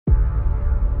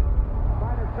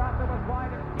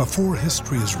Before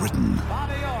history is written,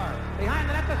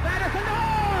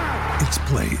 it's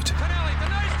played.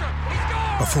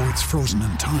 Before it's frozen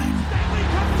in time,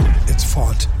 it's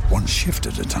fought one shift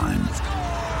at a time.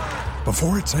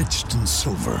 Before it's etched in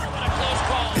silver,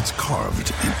 it's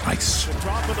carved in ice.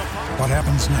 What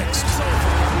happens next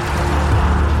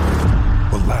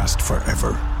will last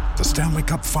forever. The Stanley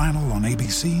Cup Final on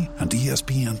ABC and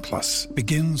ESPN Plus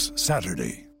begins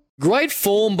Saturday. Great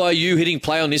form by you hitting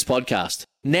play on this podcast.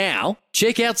 Now,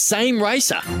 check out Same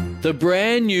Racer, the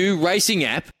brand new racing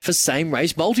app for same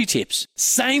race multi-tips.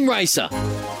 Same Racer.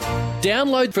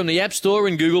 Download from the App Store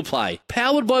and Google Play.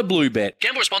 Powered by Bluebet.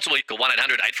 Gamble responsibly. Call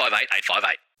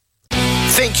 1-800-858-858.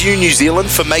 Thank you, New Zealand,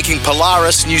 for making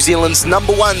Polaris New Zealand's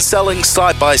 #1 selling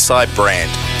side-by-side brand.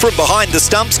 From behind the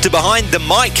stumps to behind the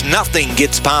mic, nothing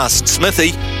gets past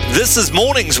Smithy. This is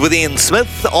Mornings with Ian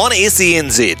Smith on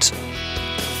SENZ.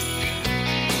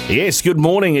 Yes, good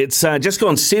morning. It's just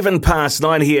gone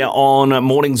 9:07 here on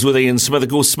Mornings with Ian Smith. Of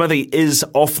course, Smithy is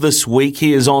off this week.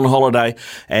 He is on holiday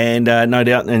and no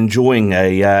doubt enjoying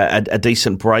a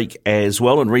decent break as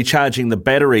well and recharging the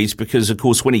batteries because, of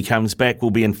course, when he comes back,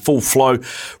 we'll be in full flow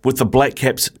with the Black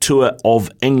Caps tour of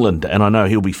England. And I know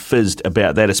he'll be fizzed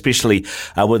about that, especially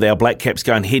with our Black Caps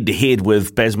going head-to-head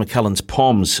with Baz McCullen's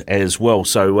Poms as well.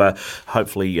 So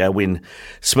hopefully when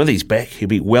Smithy's back, he'll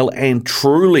be well and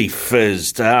truly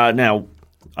fizzed. Now,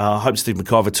 I hope Steve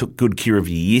McIver took good care of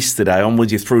you yesterday. I'm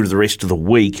with you through to the rest of the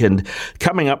week. And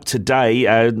coming up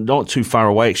today, not too far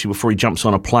away actually, before he jumps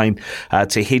on a plane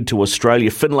to head to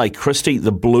Australia, Finlay Christie,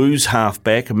 the Blues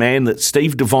halfback, a man that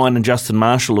Steve Devine and Justin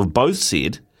Marshall have both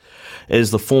said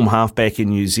is the form halfback in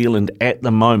New Zealand at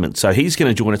the moment. So he's going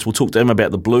to join us. We'll talk to him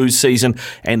about the Blues season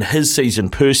and his season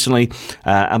personally,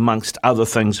 amongst other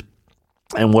things,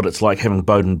 and what it's like having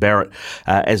Beauden Barrett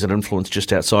as an influence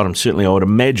just outside him. Certainly, I would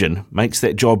imagine, makes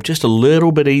that job just a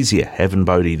little bit easier, having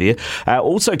Bodie there.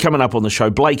 Also coming up on the show,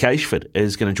 Blake Ashford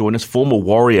is going to join us, former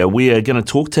Warrior. We are going to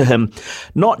talk to him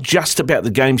not just about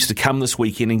the games to come this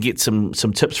weekend and get some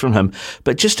tips from him,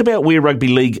 but just about where rugby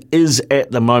league is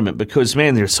at the moment, because,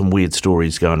 man, there are some weird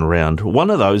stories going around. One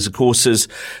of those, of course, is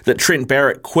that Trent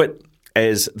Barrett quit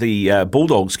as the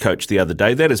Bulldogs coach the other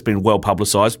day. That has been well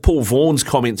publicised. Paul Vaughan's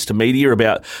comments to media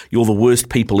about "you're the worst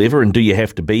people ever" and "do you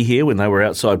have to be here" when they were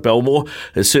outside Belmore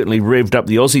has certainly revved up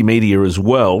the Aussie media as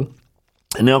well.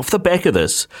 And now, off the back of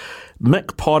this,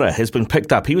 Mick Potter has been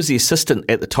picked up. He was the assistant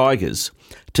at the Tigers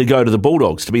to go to the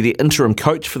Bulldogs to be the interim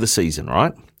coach for the season,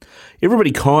 right?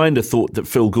 Everybody kind of thought that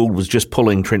Phil Gould was just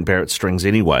pulling Trent Barrett's strings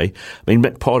anyway. I mean,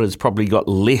 Mick Potter's probably got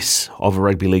less of a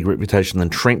rugby league reputation than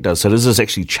Trent does, so does this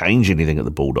actually change anything at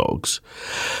the Bulldogs?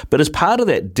 But as part of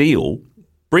that deal,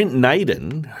 Brent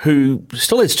Naden, who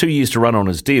still has 2 years to run on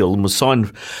his deal and was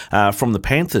signed from the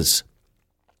Panthers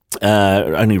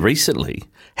only recently,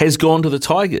 has gone to the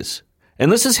Tigers.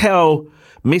 And this is how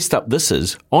messed up this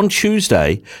is. On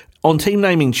Tuesday, on Team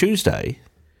Naming Tuesday,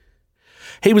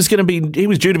 he was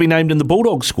due to be named in the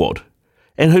Bulldogs squad.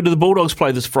 And who do the Bulldogs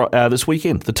play this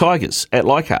weekend? The Tigers at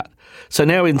Leichhardt. So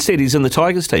now instead he's in the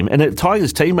Tigers team. And the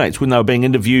Tigers teammates, when they were being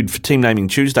interviewed for Team Naming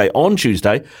Tuesday, on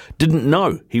Tuesday, didn't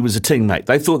know he was a teammate.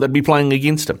 They thought they'd be playing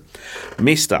against him.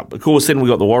 Messed up. Of course, then we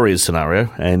got the Warriors scenario,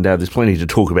 and there's plenty to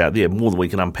talk about there, more than we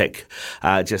can unpack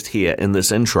just here in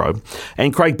this intro.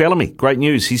 And Craig Bellamy, great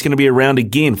news. He's going to be around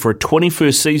again for a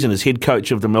 21st season as head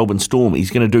coach of the Melbourne Storm.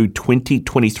 He's going to do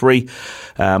 2023.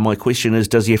 My question is,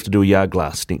 does he have to do a yard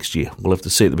glass next year? We'll have to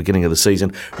see at the beginning of the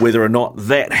season whether or not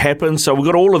that happens. So we've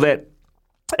got all of that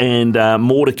and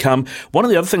more to come. One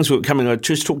of the other things we're coming, I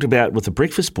just talked about with the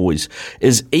Breakfast Boys,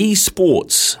 is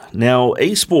esports. Now,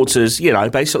 esports is,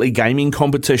 basically gaming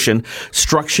competition,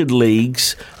 structured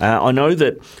leagues. I know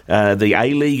that the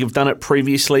A-League have done it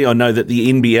previously. I know that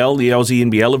the NBL, the Aussie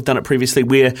NBL, have done it previously,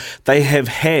 where they have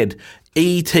had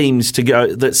E-teams to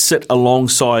go that sit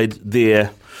alongside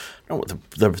their, I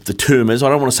don't know what the term is. I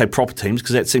don't want to say proper teams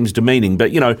because that seems demeaning.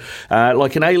 But,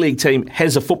 like an A-League team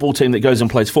has a football team that goes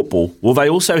and plays football. Well, they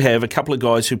also have a couple of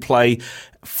guys who play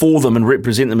for them and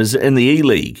represent them as in the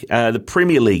E-League. The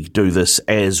Premier League do this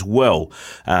as well.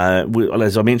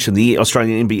 As I mentioned, the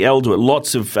Australian NBL do it.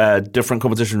 Lots of different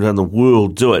competitions around the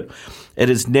world do it. It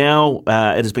is now,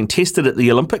 it has been tested at the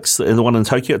Olympics, the one in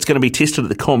Tokyo. It's going to be tested at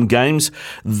the Com Games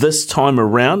this time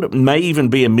around. It may even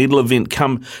be a medal event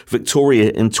come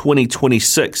Victoria in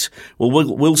 2026. Well,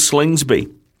 Will Slingsby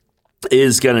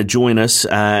is going to join us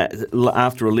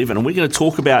after 11, and we're going to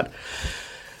talk about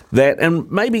that and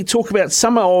maybe talk about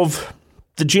some of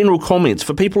the general comments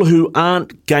for people who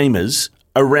aren't gamers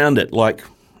around it, like,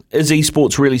 is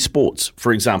esports really sports,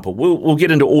 for example? We'll get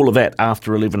into all of that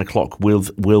after 11 o'clock with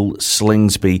Will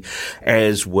Slingsby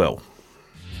as well.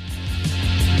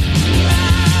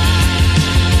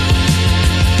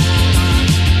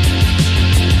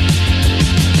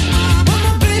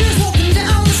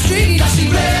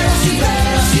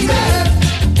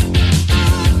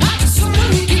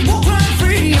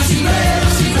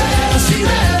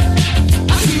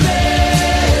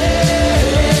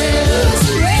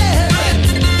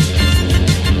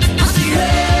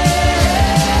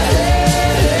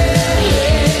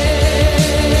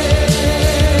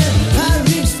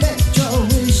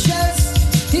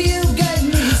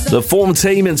 The form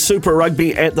team in Super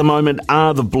Rugby at the moment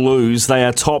are the Blues. They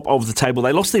are top of the table.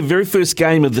 They lost their very first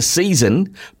game of the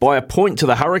season by a point to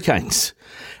the Hurricanes.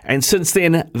 And since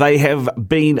then, they have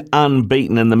been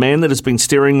unbeaten. And the man that has been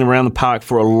steering around the park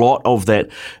for a lot of that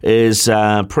is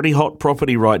pretty hot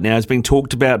property right now. It's been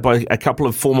talked about by a couple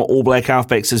of former All Black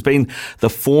halfbacks. Has been the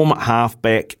former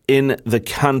halfback in the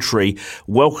country.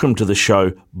 Welcome to the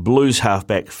show, Blues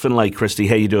halfback Finlay Christie.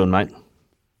 How you doing, mate?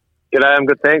 G'day, I'm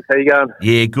good, thanks. How you going?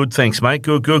 Yeah, good, thanks, mate.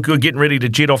 Good. Getting ready to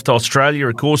jet off to Australia,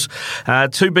 of course.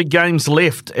 Two big games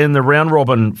left in the round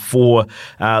robin for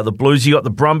the Blues. You got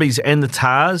the Brumbies and the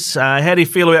Tars. How do you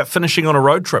feel about finishing on a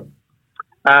road trip?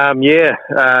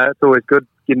 It's always good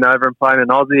getting over and playing in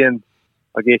Aussie, and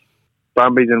I guess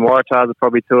Brumbies and Waratahs are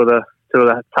probably two of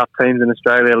the tough teams in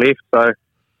Australia left, so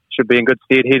should be in good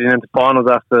stead heading into finals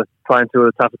after playing two of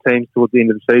the tougher teams towards the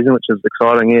end of the season, which is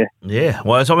exciting, yeah. Yeah,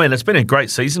 well, it's been a great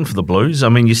season for the Blues. I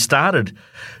mean, you started,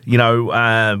 with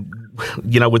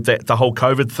the whole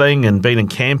COVID thing and being in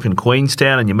camp in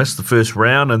Queenstown, and you missed the first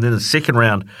round, and then the second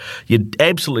round, you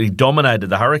absolutely dominated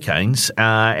the Hurricanes,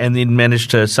 and then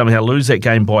managed to somehow lose that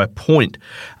game by a point.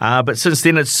 But since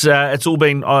then, it's all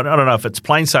been, I don't know if it's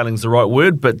plain sailing is the right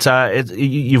word, but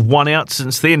you've won out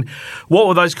since then. What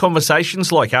were those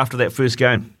conversations like after that first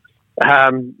game?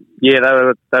 They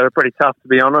were pretty tough, to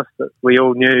be honest. We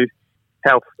all knew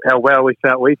how well we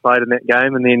felt we played in that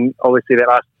game, and then obviously the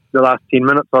last 10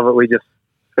 minutes of it, we just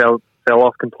fell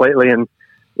off completely and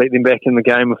let them back in the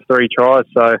game with 3 tries.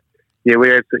 So yeah, we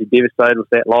were absolutely devastated with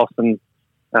that loss. And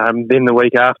then the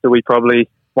week after, we probably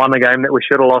won the game that we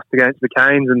should have lost against the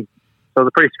Canes, and so it was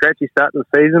a pretty scratchy start to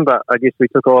the season. But I guess we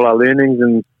took all our learnings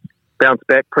and bounced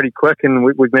back pretty quick, and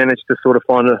we've managed to sort of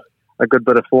find a good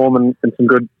bit of form and some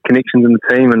good connections in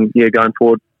the team, and going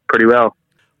forward pretty well.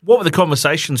 What were the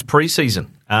conversations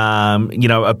pre-season,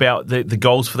 about the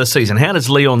goals for the season? How does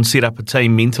Leon set up a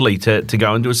team mentally to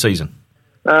go into a season?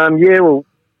 I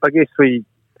guess we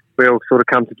all sort of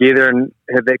come together and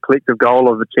have that collective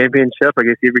goal of the championship. I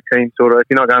guess every team sort of, if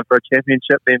you're not going for a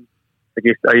championship, then I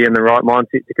guess are you in the right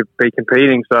mindset to be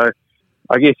competing? So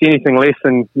I guess anything less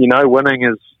than, winning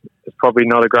is probably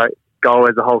not a great goal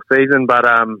as a whole season, but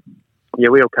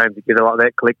we all came together like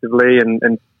that collectively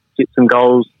and set some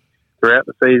goals throughout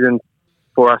the season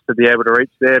for us to be able to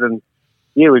reach that. And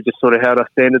we've just sort of held our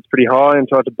standards pretty high and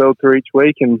tried to build through each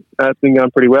week, and it's been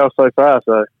going pretty well so far.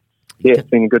 So it's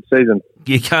been a good season.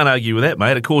 You can't argue with that,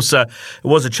 mate. Of course, it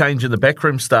was a change in the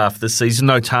backroom staff this season.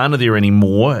 No Tana there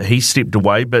anymore. He stepped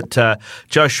away, but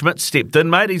Joe Schmidt stepped in,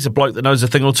 mate. He's a bloke that knows a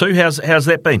thing or two. How's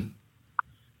that been?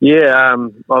 Yeah,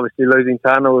 obviously losing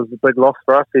Tana was a big loss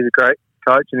for us. He's a great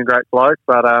coach and a great bloke,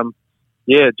 but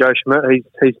Joe Schmidt,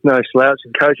 he's no slouch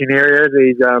in coaching areas.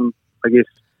 He's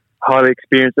highly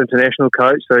experienced international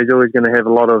coach, so he's always going to have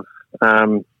a lot of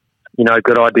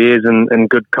good ideas and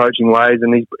good coaching ways,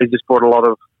 and he's just brought a lot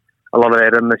of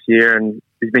that in this year, and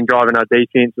he's been driving our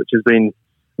defence, which has been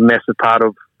a massive part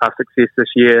of our success this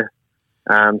year.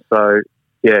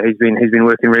 He's been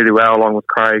working really well along with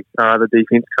Craig, our other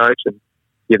defence coach, and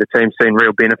the team's seen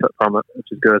real benefit from it, which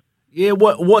is good. Yeah,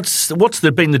 what's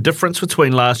been the difference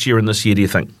between last year and this year, do you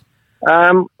think?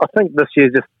 I think this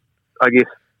year's just,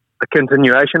 a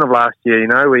continuation of last year.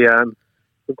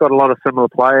 We've got a lot of similar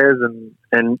players,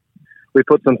 and we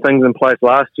put some things in place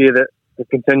last year that have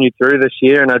continued through this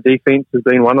year, and our defence has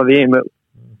been one of them.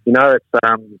 It's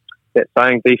that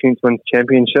saying, defence wins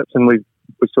championships, and we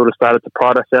sort of started to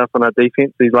pride ourselves on our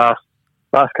defence these last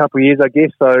couple of years, I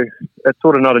guess. So it's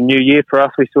sort of not a new year for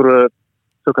us. We sort of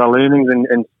took our learnings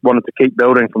and wanted to keep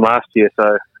building from last year.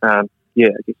 So, I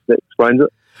guess that explains it.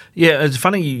 Yeah, it's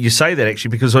funny you say that, actually,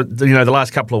 because, the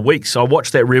last couple of weeks, I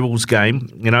watched that Rebels game,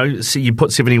 you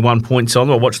put 71 points on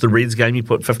them. I watched the Reds game, you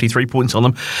put 53 points on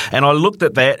them. And I looked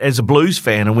at that as a Blues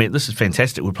fan and went, this is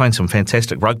fantastic. We're playing some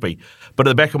fantastic rugby. But at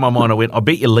the back of my mind, I went, I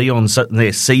bet you Leon's sitting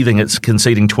there seething, it's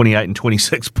conceding 28 and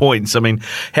 26 points. I mean,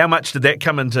 how much did that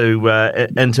come into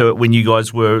it when you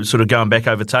guys were sort of going back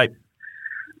over tape?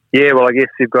 Yeah, well, I guess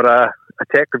you've got a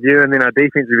attack review and then a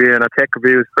defence review, and attack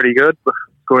review is pretty good,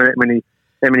 scoring that many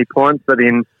points, but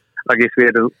then I guess we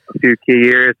had a few key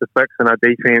areas to fix in our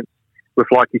defence with,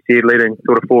 like you said, leading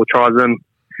sort of 4 tries in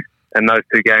those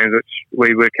 2 games, which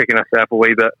we were kicking ourselves a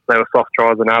wee bit. They were soft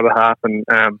tries in our behalf, and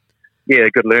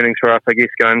good learnings for us, I guess,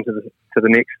 going to the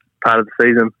next part of the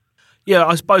season. Yeah,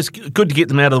 I suppose good to get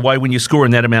them out of the way when you're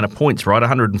scoring that amount of points, right?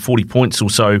 140 points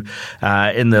or so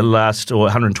in the last, or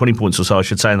 120 points or so, I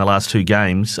should say, in the last 2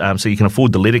 games. So you can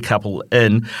afford to let a couple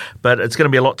in, but it's going to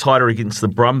be a lot tighter against the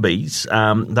Brumbies.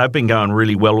 They've been going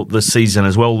really well this season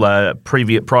as well. Prior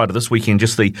to this weekend,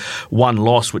 just the one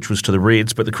loss, which was to the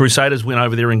Reds, but the Crusaders went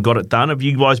over there and got it done. Have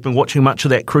you guys been watching much of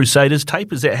that Crusaders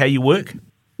tape? Is that how you work?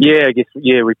 Yeah, I guess,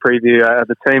 we preview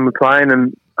the team we're playing,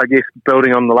 and I guess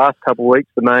building on the last couple of weeks,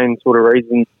 the main sort of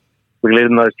reason we led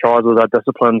in those tries was our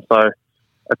discipline. So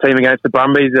a team against the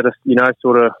Brumbies that are,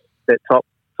 sort of that top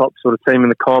sort of team in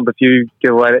the comp, if you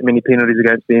give away that many penalties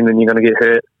against them, then you're going to get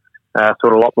hurt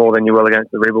sort of a lot more than you will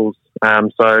against the Rebels.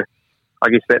 So I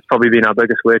guess that's probably been our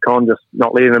biggest work on, just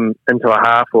not letting them into a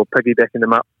half or piggybacking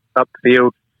them up the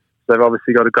field. So they've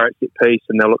obviously got a great set piece,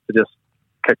 and they'll look to just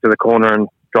kick to the corner and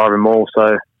drive them all.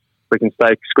 So we can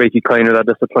stay squeaky clean with our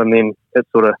discipline, then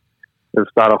it'll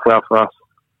start off well for us.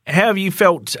 How have you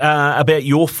felt about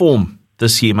your form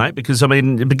this year, mate? Because, I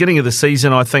mean, the beginning of the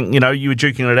season, I think, you were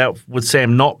duking it out with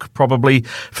Sam Knock probably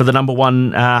for the number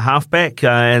one halfback,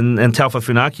 and Taufa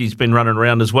Funaki's been running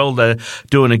around as well. They're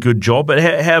doing a good job. But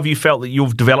how have you felt that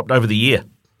you've developed over the year?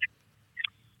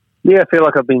 Yeah, I feel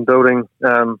like I've been building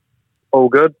all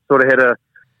good. Sort of had a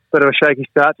bit of a shaky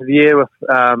start to the year with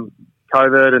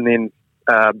COVID, and then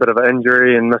a bit of an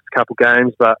injury and missed a couple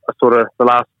games, but sort of the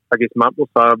last, I guess, month or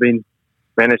so, I've been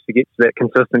managed to get to that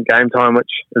consistent game time, which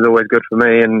is always good for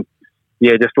me. And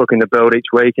yeah, just looking to build each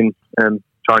week and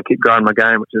try and keep growing my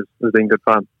game, which has been good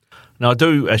fun. Now, I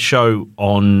do a show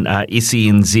on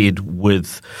SENZ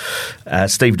with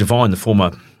Steve Devine, the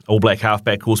former All Black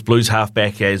halfback, of course, Blues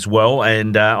halfback as well,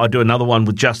 and I do another one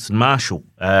with Justin Marshall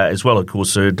as well, of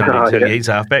course, he's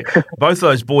halfback. Both of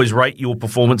those boys rate your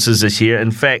performances this year. In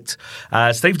fact,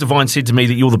 Steve Devine said to me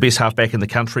that you're the best halfback in the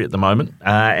country at the moment,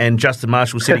 and Justin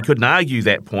Marshall said he couldn't argue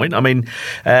that point. I mean,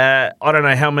 I don't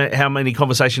know how many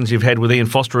conversations you've had with Ian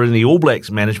Foster in the All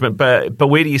Blacks management, but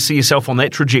where do you see yourself on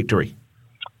that trajectory?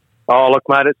 Oh, look,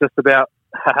 mate, it's just about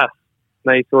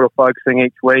me sort of focusing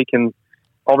each week, and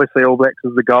obviously All Blacks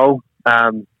is the goal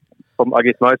from, I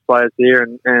guess, most players here,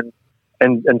 and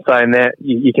saying that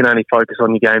you can only focus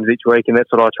on your games each week, and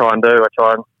that's what I try and do. I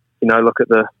try and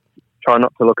try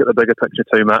not to look at the bigger picture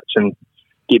too much and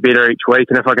get better each week,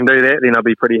 and if I can do that, then I'll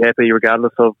be pretty happy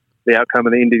regardless of the outcome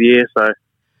at the end of the year. So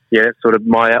yeah, that's sort of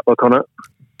my outlook on it.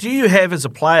 Do you have, as a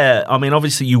player, I mean,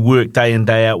 obviously you work day in,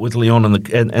 day out with Leon and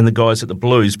the guys at the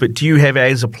Blues, but do you have,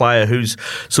 as a player who's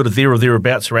sort of there or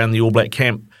thereabouts around the All Black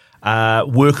camp,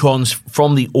 work-ons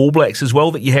from the All Blacks as well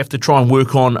that you have to try and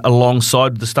work on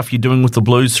alongside the stuff you're doing with the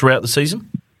Blues throughout the season?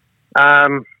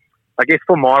 I guess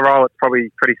for my role, it's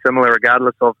probably pretty similar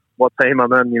regardless of what team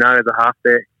I'm in, as a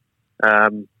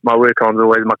halfback. My work-ons are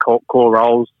always my core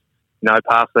roles,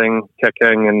 passing,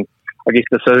 kicking, and I guess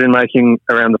decision-making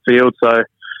around the field. So,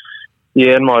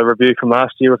 yeah, in my review from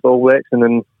last year with All Blacks, and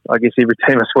then I guess every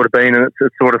team I've sort of been in,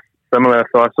 it's sort of similar.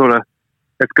 So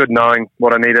it's good knowing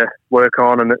what I need to work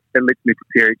on, and it lets me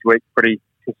prepare each week pretty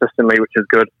consistently, which is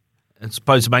good. I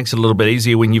suppose it makes it a little bit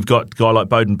easier when you've got a guy like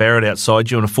Beauden Barrett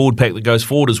outside you and a forward pack that goes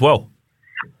forward as well.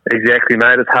 Exactly,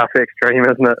 mate. It's half extreme,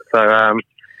 isn't it? So,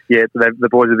 the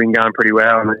boys have been going pretty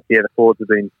well, and the forwards have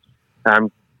been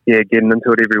getting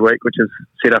into it every week, which has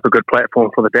set up a good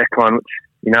platform for the back line, which,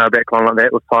 a back line like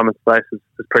that with time and space is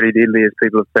pretty deadly, as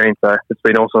people have seen. So it's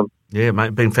been awesome. Yeah,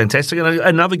 mate, been fantastic. And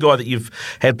another guy that you've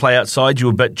had play outside you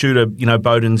a bit due to,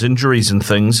 Beauden's injuries and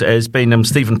things has been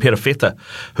Stephen Perofeta,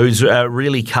 who's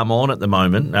really come on at the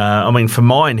moment. For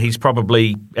mine, he's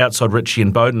probably, outside Richie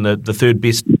and Beauden, the third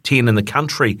best 10 in the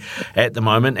country at the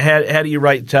moment. How do you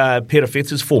rate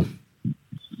Perofeta's form?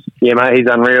 Yeah, mate, he's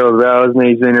unreal as well, isn't he?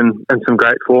 He's been in some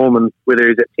great form, and whether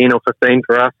he's at 10 or 15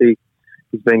 for us, he's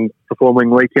been performing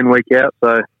week in, week out,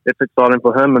 so it's exciting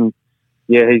for him, and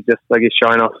yeah, he's just, I guess,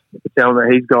 showing off the talent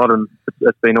that he's got, and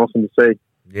it's been awesome to see.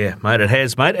 Yeah, mate, it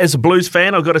has, mate. As a Blues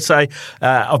fan, I've got to say,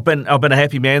 I've been a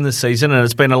happy man this season, and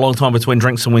it's been a long time between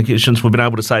drinks and wickets since we've been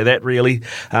able to say that, really,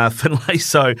 Finlay.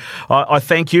 So I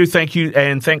thank you,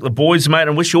 and thank the boys, mate,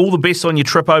 and wish you all the best on your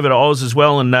trip over to Oz as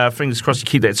well, and fingers crossed you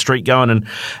keep that streak going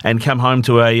and come home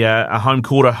to a home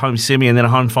quarter, home semi, and then a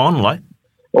home final, eh?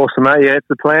 Awesome, mate. Yeah, it's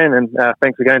the plan, and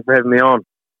thanks again for having me on.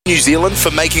 New Zealand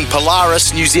for making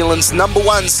Polaris New Zealand's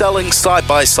 #1 selling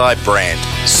side-by-side brand.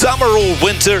 Summer or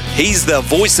winter, he's the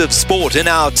voice of sport in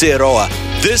Aotearoa.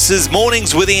 This is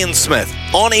Mornings with Ian Smith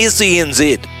on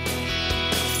SENZ.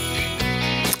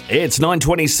 It's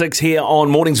 9:26 here on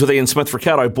Mornings with Ian Smith.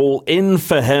 Ricardo Ball in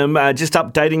for him. Just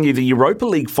updating you, the Europa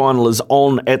League final is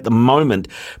on at the moment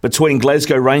between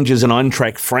Glasgow Rangers and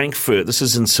Eintracht Frankfurt. This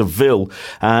is in Seville,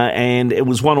 and it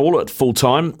was 1-1 at full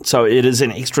time, so it is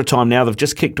in extra time now. They've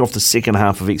just kicked off the second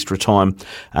half of extra time,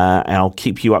 and I'll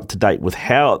keep you up to date with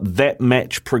how that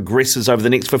match progresses over the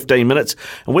next 15 minutes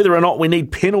and whether or not we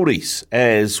need penalties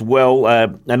as well.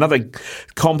 Another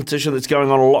competition that's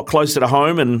going on a lot closer to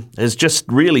home and is just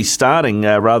really starting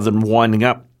rather than winding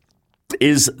up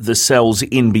is the Cells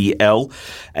NBL,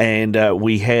 and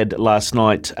we had last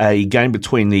night a game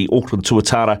between the Auckland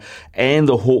Tuatara and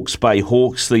the Hawke's Bay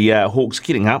Hawks. The Hawks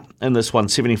getting up in this one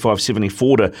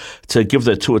 75-74 to give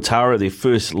the Tuatara their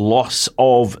first loss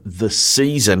of the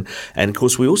season. And of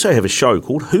course we also have a show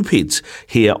called Hoopheads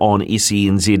here on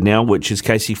SENZ now, which is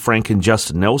Casey Frank and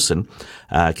Justin Nelson.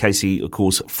 Casey, of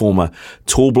course, former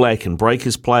Tall Black and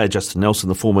Breakers player. Justin Nelson,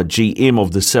 the former GM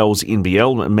of the Cells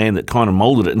NBL, a man that kind of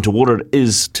moulded it into what it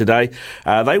is today.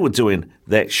 They were doing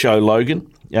that show, Logan,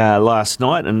 last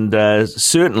night, and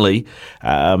certainly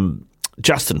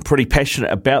Justin, pretty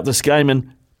passionate about this game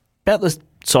and about the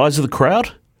size of the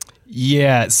crowd.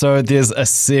 Yeah, so there's a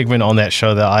segment on that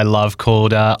show that I love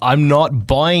called I'm Not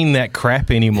Buying That Crap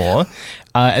Anymore.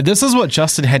 This is what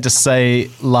Justin had to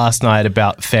say last night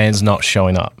about fans not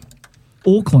showing up.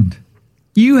 Auckland,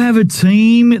 you have a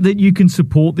team that you can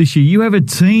support this year. You have a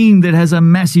team that has a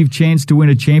massive chance to win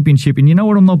a championship. And you know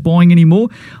what I'm not buying anymore?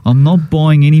 I'm not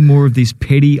buying any more of this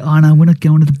petty, oh no, we're not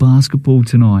going to the basketball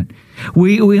tonight.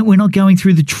 We're not going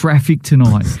through the traffic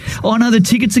tonight. Oh no, the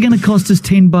tickets are going to cost us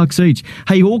 $10 each.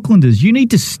 Hey, Aucklanders, you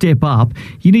need to step up.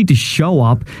 You need to show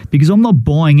up, because I'm not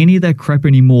buying any of that crap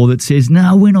anymore that says,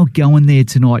 no, we're not going there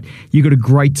tonight. You've got a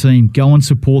great team. Go and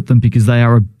support them, because they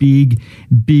are a big,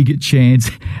 big chance.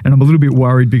 And I'm a little bit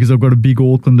worried because I've got a big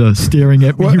Aucklander staring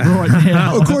at me right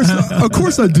now. Of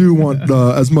course, I do want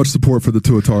as much support for the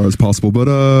Tuatara as possible. But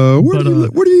where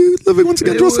are you living once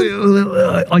again,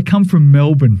 Justin? I come from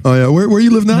Melbourne. Oh yeah. Where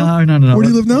you live now? No. Where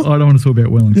do you live now? I don't want to talk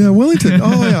about Wellington. Yeah, Wellington.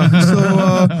 Oh, yeah.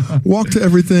 So walk to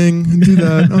everything and do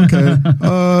that.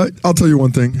 Okay. I'll tell you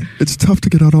one thing. It's tough to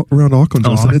get out around Auckland,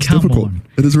 Justin. It's difficult. On.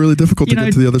 It is really difficult to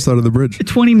get to the other side of the bridge.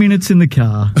 20 minutes in the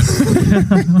car.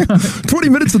 20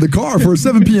 minutes in the car for a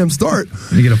 7 p.m. start.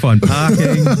 You're going to find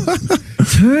parking.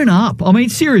 Turn up. I mean,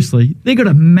 seriously, they got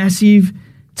a massive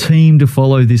team to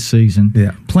follow this season.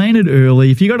 Yeah. Plan it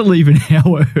early. If you got to leave an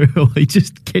hour early,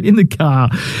 just get in the car,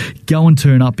 go and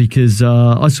turn up, because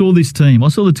I saw this team. I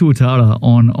saw the Tuatara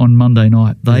on Monday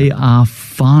night. They are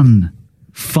fun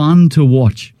to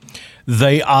watch.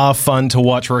 They are fun to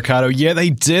watch, Ricardo. Yeah,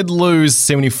 they did lose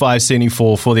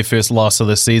 75-74 for their first loss of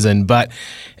the season, but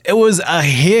it was a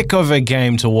heck of a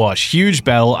game to watch. Huge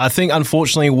battle. I think,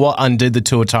 unfortunately, what undid the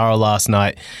Tuatara last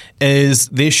night is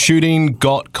their shooting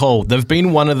got cold. They've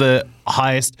been one of the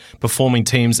highest performing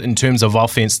teams in terms of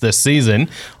offense this season,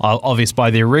 obvious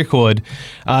by their record.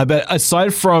 But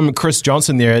aside from Chris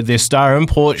Johnson there, their star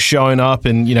import showing up,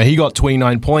 and he got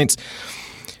 29 points.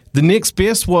 The next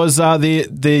best was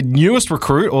the newest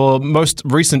recruit, or most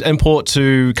recent import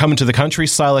to come into the country,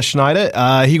 Silas Schneider.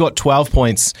 He got 12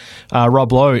 points.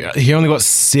 Rob Lowe, he only got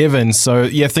 7. So,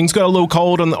 yeah, things got a little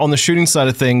cold on the shooting side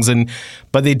of things,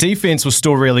 but their defense was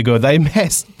still really good. They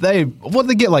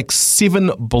get like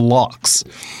 7 blocks.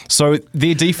 So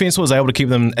their defense was able to keep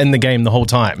them in the game the whole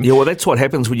time. Yeah, well, that's what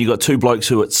happens when you got two blokes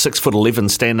who at 6'11"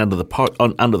 stand under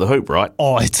the hoop, right?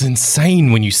 Oh, it's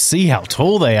insane when you see how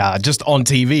tall they are just on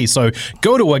TV. So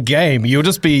go to a game, you'll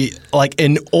just be like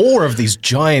in awe of these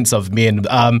giants of men.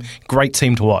 Great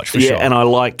team to watch, for sure. Yeah, and I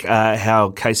like how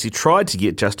Casey tried to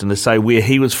get Justin to say where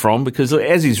he was from, because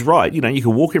as he's right, you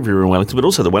can walk everywhere in Wellington, but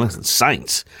also the Wellington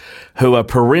Saints, who are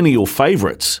perennial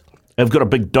favourites, have got a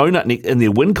big donut in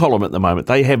their win column at the moment.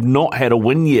 They have not had a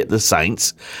win yet, the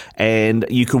Saints, and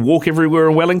you can walk everywhere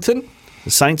in Wellington. The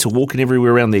Saints are walking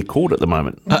everywhere around their court at the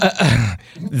moment.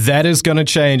 That is going to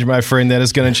change, my friend. That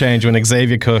is going to change when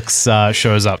Xavier Cooks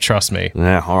shows up, trust me.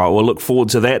 Yeah, all right, we'll look forward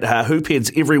to that.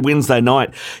 Hoopheads every Wednesday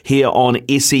night here on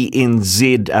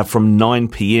SENZ from 9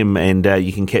 p.m, and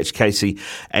you can catch Casey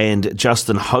and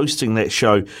Justin hosting that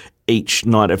show each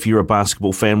night if you're a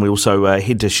basketball fan. We also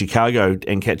head to Chicago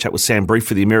and catch up with Sam Brief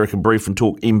for the American Brief and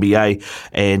talk NBA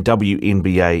and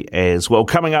WNBA as well.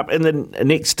 Coming up in the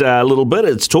next little bit,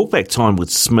 it's talkback time with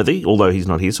Smithy, although he's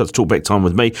not here, so it's talkback time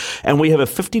with me. And we have a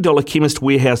 $50 Chemist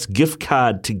Warehouse gift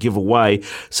card to give away.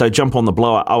 So jump on the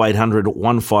blower, 0800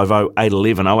 150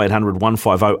 811, 0800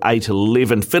 150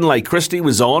 811. Finlay Christie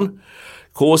was on.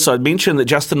 Of course, I mentioned that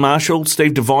Justin Marshall,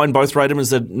 Steve Devine both rate him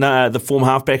as the form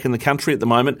halfback in the country at the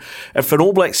moment. If an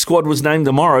All Blacks squad was named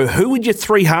tomorrow, who would your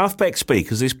three halfbacks be?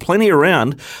 Because there's plenty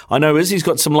around. I know Izzy's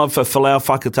got some love for Folau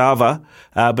Fakatava,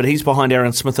 but he's behind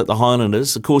Aaron Smith at the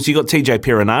Highlanders. Of course, you've got TJ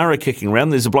Perenara kicking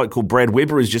around. There's a bloke called Brad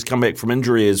Weber who's just come back from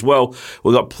injury as well.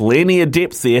 We've got plenty of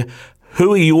depth there.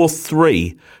 Who are your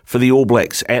three for the All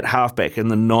Blacks at halfback in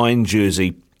the 9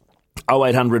 jersey?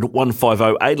 0800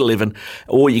 150 811,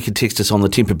 or you can text us on the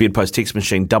Temper Bedpost text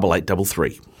machine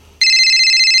 8833.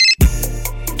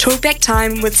 Talkback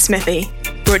time with Smithy.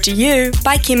 Brought to you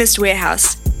by Chemist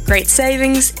Warehouse. Great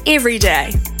savings every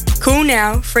day. Call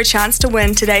now for a chance to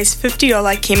win today's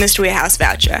 $50 Chemist Warehouse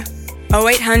voucher.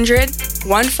 0800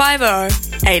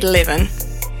 150 811.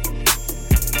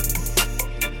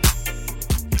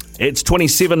 It's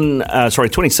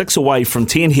 26 away from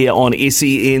 10 here on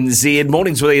SENZ.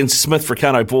 Mornings with Ian Smith,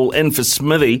 Ricardo Ball in for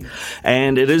Smithy,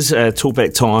 and it is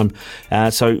talkback time.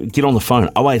 So get on the phone,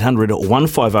 0800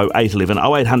 150 811,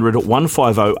 0800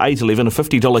 150 811. A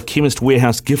 $50 Chemist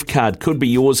Warehouse gift card could be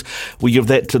yours. We give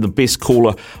that to the best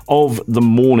caller of the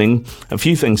morning. A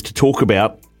few things to talk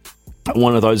about.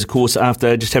 One of those, of course,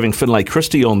 after just having Finlay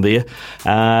Christie on there.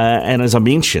 And as I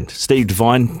mentioned, Steve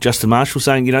Devine, Justin Marshall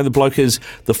saying, the bloke is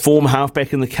the form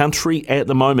halfback in the country at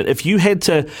the moment. If you had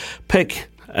to pick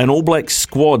an All Blacks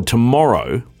squad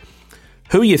tomorrow,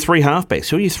 who are your three halfbacks?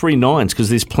 Who are your three nines?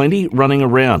 Because there's plenty running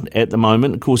around at the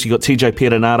moment. Of course, you've got TJ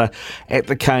Perenara at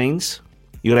the Canes.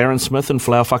 You got Aaron Smith and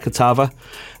Folau Fakatava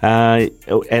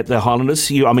at the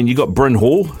Highlanders. You got Bryn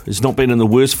Hall, who's not been in the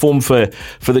worst form for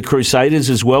the Crusaders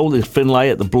as well. There's Finlay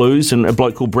at the Blues and a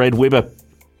bloke called Brad Weber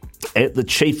at the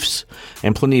Chiefs,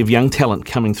 and plenty of young talent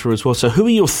coming through as well. So who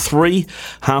are your three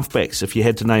halfbacks if you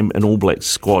had to name an All Blacks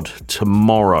squad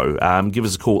tomorrow? Give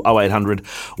us a call, 0800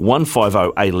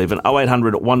 150 811,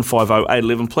 0800 150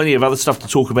 811. Plenty of other stuff to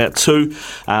talk about too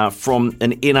from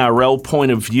an NRL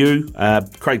point of view.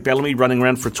 Craig Bellamy running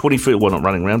around for a 21st, well, not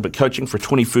running around, but coaching for a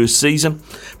 21st season.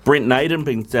 Brent Naden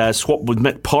being swapped with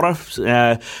Mick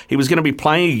Potter. He was going to be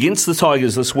playing against the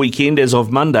Tigers this weekend as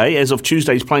of Monday. As of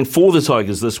Tuesday, he's playing for the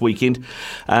Tigers this weekend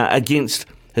against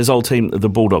his old team, the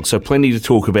Bulldogs. So plenty to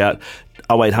talk about.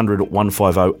 0800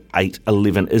 150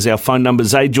 811 is our phone number.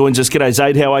 Zaid joins us. G'day,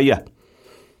 Zaid. How are you?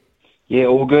 Yeah,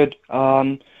 all good.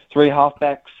 Three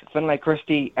halfbacks, Finlay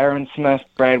Christie, Aaron Smith,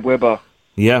 Brad Weber.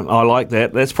 Yeah, I like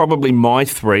that. That's probably my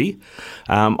three.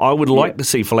 I would like to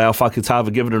see Folau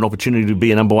Fakatava given an opportunity to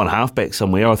be a number one halfback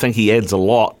somewhere. I think he adds a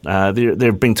lot. There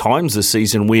have been times this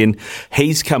season when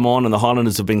he's come on and the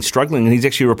Highlanders have been struggling, and he's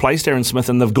actually replaced Aaron Smith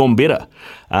and they've gone better.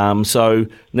 So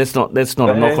that's not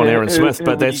a knock on Aaron Smith,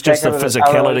 but that's just the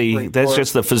physicality. That's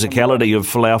just the physicality of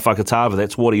Folau Fakatava.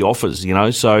 That's what he offers,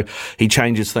 So he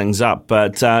changes things up.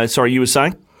 But sorry, you were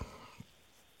saying?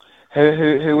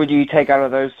 Who would you take out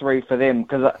of those three for them?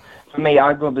 Because for me,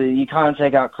 arguably, you can't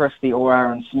take out Christie or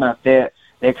Aaron Smith.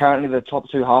 They're currently the top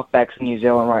two halfbacks in New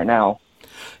Zealand right now.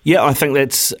 Yeah, I think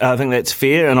that's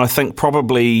fair, and I think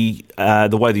probably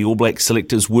the way the All Blacks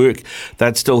selectors work,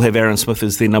 they'd still have Aaron Smith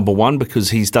as their number one because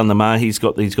he's done the mar, he's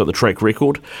got the track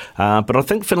record. But I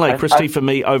think Finlay Christie for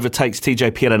me overtakes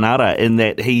TJ Perenara in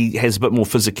that he has a bit more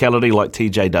physicality like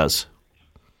TJ does.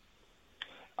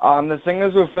 The thing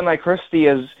is with Finlay Christie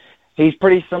is he's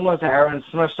pretty similar to Aaron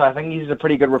Smith, so I think he's a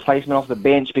pretty good replacement off the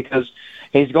bench because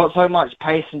he's got so much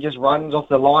pace and just runs off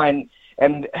the line.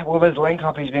 And with his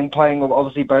link-up, he's been playing with,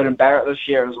 obviously, Beauden Barrett this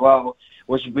year as well,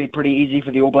 which would be pretty easy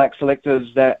for the All Black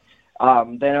selectors that they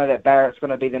know that Barrett's going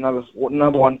to be the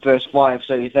number one first five.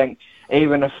 So you think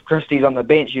even if Christie's on the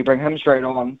bench, you bring him straight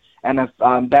on, and if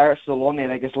Barrett's still on there,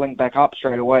 they just link back up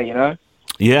straight away,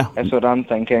 Yeah. That's what I'm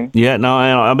thinking. Yeah, no,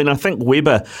 I mean, I think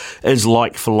Weber is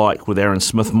like for like with Aaron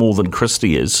Smith more than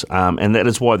Christie is, and that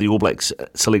is why the All Blacks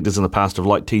selectors in the past have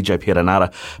liked TJ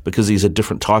Perenara, because he's a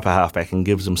different type of halfback and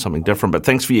gives them something different. But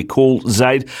thanks for your call,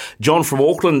 Zaid. John from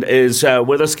Auckland is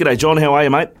with us. G'day, John. How are you,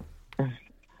 mate?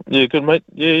 Yeah, good, mate.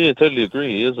 Yeah, totally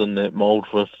agree. He is in that mould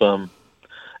with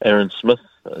Aaron Smith.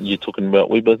 You're talking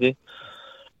about Weber there.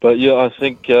 But, yeah, I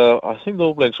think the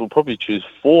All Blacks will probably choose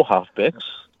four halfbacks.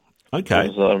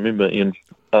 Okay. I remember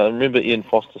Ian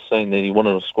Foster saying that he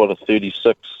wanted a squad of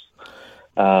 36.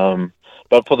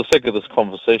 But for the sake of this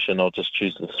conversation, I'll just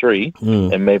choose the three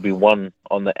and maybe one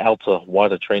on the outer,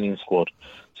 wider training squad.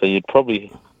 So you'd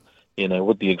probably,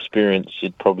 with the experience,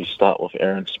 you'd probably start with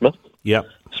Aaron Smith. Yeah.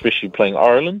 Especially playing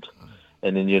Ireland.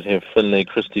 And then you'd have Finlay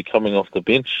Christie coming off the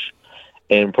bench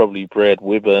and probably Brad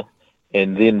Weber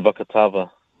and then Vakatava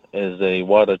as a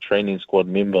wider training squad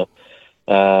member.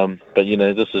 But,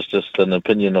 this is just an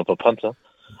opinion of a punter.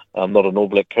 I'm not an All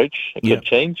Black coach. It could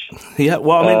change. Yeah,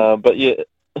 well, I mean... but, yeah,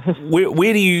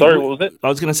 Where do you? Sorry, what was that? I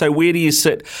was going to say, where do you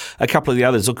sit a couple of the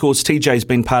others? Of course, TJ's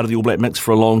been part of the All Black mix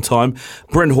for a long time.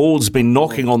 Bryn Hall's been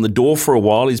knocking on the door for a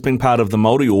while. He's been part of the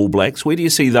Māori All Blacks. Where do you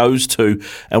see those two,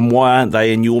 and why aren't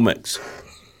they in your mix?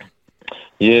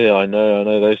 Yeah, I know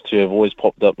those two have always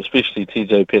popped up, especially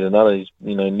TJ Perenara. He's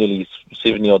nearly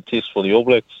 70-odd tests for the All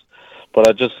Blacks, but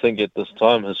I just think at this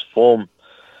time his form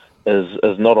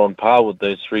is not on par with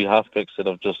those three halfbacks that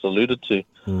I've just alluded to.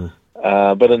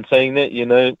 But in saying that,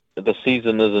 the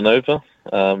season isn't over.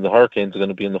 The Hurricanes are going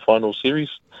to be in the final series.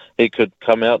 He could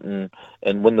come out and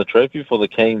win the trophy for the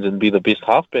Canes and be the best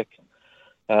halfback.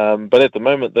 But at the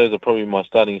moment, those are probably my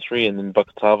starting three, and then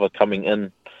Vakatava coming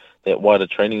in that wider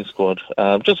training squad.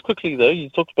 Just quickly, though, you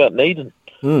talked about Naden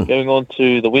going on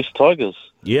to the West Tigers.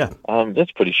 Yeah.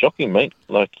 That's pretty shocking, mate.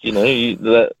 Like,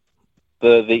 the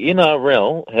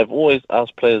NRL have always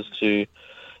asked players to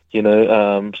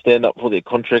stand up for their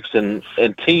contracts, and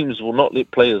teams will not let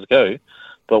players go.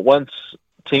 But once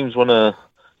teams want to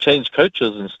change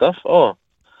coaches and stuff,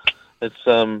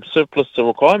 it's surplus to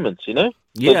requirements, Yeah.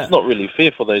 So it's not really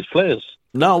fair for those players.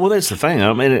 No, well, that's the thing.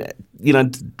 I mean,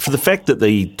 for the fact that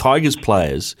the Tigers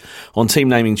players on Team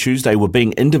Naming Tuesday were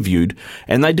being interviewed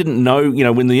and they didn't know,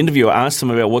 when the interviewer asked them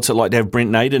about what's it like to have Brent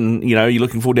Naden, you're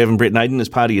looking forward to having Brent Naden as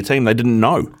part of your team, they didn't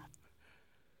know.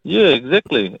 Yeah,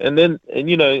 exactly. And then,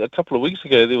 a couple of weeks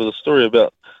ago, there was a story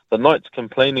about the Knights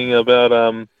complaining about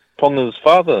Ponga's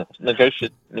father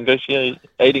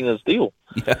negotiating his deal.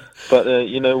 Yeah. But,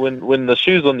 when the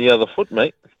shoe's on the other foot,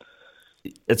 mate,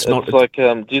 it's like,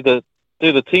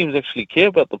 do the teams actually care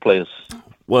about the players?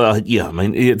 Well, yeah, I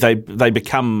mean, they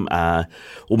become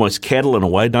almost cattle in a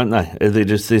way, don't they?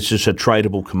 It's just a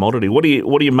tradable commodity. What do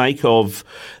you make of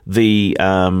the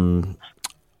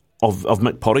of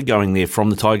Mick Potter going there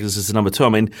from the Tigers as the number 2? I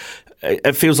mean,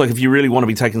 it feels like if you really want to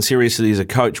be taken seriously as a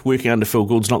coach, working under Phil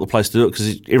Gould's not the place to do it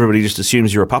because everybody just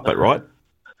assumes you're a puppet, right?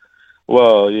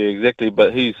 Well, yeah, exactly.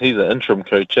 But he's an interim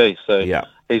coach, so yeah.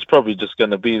 He's probably just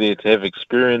going to be there to have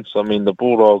experience. I mean, the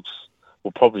Bulldogs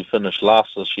will probably finish last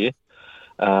this year.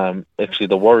 Actually,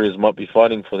 the Warriors might be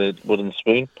fighting for that wooden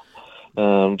spoon.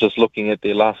 Just looking at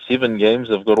their last 7 games,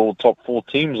 they've got all top 4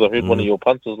 teams. I heard one of your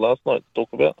punters last night talk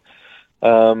about.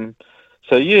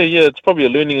 So it's probably a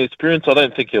learning experience. I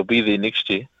don't think he'll be there next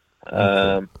year.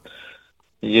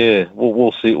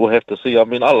 We'll see. We'll have to see. I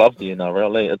mean, I love the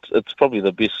NRL. It's probably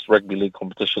the best rugby league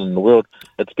competition in the world.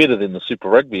 It's better than the Super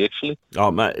Rugby, actually.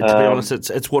 Oh, mate, to be honest,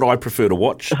 it's what I prefer to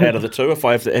watch out of the two. If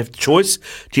I have to have choice,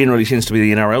 generally tends to be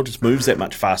the NRL. Just moves that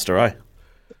much faster, eh?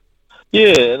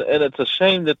 Yeah, and it's a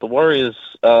shame that the Warriors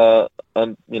are,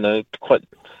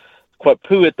 quite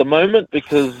poo at the moment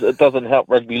because it doesn't help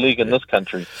rugby league in this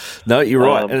country. No, you're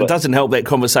right. And it doesn't help that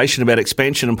conversation about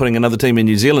expansion and putting another team in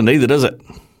New Zealand either, does it?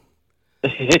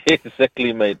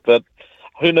 Exactly, mate. But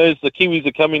who knows? The Kiwis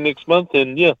are coming next month,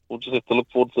 and we'll just have to look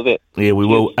forward to that. Yeah, we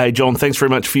will. Hey, John, thanks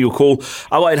very much for your call.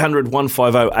 0800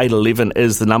 150 811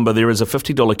 is the number. There is a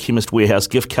 $50 Chemist Warehouse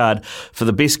gift card for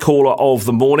the best caller of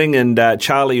the morning, and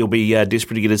Charlie will be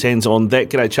desperate to get his hands on that.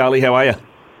 G'day, Charlie. How are you?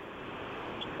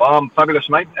 Fabulous,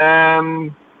 mate.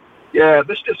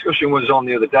 This discussion was on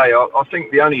the other day. I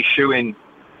think the only shoe-in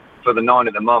for the 9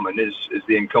 at the moment is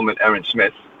the incumbent Aaron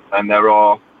Smith, and there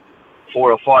are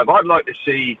 4 or 5. I'd like to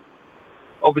see,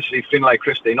 obviously, Finlay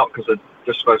Christie, not because they're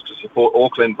just supposed to support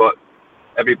Auckland, but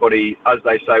everybody, as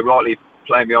they say, rightly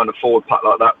playing behind a forward pack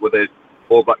like that with a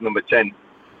All Black number 10.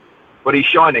 But he's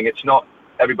shining. It's not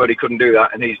everybody couldn't do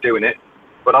that, and he's doing it.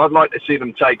 But I'd like to see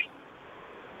them take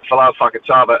Folau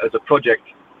Fakatava as a project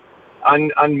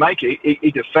and make it.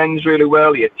 He defends really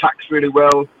well. He attacks really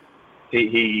well.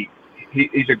 He's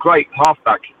a great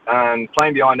halfback, and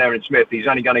playing behind Aaron Smith, he's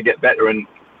only going to get better. And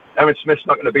Aaron Smith's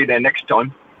not going to be there next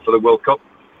time for the World Cup,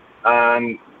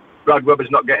 and Brad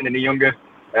Weber's not getting any younger.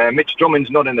 Mitch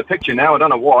Drummond's not in the picture now. I don't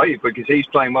know why, because he's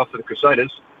playing well for the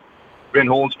Crusaders. Bryn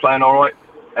Hall's playing all right.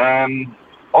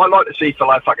 I'd like to see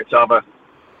Folau Fakatava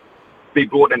be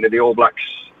brought into the All Blacks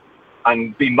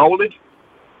and be moulded,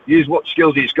 use what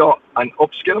skills he's got and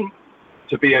upskill him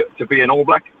to be an All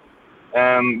Black.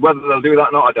 Whether they'll do that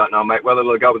or not, I don't know, mate. Whether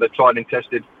they'll go with a tried and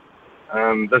tested.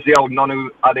 There's the old Nonu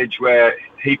adage where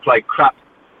he played crap,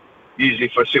 usually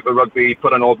for Super Rugby, he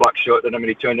put an All Black shirt and then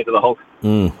he turned into the Hulk.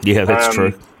 Yeah, that's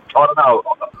true. I don't know.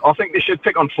 I think they should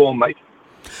pick on form, mate.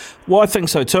 Well, I think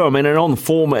so too. I mean, and on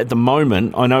form at the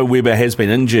moment, I know Weber has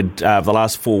been injured the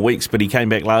last 4 weeks, but he came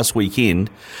back last weekend.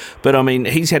 But, I mean,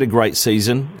 he's had a great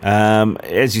season.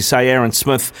 As you say, Aaron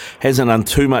Smith hasn't done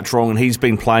too much wrong, and he's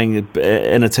been playing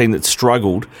in a team that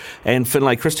struggled. And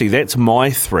Finlay Christie, that's my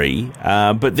 3.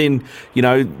 But then,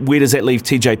 where does that leave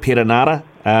TJ Perenara?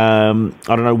 I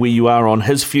don't know where you are on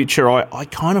his future. I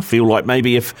kind of feel like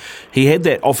maybe if he had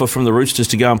that offer from the Roosters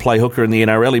to go and play hooker in the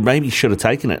NRL, he maybe should have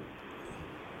taken it.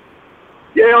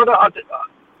 Yeah,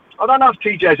 I don't know if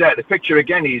TJ's out of the picture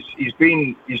again.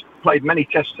 He's played many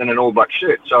tests in an All Black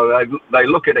shirt, so they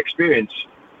look at experience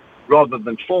rather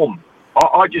than form.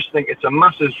 I just think it's a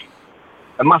massive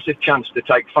chance to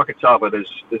take Fakatava.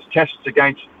 There's tests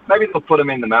against. Maybe they'll put him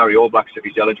in the Maori All Blacks if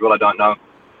he's eligible. I don't know,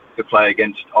 to play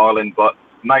against Ireland, but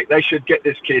mate, they should get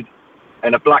this kid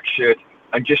in a black shirt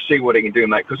and just see what he can do,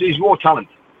 mate, because he's raw talent.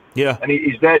 Yeah. And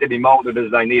he's there to be moulded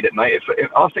as they need it, mate.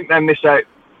 If I think they miss out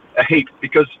a heap,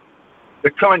 because the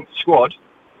current squad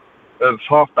of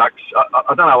halfbacks, I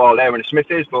don't know how old Aaron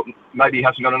Smith is, but maybe he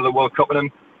hasn't got another World Cup in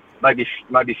him. Maybe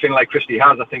Finlay Christie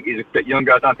has. I think he's a bit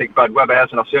younger. I don't think Brad Weber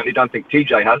has, and I certainly don't think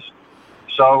TJ has.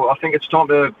 So I think it's time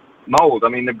to mould. I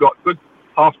mean, they've got good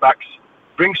halfbacks.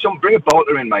 Bring a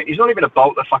bolter in, mate. He's not even a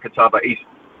bolter, Fakatava.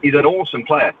 He's an awesome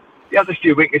player. He has a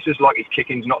few weaknesses, like his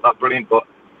kicking's not that brilliant, but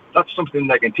that's something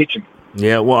they can teach him.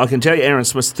 Yeah, well, I can tell you Aaron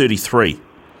Smith's 33.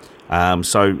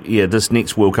 So, yeah, this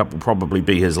next World Cup will probably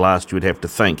be his last, you would have to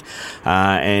think.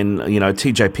 And, you know,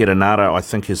 TJ Perenara, I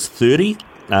think, is 30.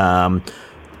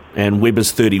 And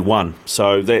Weber's 31.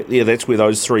 So, that's where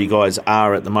those three guys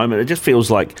are at the moment. It just feels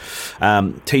like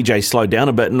TJ slowed down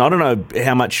a bit. And I don't know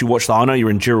how much you watch I know you're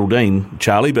in Geraldine,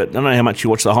 Charlie, but I don't know how much you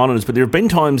watch the Highlanders. But there have been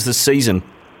times this season,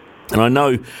 and I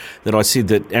know that I said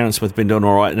that Aaron Smith's been doing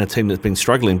all right in a team that's been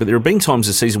struggling, but there have been times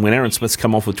this season when Aaron Smith's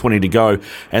come off with 20 to go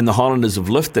and the Highlanders have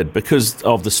lifted because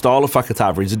of the style of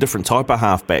Fakatava. He's a different type of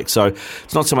halfback. So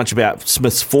it's not so much about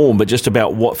Smith's form, but just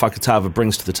about what Fakatava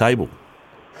brings to the table.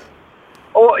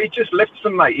 Oh, he just lifts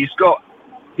them, mate.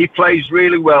 He plays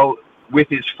really well with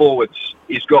his forwards.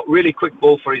 He's got really quick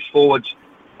ball for his forwards,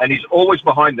 and he's always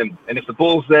behind them. And if the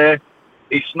ball's there,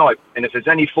 he's sniped. And if there's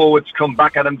any forwards come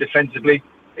back at him defensively,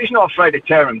 he's not afraid to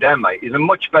tear him down, mate. He's a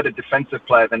much better defensive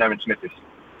player than Aaron Smith is.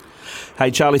 Hey,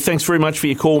 Charlie, thanks very much for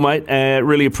your call, mate.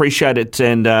 Really appreciate it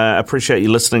and appreciate you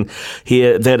listening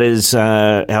here. That is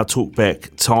our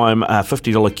talkback time.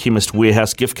 $50 Chemist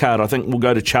Warehouse gift card. I think we'll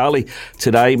go to Charlie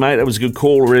today, mate. It was a good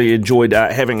call. Really enjoyed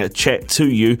having a chat to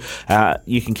you.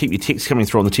 You can keep your text coming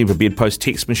through on the Temper Bedpost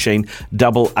text machine,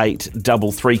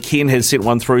 8833. Ken has sent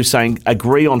one through saying,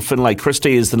 agree on Finlay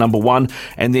Christie is the number one,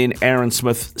 and then Aaron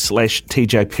Smith /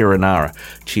 TJ Perenara.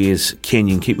 Cheers, Ken.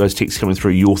 You can keep those texts coming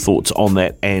through, your thoughts on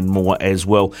that and more as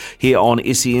well, here on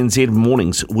SENZ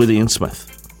Mornings with Ian Smith.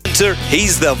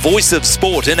 He's the voice of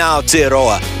sport in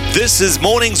Aotearoa. This is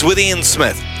Mornings with Ian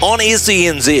Smith on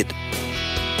SENZ.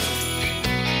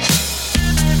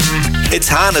 It's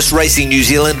Harness Racing New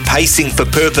Zealand Pacing for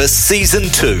Purpose Season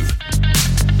 2.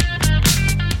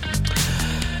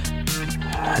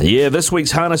 Yeah, this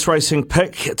week's harness racing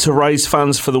pick to raise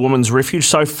funds for the Women's Refuge.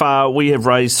 So far, we have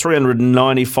raised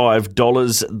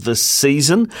 $395 this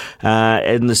season.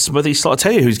 In the Smithy slot, I'll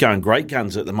tell you who's going great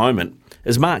guns at the moment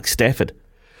is Mark Stafford.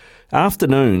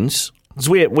 Afternoons, because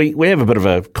we have a bit of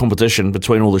a competition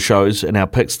between all the shows and our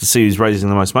picks to see who's raising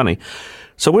the most money.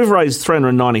 So we've raised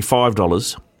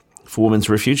 $395 for Women's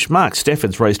Refuge. Mark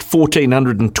Stafford's raised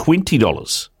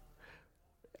 $1,420.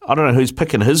 I don't know who's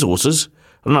picking his horses.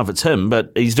 I don't know if it's him,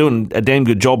 but he's doing a damn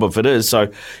good job if it is. So,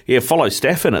 yeah, follow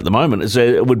Stafford at the moment.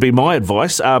 It would be my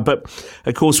advice. But,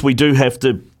 of course, we do have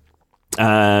to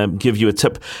give you a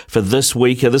tip for this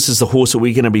week. This is the horse that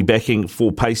we're going to be backing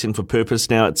for Pacing for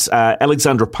Purpose. Now, it's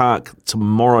Alexandra Park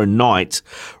tomorrow night.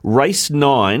 Race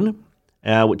 9,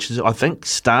 which is, I think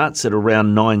starts at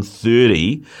around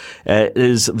 9:30,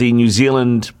 is the New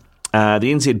Zealand... the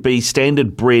NZB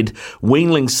Standard Bred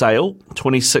Weanling Sale,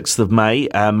 26th of May,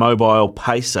 mobile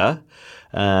pacer,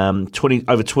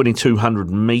 over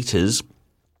 2,200 metres.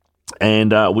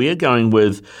 And we are going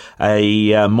with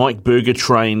a Mike Berger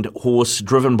trained horse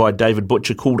driven by David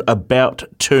Butcher called About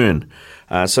Turn.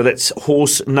 So that's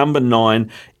horse number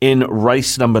 9 in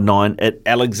race number 9 at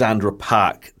Alexandra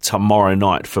Park tomorrow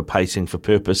night for Pacing for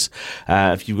Purpose.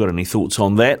 If you've got any thoughts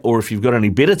on that, or if you've got any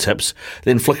better tips,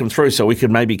 then flick them through so we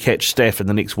can maybe catch Staff in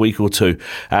the next week or two.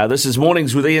 This is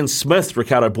Mornings with Ian Smith,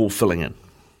 Ricardo Ball filling in.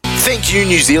 Thank you,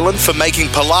 New Zealand, for making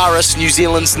Polaris New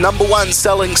Zealand's #1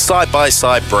 selling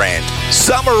side-by-side brand.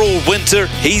 Summer or winter,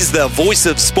 he's the voice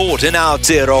of sport in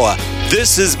Aotearoa.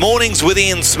 This is Mornings with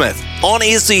Ian Smith on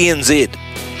SENZ.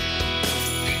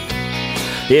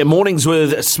 Yeah, Mornings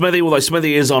with Smithy. Although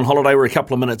Smithy is on holiday, we're a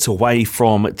couple of minutes away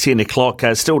from 10 o'clock.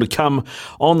 Still to come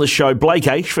on the show, Blake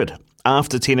Ashford.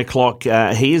 After 10 o'clock,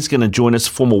 he is going to join us,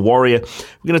 former Warrior.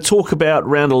 We're going to talk about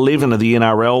round 11 of the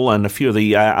NRL and a few of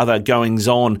the other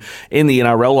goings-on in the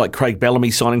NRL, like Craig Bellamy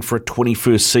signing for a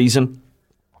 21st season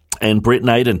and Brett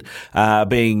Naden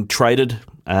being traded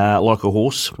like a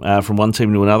horse from one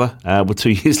team to another with 2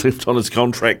 years left on his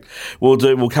contract.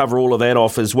 We'll cover all of that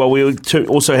off as well. We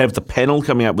also have the panel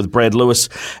coming up with Brad Lewis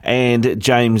and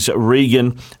James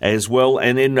Regan as well.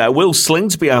 And then Will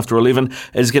Slingsby after 11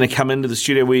 is going to come into the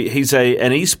studio. He's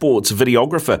an esports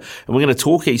videographer, and we're going to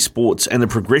talk esports and the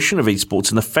progression of esports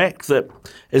and the fact that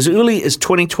as early as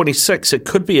 2026 it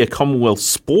could be a Commonwealth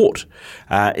sport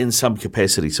in some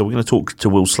capacity. So we're going to talk to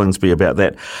Will Slingsby about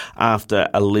that after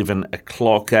 11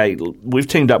 o'clock. We've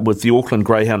teamed up with the Auckland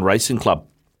Greyhound Racing Club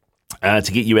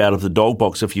to get you out of the dog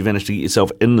box if you've managed to get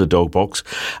yourself in the dog box.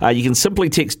 You can simply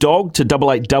text DOG to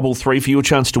 8833 for your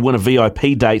chance to win a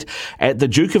VIP date at the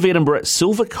Duke of Edinburgh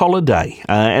Silver Collar Day.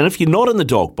 And if you're not in the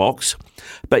dog box,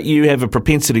 but you have a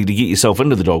propensity to get yourself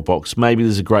into the dog box, maybe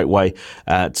there's a great way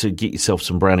to get yourself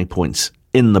some brownie points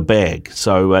in the bag.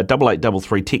 So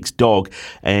 8833 text DOG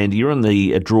and you're in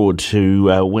the draw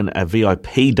to win a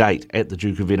VIP date at the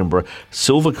Duke of Edinburgh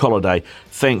Silver Collar Day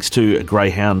thanks to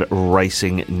Greyhound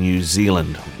Racing New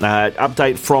Zealand.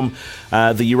 Update from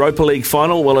the Europa League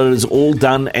final. Well, it is all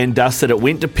done and dusted. It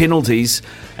went to penalties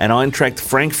and Eintracht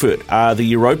Frankfurt are the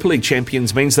Europa League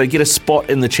champions, means they get a spot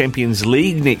in the Champions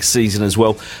League next season as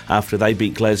well after they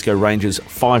beat Glasgow Rangers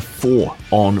 5-4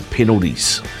 on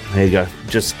penalties. There you go.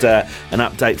 Just an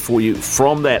update for you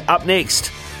from that. Up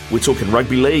next, we're talking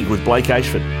rugby league with Blake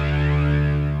Ashford.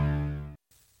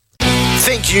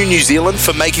 Thank you, New Zealand,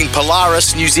 for making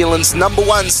Polaris New Zealand's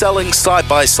 #1 selling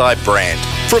side-by-side brand.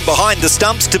 From behind the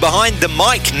stumps to behind the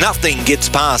mic, nothing gets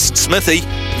past Smithy.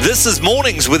 This is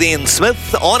Mornings with Ian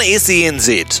Smith on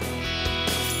SENZ.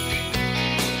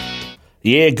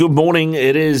 Yeah, good morning.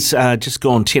 It is just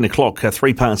gone 10 o'clock,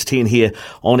 3 past 10 here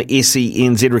on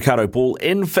SENZ. Ricardo Ball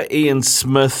in for Ian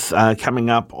Smith. Coming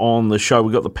up on the show,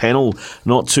 we've got the panel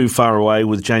not too far away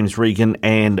with James Regan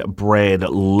and Brad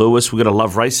Lewis. We've got a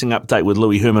Love Racing update with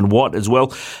Louis Herman-Watt as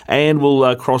well. And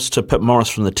we'll cross to Pip Morris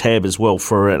from the Tab as well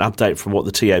for an update from what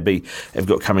the TAB have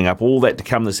got coming up. All that to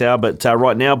come this hour. But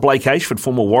right now, Blake Ashford,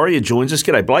 former Warrior, joins us.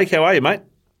 G'day, Blake. How are you, mate?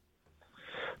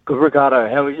 Good, Ricardo.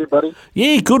 How are you, buddy?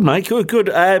 Yeah, good, mate.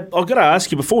 Good. I've got to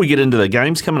ask you, before we get into the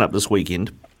games coming up this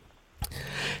weekend,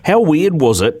 how weird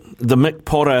was it, the Mick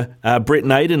Potter, Brett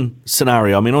Naden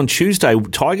scenario? I mean, on Tuesday,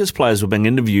 Tigers players were being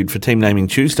interviewed for Team Naming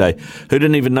Tuesday who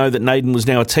didn't even know that Naden was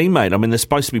now a teammate. I mean, they're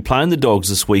supposed to be playing the Dogs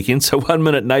this weekend, so 1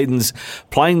 minute Naden's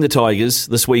playing the Tigers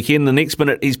this weekend, the next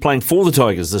minute he's playing for the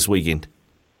Tigers this weekend.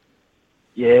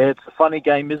 Yeah, it's a funny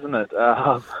game, isn't it?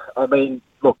 I mean,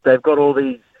 look, they've got all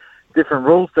these different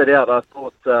rules set out, I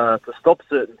thought, to stop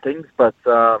certain things. But,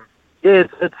 yeah,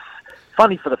 it's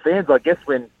funny for the fans, I guess,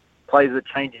 when players are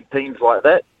changing teams like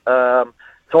that.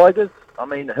 Tigers, I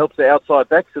mean, it helps the outside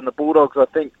backs, and the Bulldogs, I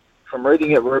think, from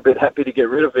reading it, were a bit happy to get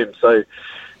rid of him. So,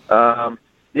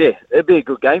 yeah, it'd be a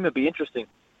good game. It'd be interesting.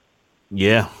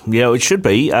 Yeah, it should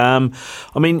be. I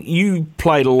mean, you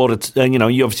played a lot of,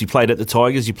 you obviously played at the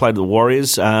Tigers, you played at the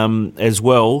Warriors as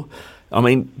well. I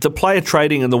mean, the player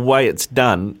trading and the way it's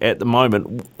done at the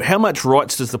moment, how much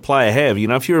rights does the player have? You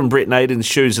know, if you're in Brett Naden's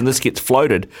shoes and this gets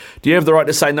floated, do you have the right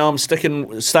to say, no, I'm staying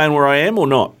where I am or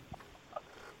not?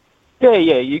 Yeah,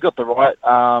 you got the right.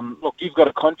 Look, you've got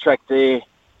a contract there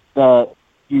that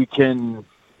you can,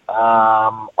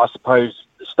 I suppose,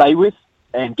 stay with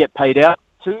and get paid out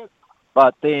to.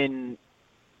 But then,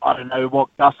 I don't know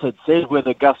what Gus had said,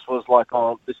 whether Gus was like,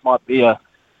 oh, this might be a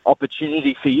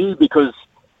opportunity for you, because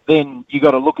then you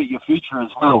got to look at your future as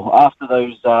well. After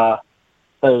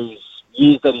those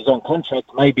years that he's on contract,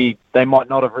 maybe they might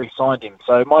not have re-signed him.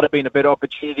 So it might have been a better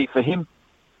opportunity for him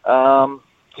to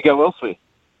go elsewhere.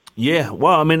 Yeah,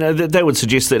 well, I mean, that would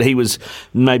suggest that he was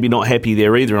maybe not happy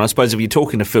there either. And I suppose if you're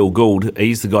talking to Phil Gould,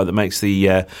 he's the guy that makes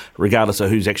the, regardless of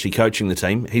who's actually coaching the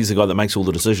team, he's the guy that makes all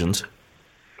the decisions.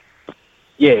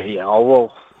 Yeah. Oh,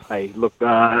 well, hey, look,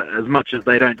 as much as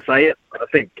they don't say it, I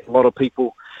think a lot of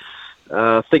people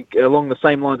think along the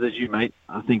same lines as you, mate.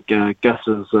 I think Gus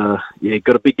has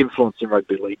got a big influence in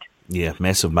rugby league. Yeah,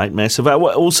 massive, mate, massive.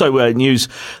 Also, news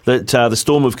that the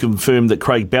Storm have confirmed that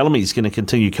Craig Bellamy is going to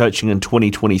continue coaching in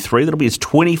 2023. That'll be his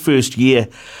 21st year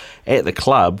at the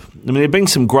club. I mean, there have been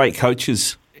some great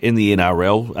coaches in the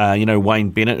NRL. Wayne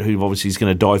Bennett, who obviously is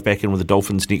going to dive back in with the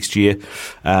Dolphins next year.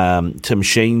 Tim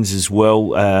Sheens as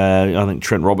well. I think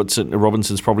Trent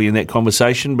Robinson's probably in that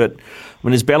conversation. But, I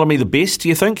mean, is Bellamy the best, do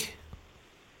you think?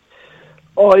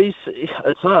 Oh,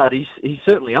 it's hard. He's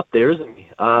certainly up there, isn't he?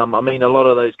 I mean, a lot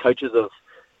of those coaches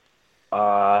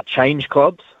have changed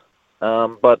clubs,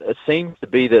 but it seems to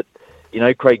be that,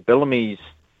 Craig Bellamy's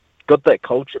got that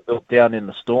culture built down in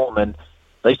the Storm, and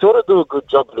they sort of do a good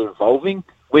job of evolving.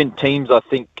 When teams, I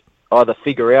think, either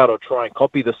figure out or try and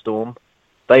copy the Storm,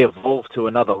 they evolve to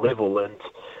another level. And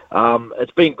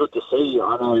it's been good to see.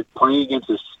 I know playing against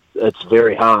us, it's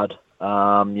very hard.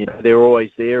 They're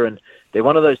always there, and they're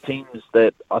one of those teams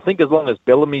that I think as long as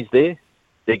Bellamy's there,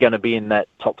 they're going to be in that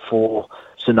top 4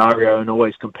 scenario and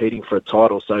always competing for a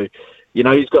title. So,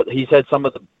 he's had some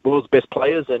of the world's best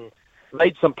players and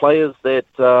made some players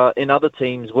that in other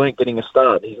teams weren't getting a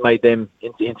start. He's made them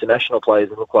into international players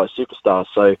and look like superstars.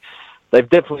 So they've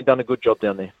definitely done a good job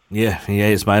down there. Yeah, he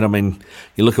has, mate. I mean,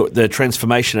 you look at the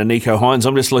transformation of Nico Hines.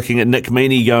 I'm just looking at Nick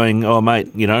Meaney going, oh, mate,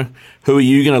 who are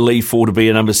you going to leave for to be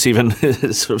a number 7,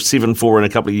 sort of 7-4 in a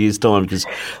couple of years' time? Because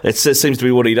that seems to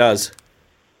be what he does.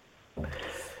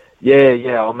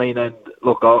 Yeah. I mean, and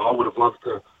look, I would have loved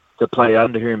to play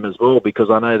under him as well, because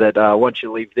I know that once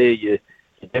you leave there, you're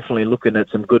definitely looking at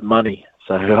some good money.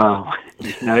 So,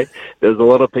 there's a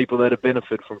lot of people that have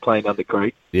benefited from playing under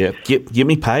Craig. Yeah, get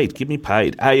me paid.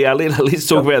 Hey, let's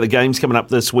talk about the games coming up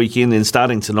this weekend and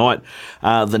starting tonight.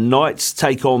 The Knights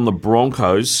take on the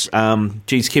Broncos.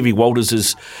 Kevy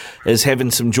Walters is having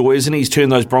some joy, isn't he? He's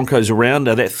turned those Broncos around.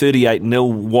 That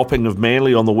 38-0 whopping of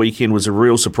Manly on the weekend was a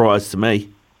real surprise to me.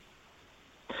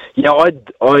 Yeah,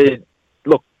 I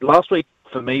look, last week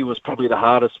for me was probably the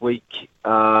hardest week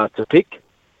to pick.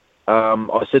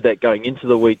 I said that going into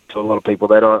the week to a lot of people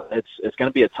that it's going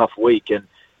to be a tough week, and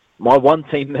my one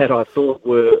team that I thought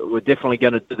were definitely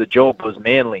going to do the job was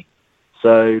Manly.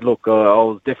 So look, I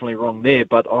was definitely wrong there,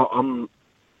 but I'm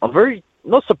very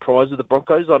not surprised with the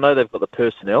Broncos. I know they've got the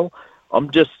personnel.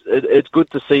 It's good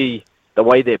to see the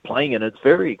way they're playing, and it's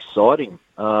very exciting.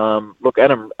 Look,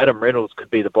 Adam Reynolds could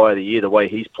be the buy of the year the way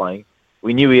he's playing.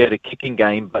 We knew he had a kicking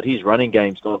game, but his running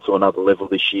game's gone to another level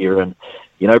this year, and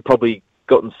probably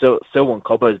gotten Selwyn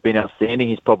Cobbo's been outstanding.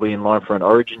 He's probably in line for an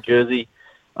Origin jersey.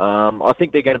 I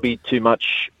think they're going to be too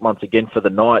much once again for the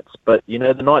Knights, but the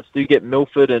Knights do get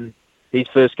Milford and his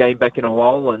first game back in a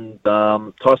while, and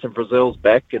Tyson Frizzell's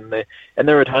back, and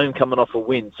they're at home coming off a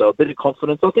win, so a bit of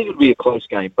confidence. I think it'll be a close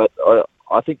game, but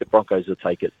I think the Broncos will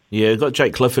take it. Yeah, got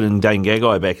Jake Clifford and Dane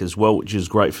Gagai back as well, which is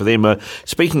great for them.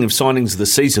 Speaking of signings of the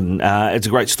season, it's a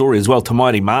great story as well.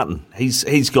 Tamaiti Martin,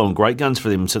 he's gone great guns for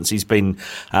them since he's been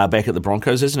back at the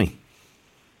Broncos, hasn't he?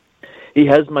 He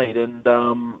has, mate, and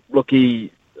look, I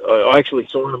actually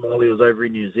saw him while he was over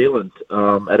in New Zealand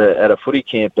at a footy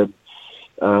camp, and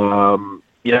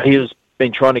he has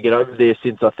been trying to get over there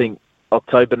since I think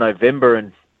October, November,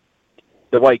 and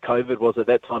the way COVID was at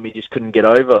that time, he just couldn't get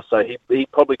over. So he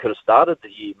probably could have started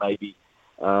the year maybe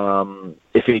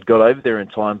if he'd got over there in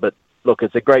time. But look,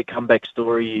 it's a great comeback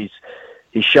story.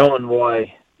 He's showing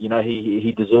why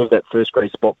he deserved that first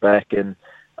grade spot back, and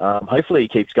hopefully he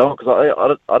keeps going,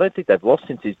 because I don't think they've lost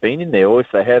since he's been in there, or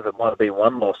if they have, it might have been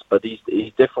one loss. But he's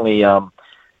definitely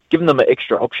given them an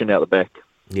extra option out the back.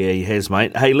 Yeah, he has,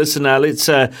 mate. Hey, listen, let's.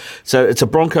 So it's a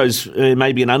Broncos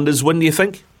maybe an unders win. Do you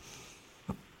think?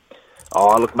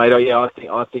 Oh, look, mate. I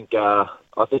think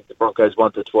the Broncos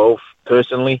 1-12.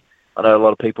 Personally, I know a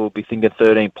lot of people will be thinking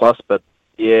 13 plus, but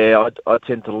yeah, I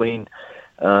tend to lean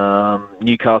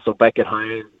Newcastle back at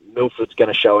home. Milford's going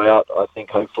to show out. I think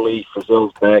hopefully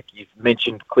Frizzell's back. You've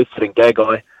mentioned Clifford and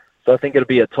Gagai, so I think it'll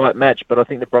be a tight match. But I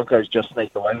think the Broncos just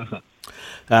sneak away with it.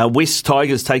 West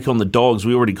Tigers take on the Dogs.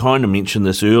 We already kind of mentioned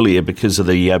this earlier because of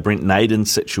the Brent Naden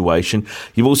situation.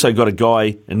 You've also got a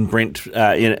guy in Brent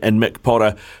and Mick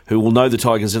Potter who will know the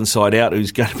Tigers inside out,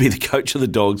 who's going to be the coach of the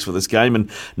Dogs for this game.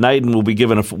 And Naden will be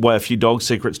giving away a few dog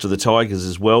secrets to the Tigers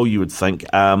as well, you would think.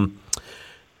 I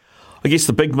guess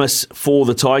the big miss for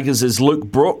the Tigers is Luke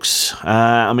Brooks.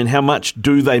 How much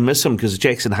do they miss him? Because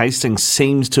Jackson Hastings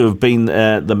seems to have been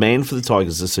the man for the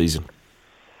Tigers this season.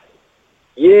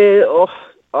 Yeah,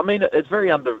 it's very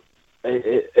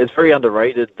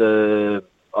underrated.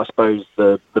 I suppose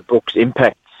the Brooks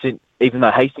impact, even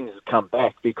though Hastings has come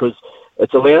back, because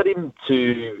it's allowed him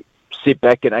to sit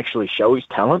back and actually show his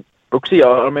talent. Brooksy,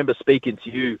 I remember speaking to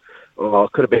you,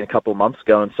 it could have been a couple of months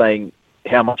ago, and saying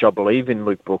how much I believe in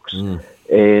Luke Brooks.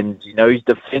 And his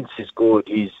defence is good,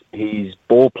 his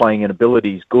ball playing and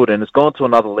ability is good, and it's gone to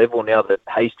another level now that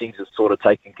Hastings has sort of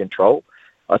taken control.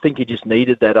 I think he just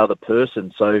needed that other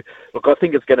person. So, look, I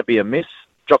think it's going to be a miss.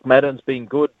 Jock Madden's been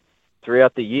good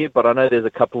throughout the year, but I know there's a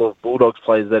couple of Bulldogs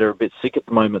players that are a bit sick at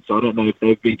the moment, so I don't know if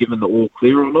they've been given the all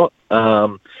clear or not.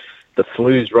 The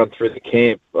flu's run through the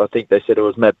camp. I think they said it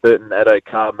was Matt Burton, Addo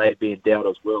Carr may be in doubt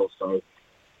as well. So,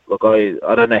 look,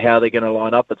 I don't know how they're going to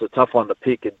line up. It's a tough one to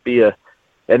pick. There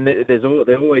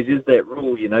always is that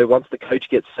rule, once the coach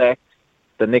gets sacked,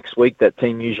 the next week that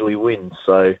team usually wins.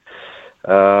 So,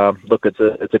 look, it's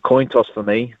a coin toss for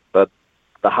me, but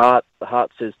the heart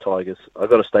says Tigers. I've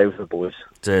got to stay with the boys.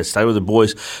 Stay with the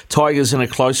boys. Tigers in a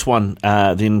close one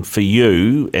then for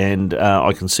you, and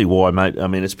I can see why, mate. I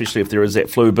mean, especially if there is that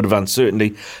fluid bit of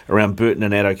uncertainty around Burton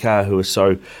and Addo-Carr, who are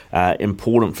so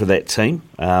important for that team.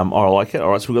 I like it.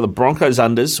 All right, so we've got the Broncos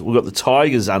unders. We've got the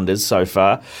Tigers unders so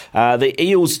far. The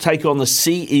Eels take on the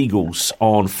Sea Eagles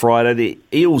on Friday. The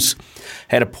Eels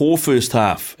had a poor first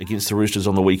half against the Roosters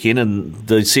on the weekend, and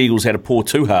the Sea Eagles had a poor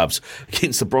two halves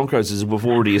against the Broncos, as we've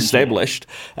already established.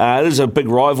 There's a big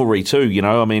rivalry too, you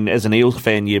know. I mean, as an Eels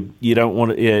fan, you don't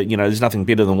want to, you know, there's nothing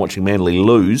better than watching Manly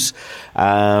lose.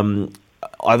 I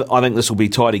think this will be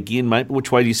tight again, mate.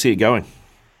 Which way do you see it going?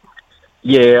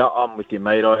 Yeah, I'm with you,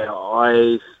 mate.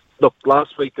 I look,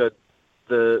 last week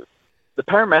the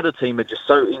Parramatta team are just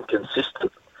so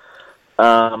inconsistent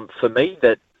for me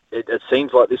that it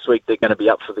seems like this week they're going to be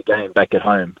up for the game back at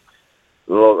home.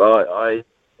 Look, I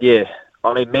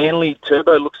mean, Manly,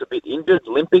 Turbo looks a bit injured,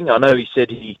 limping. I know he said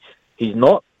he's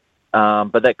not,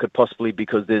 but that could possibly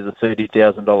because there's a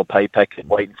 $30,000 pay packet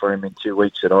waiting for him in 2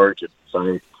 weeks at Origin.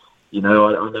 So, you know,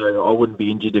 I know I wouldn't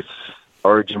be injured if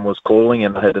Origin was calling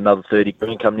and I had another 30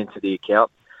 grand coming into the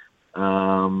account.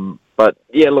 But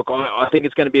yeah, look, I think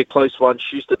it's going to be a close one.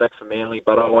 Schuster back for Manly,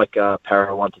 but I like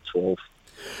Para 1-12.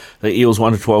 The Eels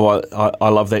 1-12, I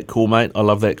love that call, mate. I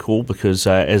love that call because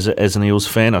as an Eels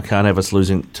fan, I can't have us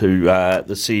losing to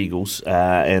the Sea Eagles. So,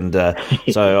 I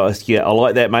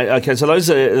like that, mate. Okay, so those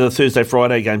are the Thursday,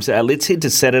 Friday games. Let's head to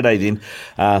Saturday then.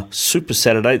 Super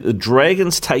Saturday. The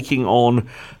Dragons taking on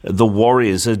the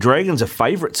Warriors. The Dragons are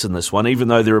favourites in this one, even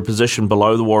though they're a position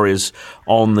below the Warriors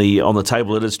on the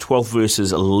table. It is 12th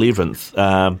versus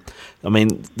 11th. I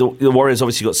mean, the Warriors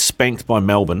obviously got spanked by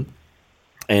Melbourne.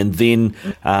 And then,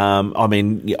 I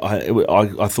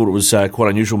thought it was quite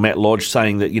unusual. Matt Lodge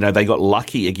saying that, you know, they got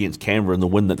lucky against Canberra in the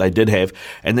win that they did have,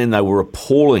 and then they were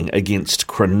appalling against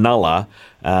Cronulla,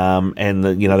 and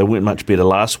they weren't much better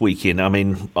last weekend. I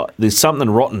mean, there's something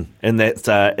rotten in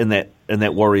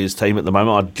that Warriors team at the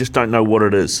moment. I just don't know what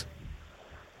it is.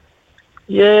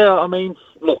 Yeah, I mean,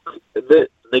 look, they're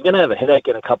going to have a headache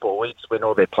in a couple of weeks when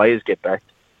all their players get back.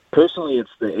 Personally,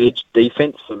 it's the edge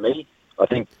defense for me. I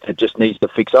think it just needs to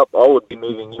fix up. I would be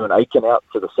moving Ewan Aiken out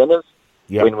to the centres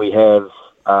when we have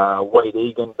Wade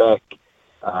Egan back,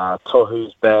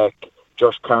 Tohu's back,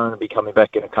 Josh Curran will be coming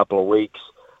back in a couple of weeks.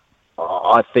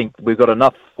 I think we've got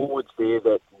enough forwards there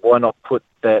that why not put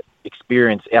that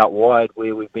experience out wide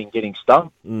where we've been getting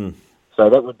stung? So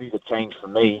that would be the change for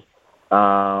me.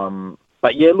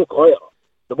 But yeah, look,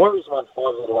 the Warriors won 5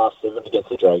 of the last 7 against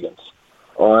the Dragons.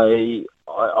 I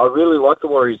really like the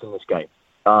Warriors in this game.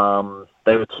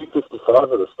 They were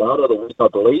 255 at the start of the week, I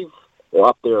believe, or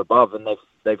up there above, and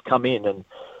they've come in. And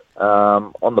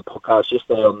on the podcast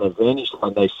yesterday on the Vantage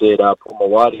line, they said Paul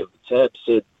Mawadi of the Tab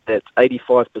said that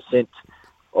 85%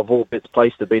 of all bets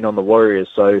placed have been on the Warriors.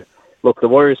 So, look, the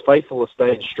Warriors faithful are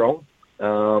staying strong,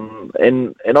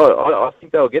 and I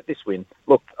think they'll get this win.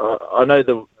 Look, I know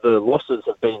the losses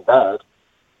have been bad,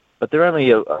 but they're only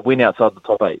a win outside the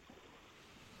top 8.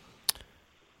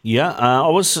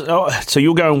 Yeah, so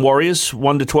you're going Warriors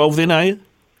 1-12 then, are you?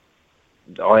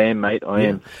 I am, mate. I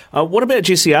am. What about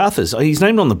Jesse Arthurs? He's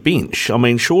named on the bench. I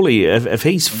mean, surely if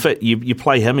he's fit, you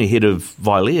play him ahead of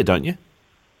Villiers, don't you?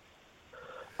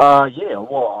 Yeah.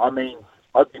 Well, I mean,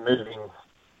 I'd be moving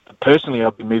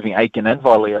Aiken and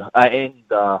Villiers and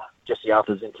Jesse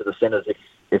Arthurs into the centres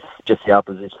if Jesse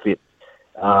Arthurs is fit.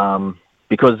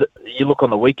 Because you look on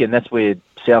the weekend, that's where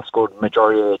South scored the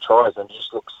majority of their tries, and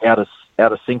just looks out of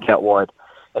sync out wide.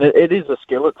 And it is a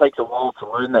skill. It takes a while to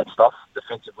learn that stuff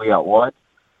defensively out wide.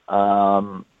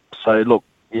 So, look,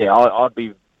 yeah, I'd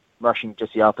be rushing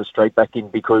Jesse Arthur straight back in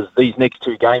because these next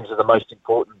 2 games are the most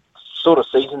important sort of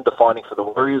season defining for the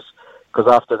Warriors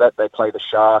because after that they play the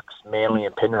Sharks, Manly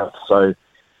and Penrith. So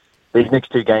these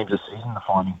next 2 games are season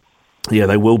defining. Yeah,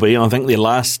 they will be. I think their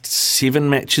last 7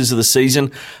 matches of the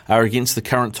season are against the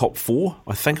current top 4,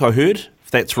 I think I heard.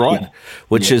 That's right,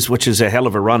 which is a hell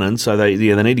of a run-in. So they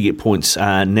need to get points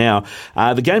now.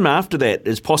 The game after that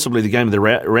is possibly the game of the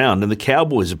round, and the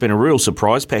Cowboys have been a real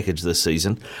surprise package this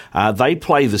season. They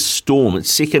play the Storm.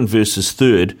 It's 2nd versus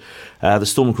 3rd. The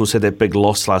Storm, of course, had that big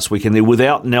loss last week, and they're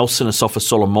without Nelson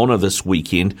Asafa-Solomona this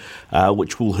weekend,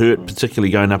 which will hurt,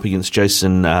 particularly going up against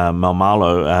Jason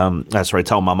Taumalo.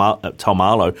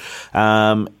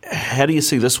 How do you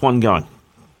see this one going?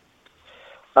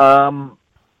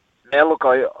 Now, look,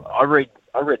 I read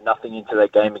nothing into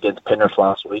that game against Penrith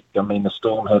last week. I mean, the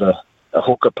Storm had a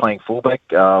hooker playing fullback,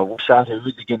 Wishart, who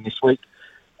is again this week.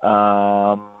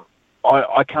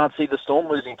 I can't see the Storm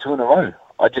losing 2 in a row.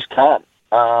 I just can't.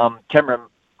 Cameron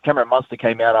Cameron Munster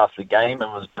came out after the game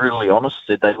and was brutally honest,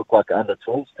 said they look like an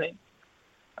under-12s team.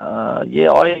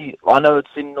 I know it's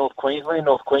in North Queensland.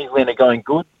 North Queensland are going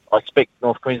good. I expect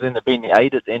North Queensland to be in the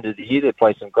 8 at the end of the year. They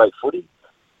play some great footy.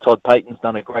 Todd Payton's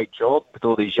done a great job with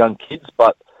all these young kids.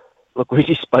 But, look, we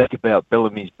just spoke about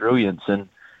Bellamy's brilliance. And,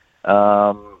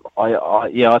 I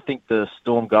think the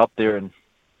Storm go up there and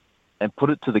put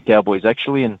it to the Cowboys,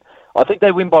 actually. And I think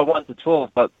they win by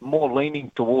 1-12, but more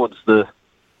leaning towards the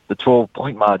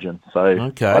 12-point margin.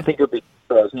 So I think it'll be...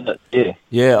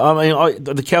 Yeah. I mean,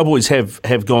 the Cowboys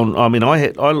have gone. I mean,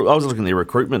 I was looking at their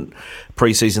recruitment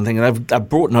pre-season thing, and they've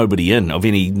brought nobody in of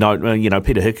any note.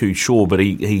 Peter Hiku, sure, but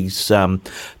he's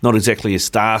not exactly a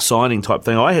star signing type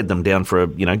thing. I had them down for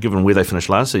given where they finished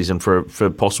last season for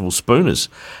possible spooners,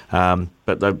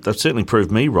 but they've certainly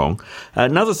proved me wrong.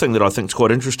 Another thing that I think is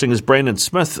quite interesting is Brandon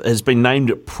Smith has been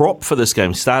named prop for this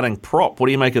game, starting prop. What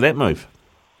do you make of that move?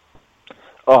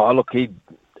 Oh, look,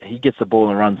 he gets the ball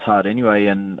and runs hard anyway,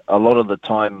 and a lot of the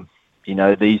time,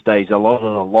 these days, a lot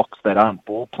of the locks that aren't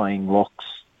ball-playing locks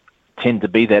tend to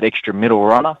be that extra middle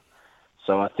runner.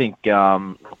 So I think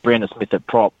Brandon Smith at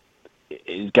prop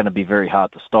is going to be very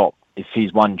hard to stop if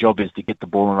his one job is to get the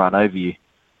ball and run over you.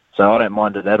 So I don't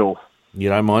mind it at all. You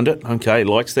don't mind it? Okay,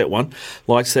 likes that one.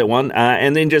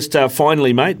 And then just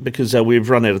finally, mate, because we've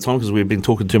run out of time because we've been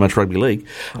talking too much rugby league,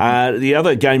 the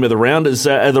other game of the round is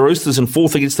the Roosters in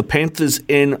 4th against the Panthers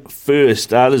in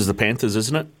 1st. This is the Panthers,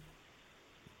 isn't it?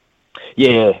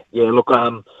 Yeah. Look,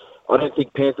 I don't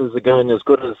think Panthers are going as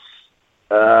good as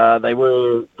they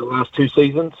were the last 2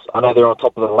 seasons. I know they're on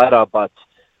top of the ladder, but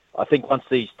I think once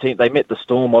these teams... They met the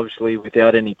Storm, obviously,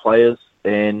 without any players,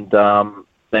 and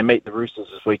they meet the Roosters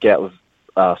this week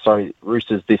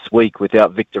Roosters this week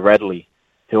without Victor Radley,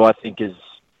 who I think is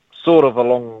sort of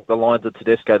along the lines of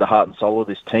Tedesco, the heart and soul of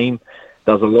this team.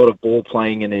 Does a lot of ball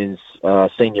playing and is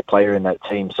senior player in that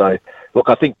team. So, look,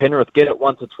 I think Penrith get it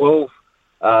 1-12.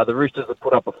 The Roosters have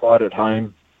put up a fight at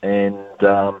home, and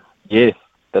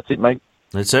that's it, mate.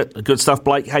 That's it. Good stuff,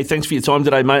 Blake. Hey, thanks for your time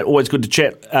today, mate. Always good to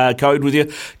chat code with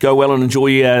you. Go well and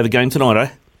enjoy the game tonight,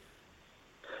 eh?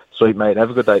 Sweet, mate. Have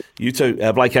a good day. You too.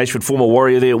 Blake Ashford, former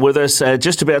Warrior, there with us.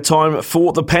 Just about time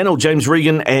for the panel. James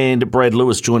Regan and Brad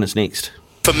Lewis join us next.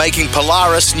 For making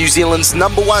Polaris New Zealand's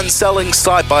 #1 selling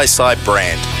side-by-side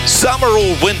brand. Summer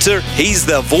or winter, he's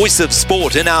the voice of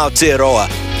sport in Aotearoa.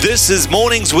 This is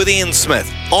Mornings with Ian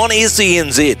Smith on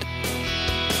SENZ.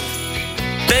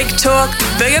 Big talk,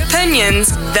 big opinions,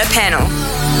 the panel.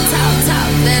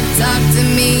 Talk to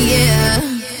me, yeah.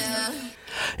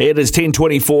 It is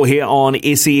 10:24 here on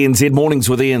SENZ Mornings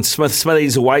with Ian Smith.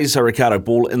 Smithy's away, so Ricardo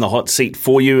Ball in the hot seat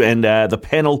for you. And the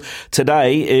panel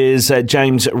today is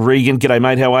James Regan. G'day,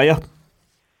 mate. How are you?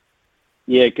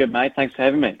 Yeah, good, mate. Thanks for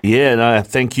having me. Yeah, no,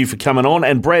 thank you for coming on.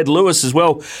 And Brad Lewis as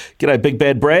well. G'day, big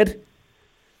bad Brad.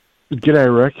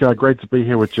 G'day, Rick. Great to be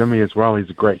here with Jimmy as well. He's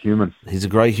a great human. He's a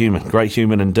great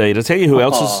human indeed. I tell you who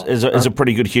else is a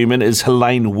pretty good human is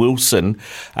Helene Wilson,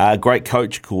 great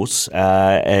coach, of course,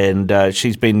 and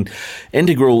she's been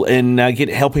integral in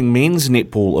helping men's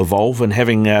netball evolve and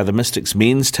having the Mystics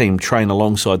men's team train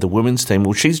alongside the women's team.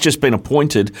 Well, she's just been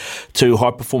appointed to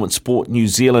High Performance Sport New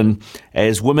Zealand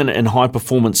as Women in High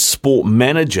Performance Sport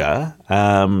Manager,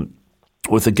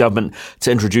 with the government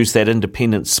to introduce that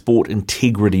independent sport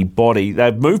integrity body.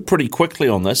 They've moved pretty quickly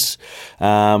on this.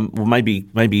 Well,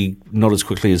 maybe not as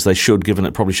quickly as they should, given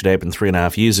it probably should have happened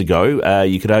 3.5 years ago,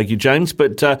 you could argue, James.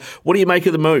 But what do you make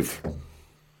of the move?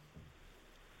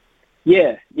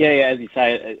 Yeah. As you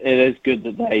say, it is good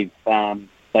that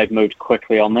they've moved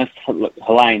quickly on this. Look,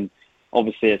 Helene,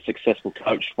 obviously a successful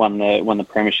coach, won the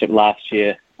premiership last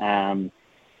year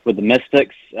with the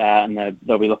Mystics, and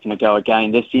they'll be looking to go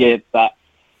again this year. But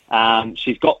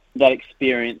she's got that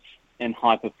experience in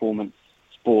high performance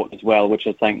sport as well, which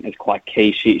I think is quite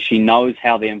key. She knows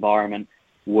how the environment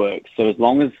works. So as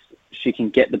long as she can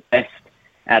get the best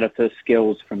out of her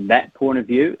skills from that point of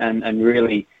view and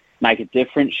really make a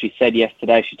difference. She said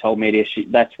yesterday, she told media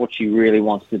that's what she really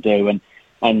wants to do,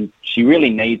 and she really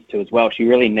needs to as well. She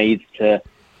really needs to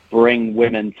bring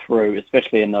women through,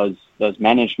 especially in those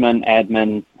management,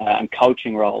 admin, and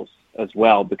coaching roles as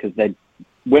well, because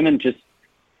women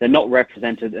they're not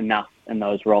represented enough in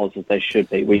those roles as they should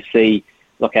be. We see,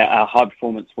 look, our high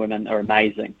performance women are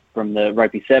amazing, from the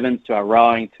rugby sevens to our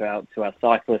rowing to our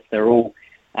cyclists. They're all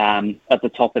at the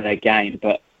top of their game,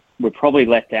 but we're probably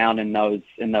let down in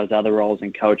those other roles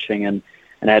in coaching and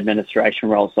administration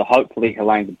roles. So hopefully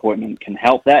Helene's appointment can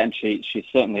help that, and she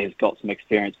certainly has got some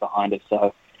experience behind her.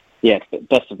 So yeah,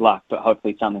 best of luck, but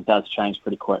hopefully something does change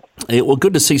pretty quick. Yeah, well,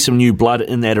 good to see some new blood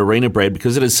in that arena, Brad,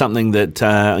 because it is something that,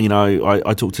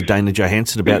 I talked to Dana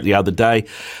Johansson about the other day.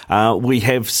 We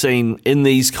have seen in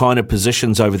these kind of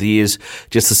positions over the years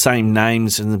just the same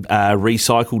names and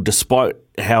recycled, despite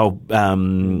how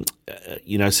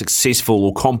successful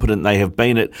or competent they have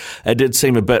been. It did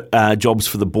seem a bit jobs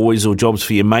for the boys or jobs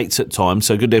for your mates at times,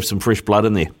 so good to have some fresh blood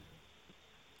in there.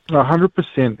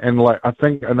 100%, and I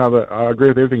think I agree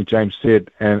with everything James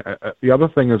said. And the other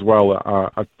thing as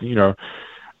well,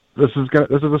 this is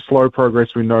a slow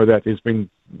progress. We know that there's been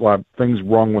things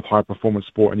wrong with high performance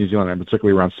sport in New Zealand, and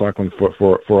particularly around cycling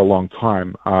for a long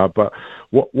time. But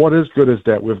what is good is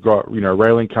that we've got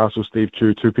Raylene Castle, Steve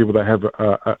Chu, two people that have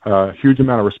a huge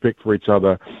amount of respect for each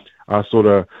other, sort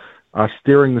of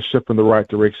steering the ship in the right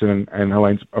direction. And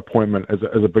Helene's appointment is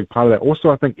a big part of that. Also,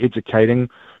 I think educating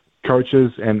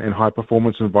coaches and high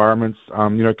performance environments.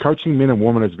 Coaching men and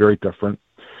women is very different,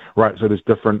 right? So there's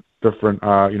different. There's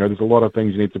a lot of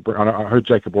things you need to bring. I heard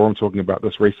Jacob Oram talking about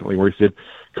this recently, where he said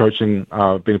coaching,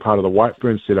 being part of the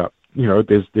Whiteburn setup.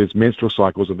 There's menstrual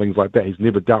cycles and things like that. He's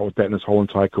never dealt with that in his whole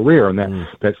entire career, and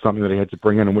that's something that he had to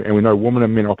bring in. And we know women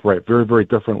and men operate very, very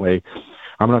differently.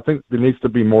 I think there needs to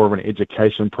be more of an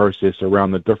education process around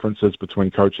the differences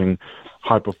between coaching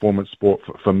high performance sport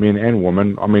for men and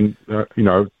women.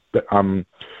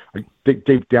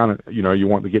 Deep down, you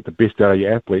want to get the best out of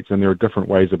your athletes, and there are different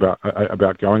ways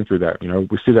about going through that.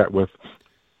 We see that with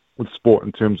sport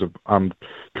in terms of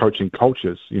coaching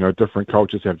cultures. Different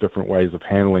cultures have different ways of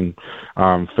handling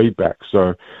feedback.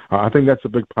 So I think that's a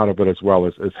big part of it as well,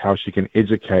 is how she can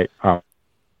educate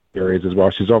areas as well.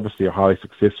 She's obviously a highly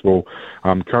successful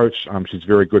coach. She's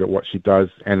very good at what she does,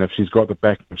 and if she's got the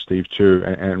backing of Steve Chu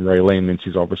and Raylene, then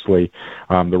she's obviously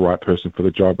the right person for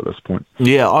the job at this point.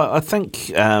 Yeah, I think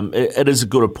it is a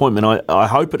good appointment. I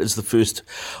hope it is the first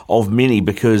of many,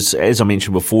 because, as I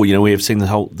mentioned before, we have seen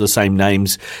the same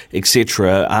names,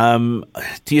 etc.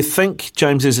 Do you think,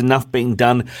 James, there's enough being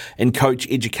done in coach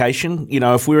education?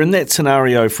 If we're in that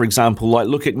scenario, for example,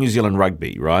 look at New Zealand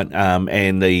Rugby, right,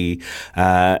 and the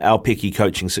Aupiki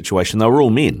coaching situation, they were all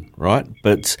men, right?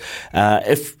 But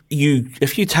if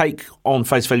you take on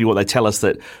face value what they tell us,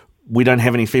 that we don't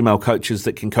have any female coaches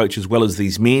that can coach as well as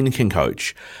these men can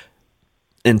coach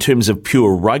in terms of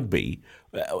pure rugby,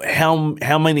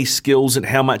 how many skills and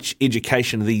how much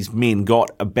education these men got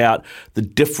about the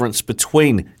difference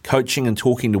between coaching and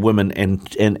talking to women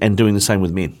and doing the same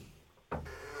with men?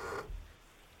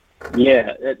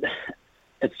 Yeah,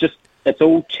 it's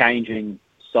all changing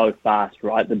so fast,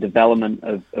 right? The development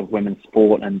of women's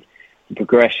sport and the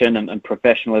progression and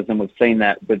professionalism. We've seen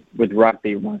that with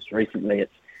rugby most recently.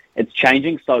 It's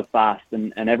changing so fast,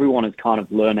 and everyone is kind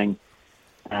of learning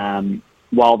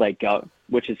while they go,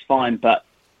 which is fine. But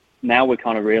now we're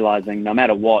kind of realizing, no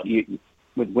matter what,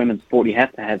 with women's sport, you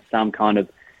have to have some kind of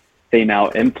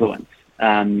female influence.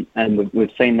 And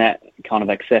we've seen that kind of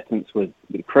acceptance with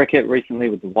cricket recently,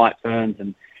 with the Whiteburns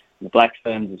and the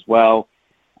Blackburns as well.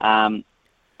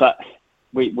 But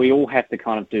we all have to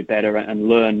kind of do better and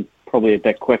learn probably a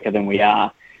bit quicker than we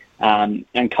are.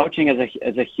 And coaching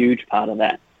is a huge part of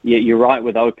that. You're right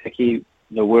with Aupiki.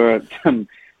 There were some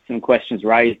questions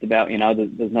raised about,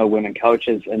 there's no women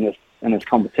coaches in this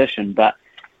competition, but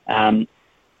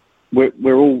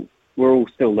we're all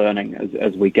still learning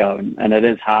as we go, and it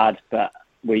is hard, but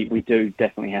we do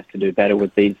definitely have to do better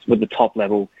with the top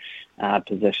level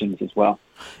positions as well.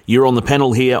 You're on the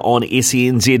panel here on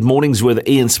SENZ Mornings with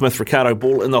Ian Smith, Ricardo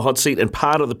Ball in the hot seat, and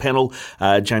part of the panel,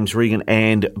 James Regan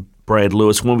and Brad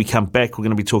Lewis. When we come back, we're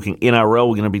going to be talking NRL,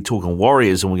 we're going to be talking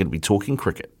Warriors, and we're going to be talking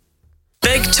cricket.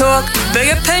 Big talk,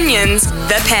 big opinions,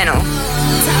 the panel.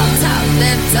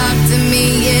 Talk to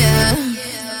me, yeah.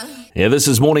 Yeah, this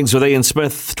is Mornings with Ian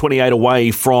Smith, 28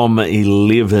 away from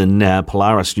 11.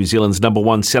 Polaris, New Zealand's number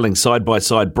one selling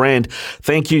side-by-side brand.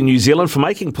 Thank you, New Zealand, for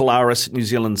making Polaris New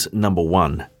Zealand's number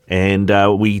one. And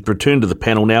we return to the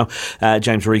panel now.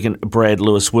 James Regan, Brad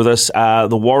Lewis with us.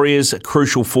 The Warriors, a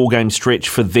crucial four-game stretch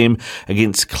for them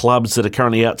against clubs that are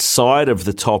currently outside of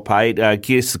the top eight. I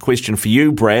guess the question for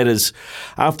you, Brad, is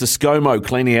after ScoMo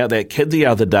cleaning out that kid the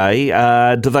other day,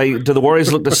 do the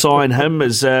Warriors look to sign him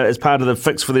as part of the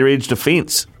fix for their edge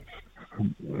defence?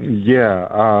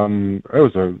 Yeah, it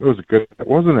was a good,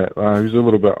 wasn't it? He was a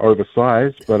little bit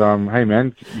oversized, but hey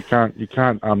man, you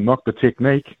can't knock the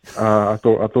technique. I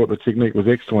thought the technique was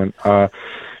excellent.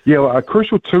 Yeah, a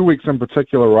crucial 2 weeks in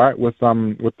particular, right? With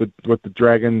the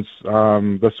Dragons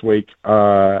this week,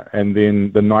 and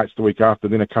then the Knights the week after.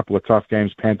 Then a couple of tough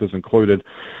games, Panthers included.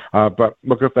 But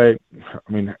look,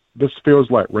 this feels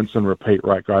like rinse and repeat,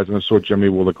 right, guys? And I'm sure Jimmy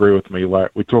will agree with me.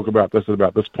 Like, we talk about this at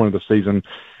about this point of the season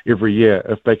every year.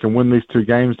 If they can win these 2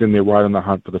 games, then they're right in the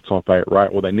hunt for the top 8, right?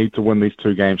 Or they need to win these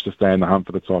 2 games to stay in the hunt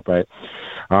for the top 8.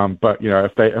 But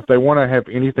if they want to have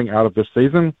anything out of this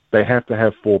season, they have to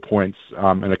have 4 points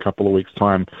in a couple of weeks'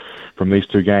 time from these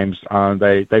 2 games.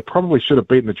 They probably should have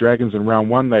beaten the Dragons in round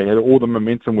 1. They had all the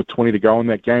momentum with 20 to go in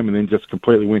that game, and then just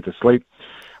completely went to sleep.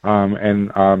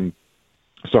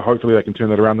 So hopefully they can turn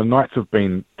that around. The Knights have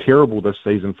been terrible this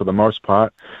season for the most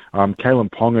part.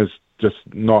 Kalen Pong is just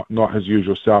not his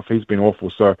usual self. He's been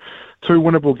awful. So 2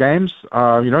 winnable games.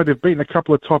 They've beaten a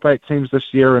couple of top 8 teams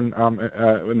this year, and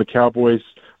the Cowboys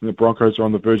and the Broncos are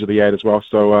on the verge of the 8 as well.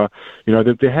 So,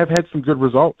 they have had some good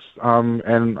results.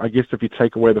 And I guess if you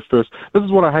take away the first... This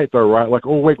is what I hate, though, right? Like,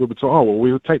 all week we've been told,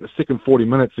 we would take the second 40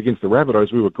 minutes against the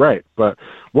Rabbitohs. We were great. But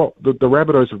the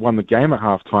Rabbitohs had won the game at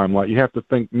halftime. Like, you have to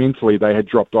think mentally they had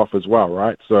dropped off as well,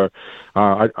 right? So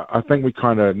I think we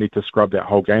kind of need to scrub that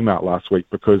whole game out last week,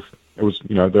 because it was,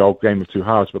 the old game of 2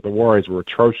 halves, but the Warriors were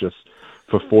atrocious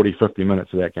for 40, 50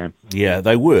 minutes of that game. Yeah,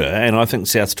 they were, and I think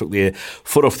Souths took their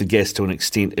foot off the gas to an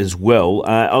extent as well.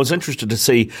 I was interested to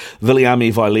see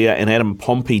Viliami Vailea and Adam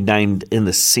Pompey named in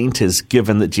the centres,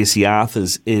 given that Jesse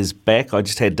Arthurs is back. I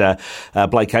just had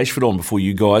Blake Ashford on before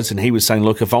you guys, and he was saying,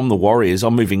 look, if I'm the Warriors,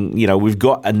 I'm moving, we've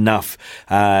got enough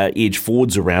edge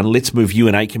forwards around. Let's move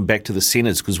Ewan Aitken back to the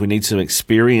centres because we need some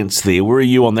experience there. Where are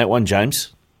you on that one,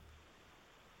 James?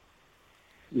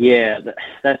 Yeah,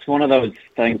 that's one of those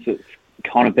things that's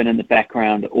kind of been in the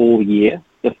background all year.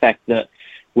 The fact that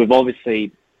we've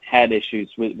obviously had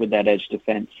issues with that edge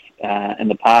defence in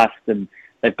the past, and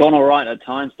they've gone all right at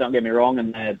times, don't get me wrong,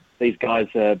 and these guys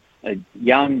are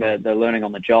young, they're learning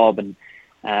on the job, and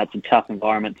it's a tough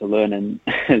environment to learn in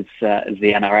as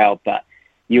the NRL, but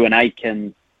Ewan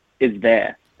Aitken is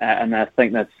there. And I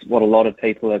think that's what a lot of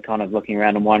people are kind of looking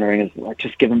around and wondering is, like,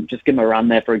 just give him a run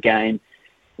there for a game.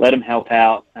 Let him help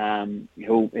out.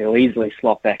 He'll easily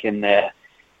slot back in there,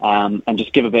 and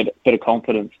just give a bit of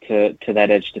confidence to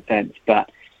that edge defence. But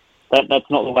that's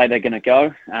not the way they're going to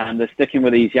go. They're sticking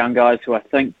with these young guys who I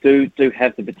think do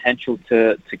have the potential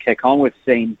to kick on. We've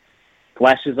seen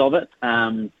flashes of it.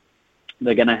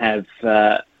 They're going to have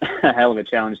a hell of a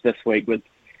challenge this week with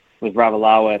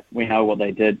Ravalawa. We know what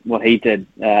he did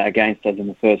against us in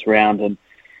the first round, and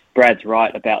Brad's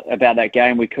right about that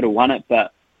game. We could have won it,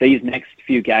 but these next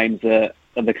few games are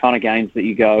the kind of games that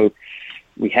you go,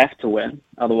 we have to win.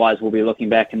 Otherwise, we'll be looking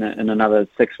back in another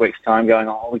 6 weeks' time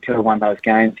going, we could have won those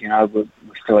games. We're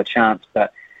still a chance.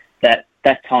 But that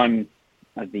time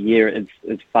of the year is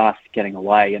fast getting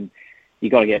away, and you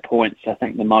got to get points. I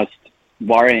think the most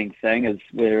worrying thing is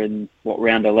we're in,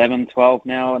 round 11, 12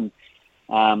 now,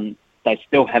 and they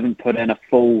still haven't put in a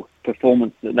full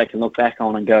performance that they can look back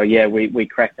on and go, yeah, we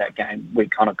cracked that game. We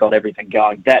kind of got everything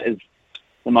going. That is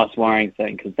the most worrying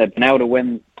thing, because they've been able to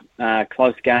win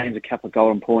close games, a couple of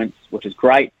golden points, which is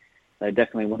great. They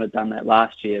definitely would have done that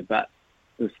last year, but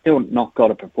they've still not got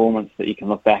a performance that you can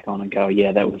look back on and go,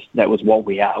 yeah, that was what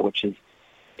we are, which is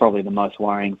probably the most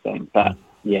worrying thing. But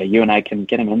yeah, Ewan Aitken,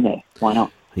 get him in there. Why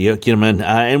not? Yeah, get him in.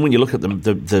 And when you look at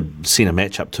the centre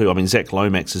matchup too, I mean, Zach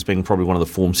Lomax has been probably one of the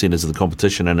form centres of the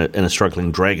competition in a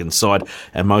struggling Dragons side,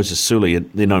 and Moses Suli,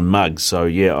 they're no mugs. So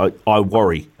yeah, I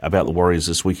worry about the Warriors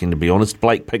this weekend, to be honest.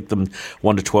 Blake picked them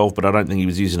 1-12, but I don't think he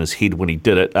was using his head when he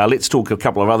did it. Let's talk a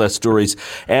couple of other stories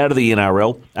out of the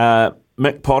NRL.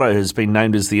 Mick Potter has been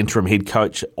named as the interim head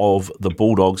coach of the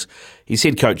Bulldogs. He's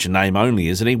head coach in name only,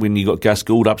 isn't he, when you got Gus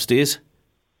Gould upstairs?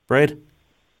 Brad?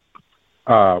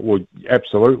 Well,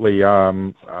 absolutely.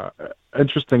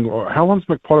 Interesting. How long's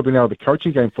Mick Potter been out of the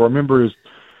coaching game for? I remember he was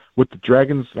with the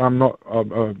Dragons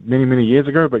many years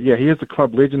ago, but yeah, he is a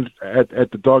club legend at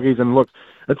the Doggies. And look,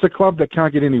 it's a club that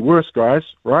can't get any worse, guys,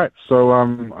 right? So,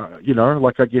 I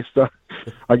guess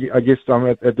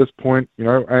at this point, and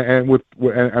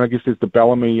I guess there's the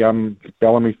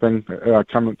Bellamy thing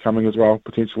coming as well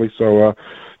potentially. So,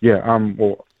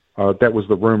 that was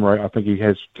the rumour. I think he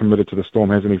has committed to the Storm,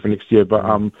 hasn't he, for next year? But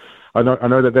I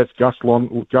know that's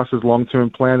Gus's long-term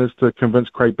plan is to convince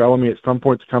Craig Bellamy at some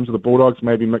point to come to the Bulldogs.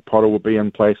 Maybe Mick Potter will be in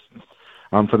place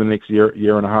for the next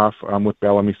year and a half with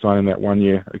Bellamy signing that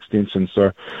 1-year extension.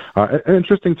 So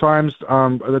interesting times.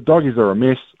 The Doggies are a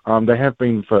mess. They have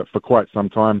been for quite some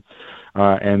time.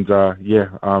 I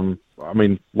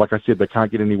mean, like I said, they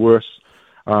can't get any worse.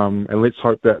 And let's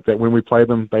hope that when we play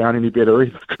them, they aren't any better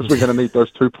either, because we're going to need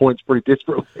those 2 points pretty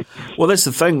desperately. Well, that's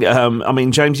the thing. I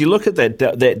mean, James, you look at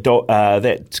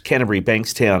that Canterbury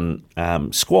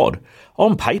Bankstown squad.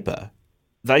 On paper,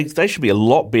 they should be a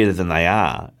lot better than they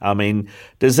are. I mean,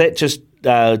 does that just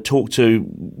talk to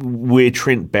where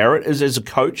Trent Barrett is as a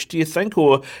coach, do you think,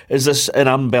 or is this an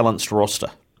unbalanced roster?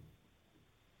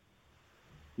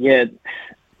 Yeah,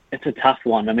 it's a tough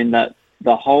one. I mean,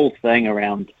 the whole thing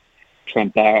around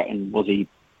Trent Barrett, and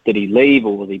did he leave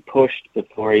or was he pushed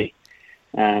before he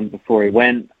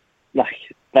went?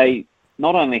 Like, they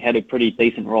not only had a pretty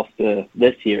decent roster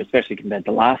this year, especially compared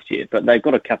to last year, but they've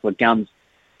got a couple of guns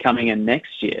coming in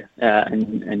next year,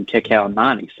 and Kikau and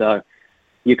Marnie. So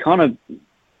you kind of,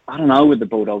 I don't know, with the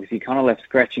Bulldogs, you kind of left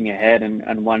scratching your head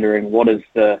and wondering what is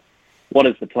the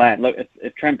plan. Look,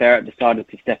 if Trent Barrett decided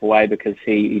to step away because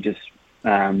he just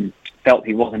felt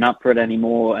he wasn't up for it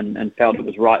anymore and felt it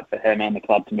was right for him and the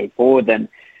club to move forward, then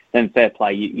fair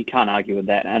play. You can't argue with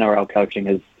that. NRL coaching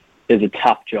is a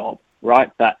tough job,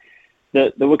 right? But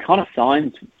there were kind of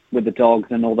signs with the Dogs,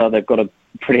 and although they've got a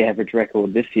pretty average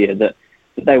record this year, that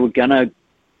they were going to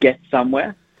get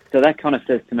somewhere. So that kind of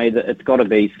says to me that it's got to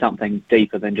be something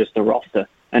deeper than just the roster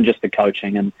and just the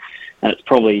coaching, and it's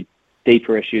probably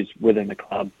deeper issues within the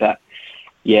club. But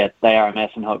yeah, they are a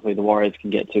mess, and hopefully the Warriors can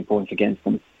get 2 points against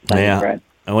them. Brad.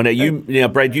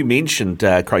 Brad, you mentioned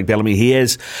Craig Bellamy. He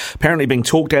has apparently been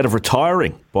talked out of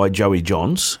retiring by Joey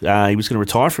Johns. He was going to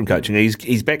retire from coaching.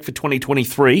 He's back for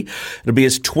 2023. It'll be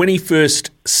his 21st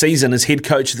season as head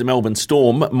coach of the Melbourne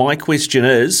Storm. My question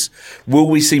is, will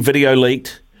we see video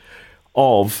leaked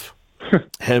of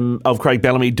Craig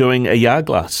Bellamy doing a yard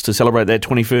glass to celebrate that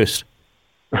 21st?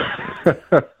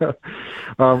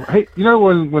 Hey, you know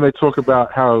when they talk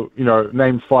about how,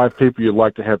 name 5 people you'd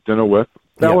like to have dinner with,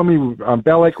 Bellamy,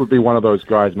 Ballack would be one of those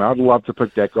guys, man. I'd love to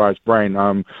pick that guy's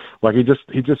brain. He just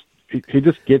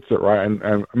gets it, right. And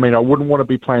I mean, I wouldn't want to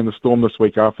be playing the Storm this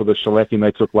week after the shellacking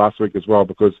they took last week as well,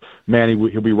 because man,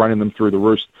 he'll be running them through the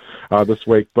roost this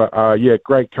week. But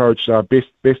great coach,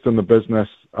 best in the business,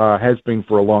 has been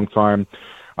for a long time.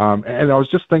 And I was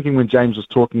just thinking when James was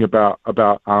talking about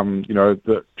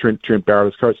the Trent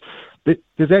Barrett as coach,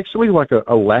 there's actually like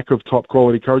a lack of top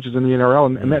quality coaches in the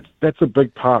NRL, and that's a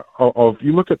big part of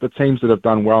you look at the teams that have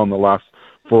done well in the last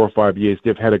 4 or 5 years.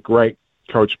 They've had a great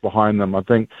coach behind them. I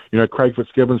think Craig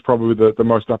Fitzgibbon's probably the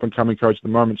most up and coming coach at the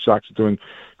moment. Sharks are doing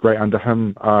great under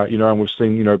him, and we've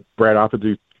seen Brad Arthur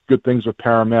do good things with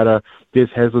Parramatta. Des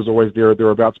Hasler's always there or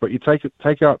thereabouts, but you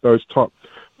take out those top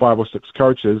 5 or 6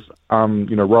 coaches.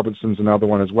 Robinson's another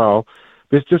one as well.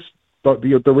 There's just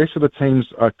the rest of the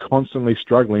teams are constantly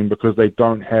struggling because they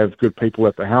don't have good people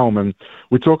at the helm. And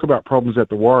we talk about problems at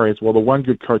the Warriors. Well, the one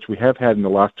good coach we have had in the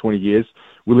last 20 years,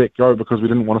 we let go because we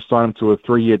didn't want to sign him to a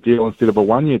 3-year deal instead of a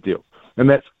 1-year deal. And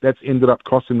that's ended up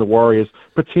costing the Warriors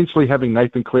potentially having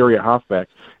Nathan Cleary at halfback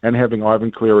and having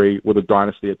Ivan Cleary with a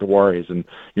dynasty at the Warriors. And,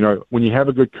 when you have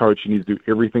a good coach, you need to do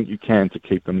everything you can to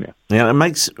keep them there. Now,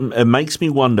 it makes me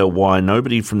wonder why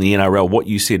nobody from the NRL, what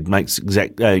you said makes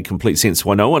complete sense,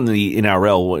 why no one in the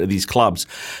NRL, these clubs,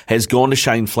 has gone to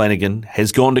Shane Flanagan,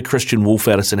 has gone to Christian Wolf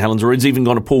out of St Helens, or has even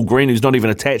gone to Paul Green, who's not even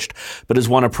attached, but has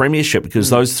won a premiership, because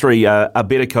those 3 are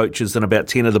better coaches than about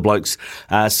 10 of the blokes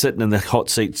sitting in the hot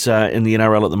seats in the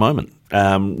NRL at the moment.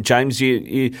 James,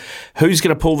 who's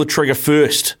going to pull the trigger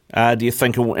first, do you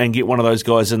think, and get one of those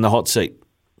guys in the hot seat?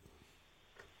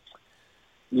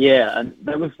 Yeah, and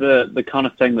that was the kind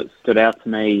of thing that stood out to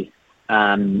me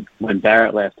when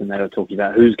Barrett left and they were talking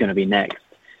about who's going to be next.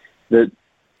 That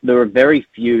there are very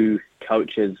few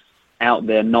coaches out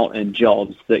there not in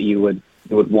jobs that you would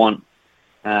want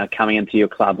coming into your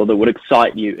club, or that would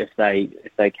excite you if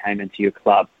they came into your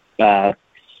club.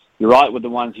 You're right with the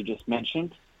ones you just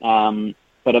mentioned.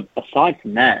 But aside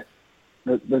from that,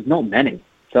 there's not many.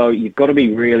 So you've got to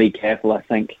be really careful, I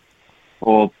think,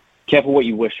 or careful what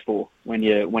you wish for when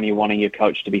you're wanting your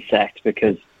coach to be sacked,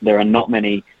 because there are not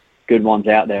many good ones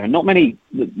out there, and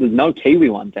there's no Kiwi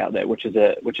ones out there, which is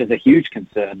a huge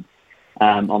concern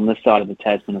on this side of the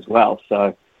Tasman as well.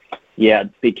 So yeah,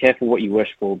 be careful what you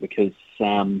wish for, because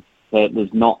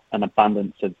there's not an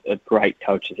abundance of great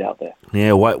coaches out there.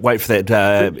 Yeah, wait for that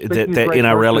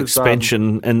NRL coaches,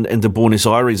 expansion into Buenos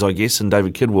Aires, I guess, and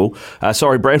David Kidwell.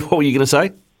 Sorry, Brad, what were you going to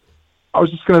say? I was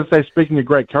just going to say, speaking of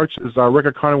great coaches, Rick,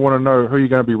 I kind of want to know who you're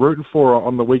going to be rooting for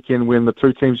on the weekend when the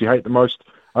 2 teams you hate the most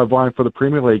are vying for the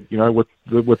Premier League, with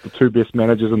the 2 best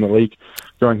managers in the league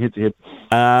going head-to-head.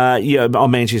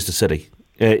 I'm Manchester City.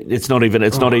 It's not even.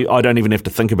 I don't even have to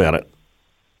think about it.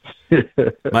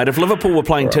 Mate, if Liverpool were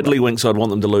playing Tiddlywinks, I'd want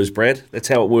them to lose, Brad. That's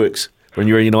how it works when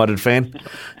you're a United fan.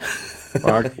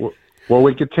 Well,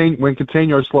 when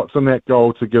Coutinho slots in that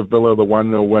goal to give Villa the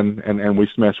 1-0 win, and we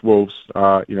smash Wolves,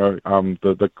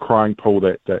 the crying pool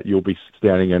that you'll be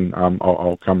standing in,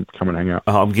 I'll come and hang out.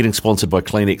 I'm getting sponsored by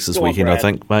Kleenex this weekend, I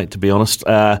think, mate, to be honest.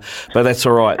 But that's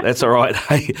all right. That's all right.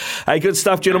 Hey, good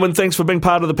stuff, gentlemen. Thanks for being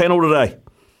part of the panel today.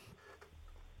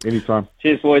 Anytime.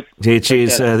 Cheers, boys. Yeah,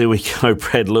 cheers. There we go.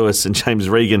 Brad Lewis and James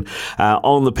Regan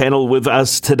on the panel with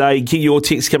us today. Get your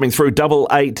text coming through.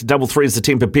 8833 is the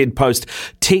Temper Bedpost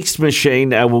text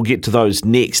machine. We'll get to those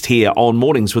next here on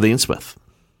Mornings with Ian Smith.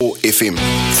 FM.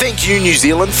 Thank you, New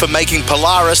Zealand, for making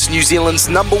Polaris New Zealand's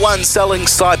 #1 selling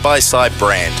side-by-side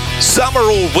brand. Summer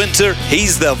or winter,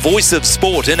 he's the voice of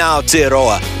sport in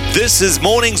Aotearoa. This is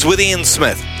Mornings with Ian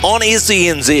Smith on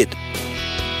SENZ.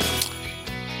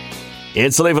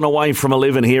 It's 11 away from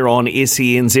 11 here on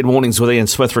SENZ Mornings with Ian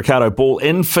Smith. Ricardo Ball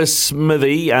in for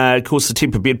Smithy. Of course, the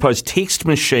Temper Bedpost text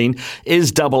machine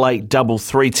is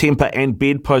 8833. Temper and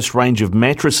Bedpost range of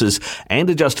mattresses and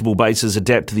adjustable bases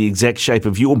adapt to the exact shape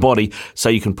of your body so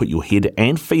you can put your head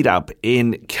and feet up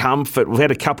in comfort. We've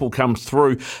had a couple come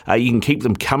through. You can keep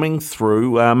them coming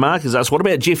through. Mark has asked, what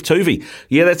about Jeff Tuvey?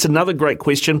 Yeah, that's another great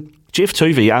question. Jeff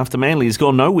Tuvey, after Manly, has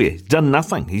gone nowhere. He's done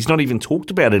nothing. He's not even talked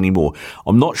about it anymore.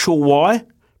 I'm not sure why,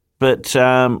 but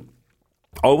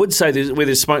I would say where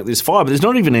there's smoke, there's fire, but there's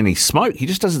not even any smoke. He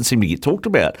just doesn't seem to get talked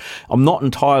about. I'm not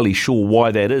entirely sure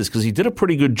why that is, because he did a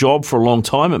pretty good job for a long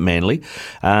time at Manly.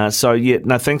 Thanks for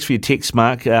your text,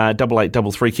 Mark.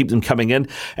 8833, keep them coming in.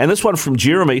 And this one from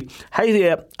Jeremy. Hey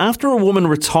there, after a woman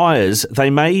retires, they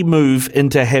may move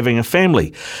into having a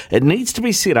family. It needs to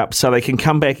be set up so they can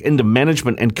come back into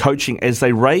management and coaching as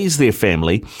they raise their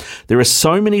family. There are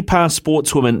so many past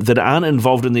sportswomen that aren't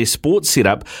involved in their sports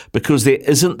setup because there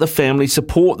isn't the family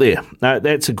support there.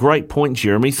 That's a great point,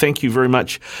 Jeremy. Thank you very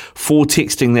much for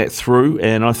texting that through,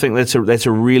 and I think that's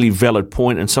a really valid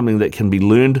point and something that can be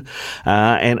learned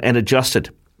and adjusted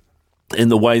in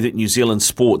the way that New Zealand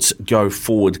sports go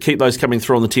forward. Keep those coming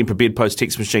through on the Temper Bedpost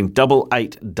text machine,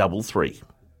 8833.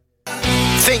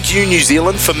 Thank you, New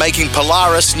Zealand, for making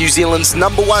Polaris New Zealand's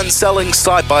 #1 selling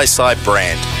side-by-side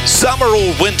brand. Summer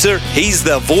or winter, he's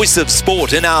the voice of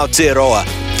sport in Aotearoa.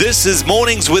 This is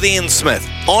Mornings with Ian Smith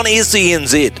on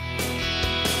SENZ.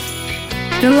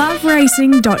 The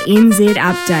loveracing.nz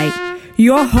update.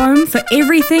 Your home for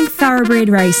everything thoroughbred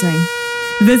racing.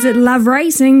 Visit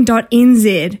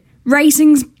loveracing.nz.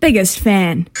 Racing's biggest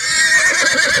fan.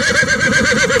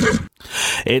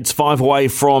 It's 5 away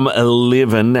from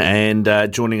 11,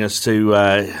 and joining us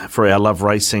for our Love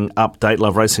Racing update,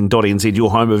 loveracing.nz, your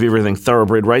home of everything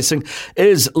thoroughbred racing,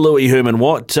 is Louis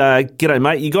Herman-Watt. G'day,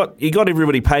 mate. You got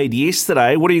everybody paid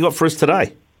yesterday. What do you got for us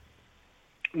today?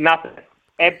 Nothing.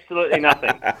 Absolutely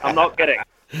nothing. I'm not kidding.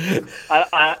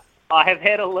 I have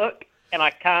had a look, and I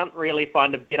can't really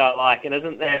find a bit I like, and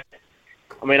isn't that...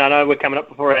 I mean, I know we're coming up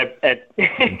before a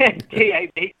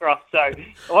TAB cross, so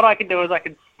what I can do is I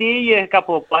can steer you a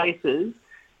couple of places,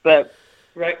 but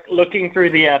looking through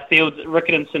the fields at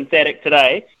Riccarton Synthetic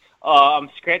today,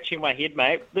 I'm scratching my head,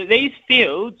 mate. But these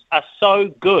fields are so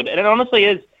good, and it honestly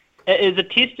is a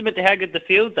testament to how good the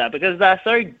fields are, because they're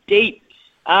so deep.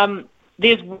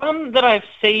 There's one that I've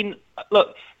seen,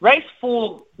 look, race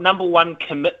 4, #1,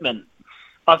 Commitment.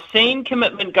 I've seen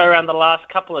Commitment go around the last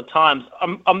couple of times.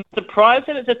 I'm surprised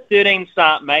that it's a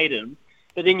 13-start maiden,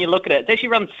 but then you look at it. It's actually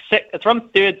run it's run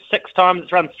third 6 times.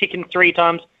 It's run second 3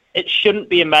 times. It shouldn't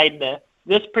be a maiden there.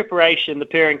 This preparation, the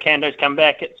Per and Cando's come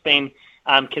back. It's been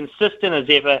consistent as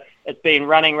ever. It's been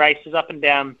running races up and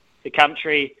down the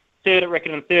country. Third at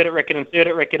Riccarton, third at Riccarton, third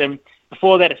at Riccarton.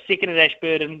 Before that, a second at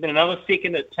Ashburton, then another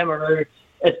second at Timaru.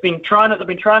 They've been trying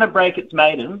to break its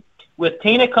maiden. With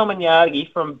Tina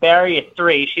Komanyagi from Barrier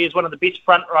 3, she is one of the best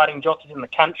front-riding jockeys in the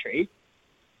country.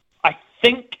 I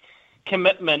think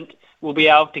Commitment will be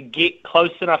able to get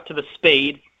close enough to the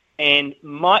speed and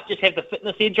might just have the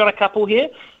fitness edge on a couple here.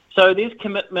 So there's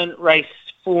Commitment race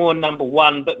 4,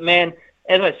 #1. But, man,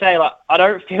 as I say, I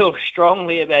don't feel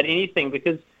strongly about anything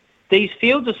because these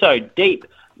fields are so deep.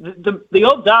 The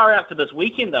odds are out for this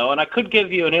weekend, though, and I could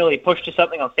give you an early push to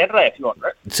something on Saturday if you want,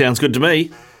 Rick. Sounds good to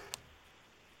me.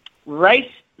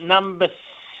 Race number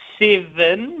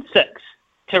 6,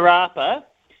 Tarapa,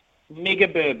 Mega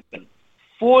Bourbon.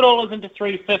 $4 into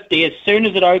 $3.50 as soon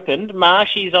as it opened.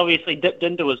 Marshy's obviously dipped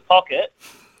into his pocket.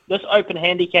 This open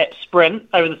handicap sprint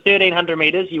over the 1,300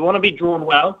 metres, you want to be drawn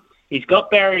well. He's got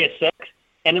barrier 6,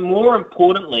 and more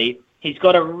importantly, he's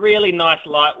got a really nice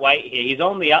lightweight here. He's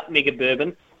on the up, Mega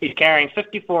Bourbon. He's carrying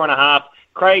 54.5.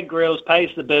 Craig Grills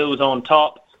pays the bills on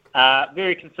top.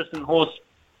 Very consistent horse.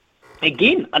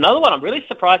 Again, another one I'm really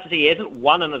surprised that he hasn't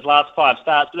won in his last 5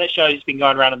 starts, but that shows he's been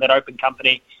going around in that open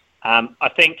company I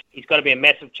think he's got to be a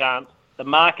massive chance. The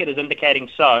market is indicating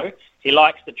so. He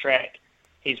likes the track.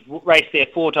 He's raced there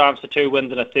 4 times for 2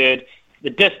 wins and a third. The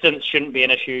distance shouldn't be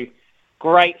an issue.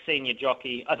 Great senior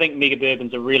jockey. I think Mega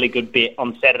Bourbon's a really good bet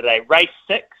on Saturday. Race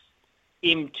 6,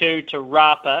 M2 to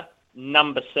Rapa,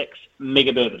 number 6,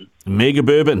 Mega Bourbon. Mega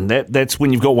Bourbon, that's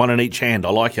when you've got one in each hand. I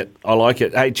like it.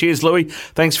 Hey, cheers, Louis.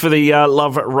 Thanks for the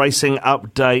Love Racing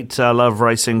update,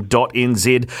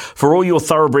 loveracing.nz, for all your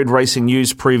thoroughbred racing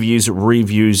news, previews,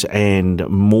 reviews, and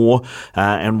more.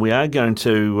 And we are going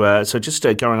to,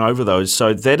 going over those.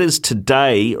 So that is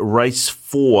today, race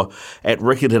 4 at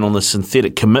Riccarton on the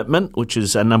synthetic commitment, which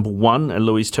is number 1,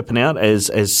 Louis tipping out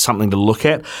as something to look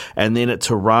at. And then at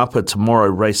Te Rapa tomorrow,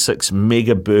 race 6,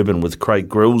 Mega Bourbon with Craig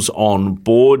Grills on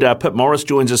board. Pip Morris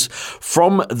joins us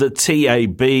from the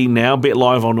TAB now. Bet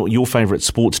live on your favourite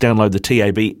sports. Download the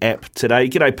TAB app today.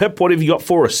 G'day, Pip. What have you got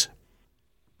for us?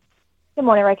 Good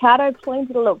morning, Ricardo.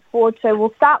 Plenty to look forward to.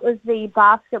 We'll start with the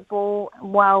basketball.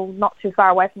 Well, not too far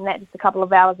away from that, just a couple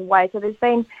of hours away. So there's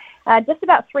been just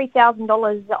about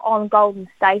 $3,000 on Golden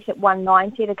State at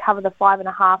 190 to cover the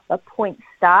 5.5 point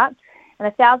start,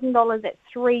 and $1,000 at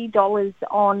 $3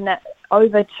 on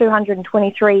over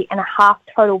 223.5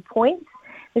 total points.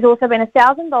 There's also been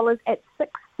 $1,000 at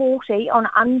 $640 on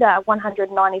under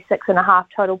 196.5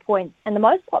 total points. And the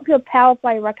most popular power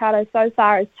play, Ricardo, so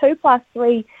far is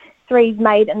 2+3 threes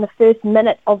made in the first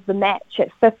minute of the match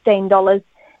at $15.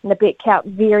 And the bet count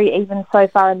very even so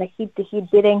far in the head-to-head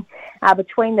betting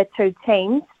between the two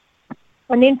teams.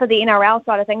 And then for the NRL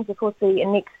side of things, of course, the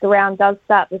next round does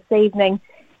start this evening.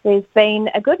 There's been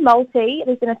a good multi.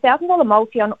 There's been a $1,000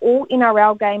 multi on all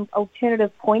NRL games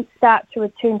alternative point start to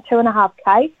return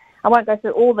 2.5K. I won't go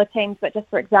through all the teams, but just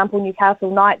for example, Newcastle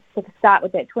Knights to start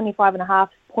with that 25.5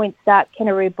 point start.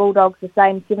 Kangaroo Bulldogs the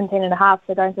same, 17.5.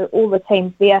 So going through all the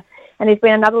teams there. And there's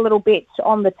been another little bet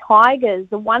on the Tigers,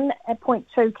 the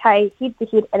 1.2K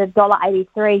head-to-head at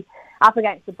 $1.83 up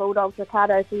against the Bulldogs,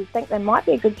 Ricardo. So you think there might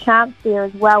be a good chance there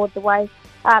as well with the way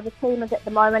the team is at the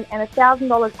moment. And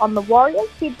 $1,000 on the Warriors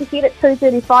head-to-head at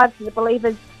 $2.35. So the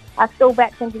Believers are still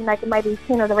back thinking they can maybe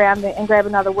turn it around and grab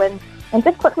another win. And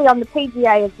just quickly on the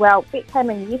PGA as well, bet came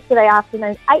in yesterday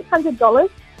afternoon, $800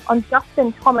 on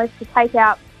Justin Thomas to take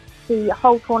out the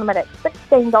whole tournament at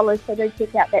 $16. So do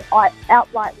check out that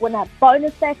outright winner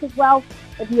bonus back as well.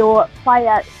 If your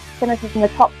player finishes in the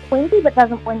top 20 but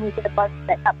doesn't win, you get a bonus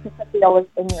back up to $50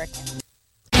 in your account.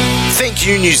 Thank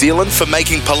you, New Zealand, for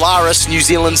making Polaris New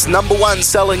Zealand's #1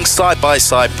 selling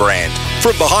side-by-side brand.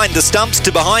 From behind the stumps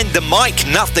to behind the mic,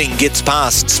 nothing gets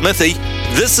past Smithy.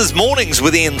 This is Mornings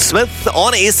with Ian Smith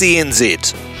on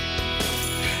SENZ.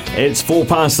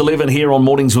 It's 11 here on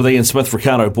Mornings with Ian Smith.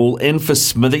 Ricardo Ball in for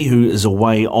Smithy, who is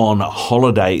away on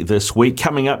holiday this week.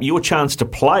 Coming up, your chance to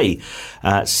play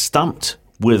Stumped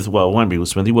with, well, it won't be with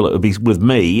Smithy, will it? It'll be with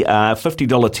me.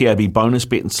 $50 TAB bonus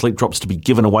bet and sleep drops to be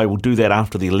given away. We'll do that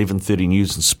after the 11:30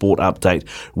 news and sport update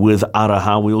with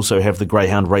Araha. We also have the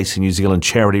Greyhound Racing New Zealand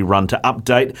charity run to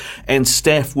update, and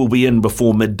staff will be in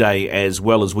before midday as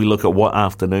well as we look at what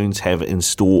afternoons have in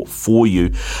store for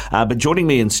you. But joining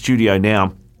me in studio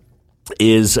now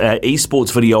is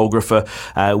esports videographer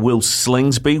Will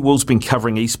Slingsby. Will's been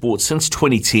covering esports since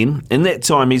 2010. In that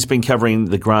time, he's been covering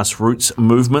the grassroots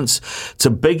movements to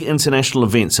big international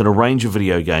events and a range of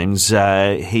video games.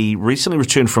 He recently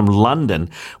returned from London,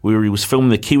 where he was filming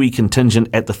the Kiwi contingent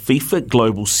at the FIFA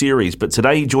Global Series. But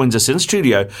today he joins us in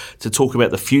studio to talk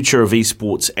about the future of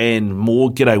esports and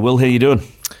more. G'day, Will. How you doing?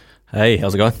 Hey,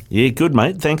 how's it going? Yeah, good,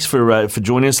 mate. Thanks for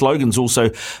joining us. Logan's also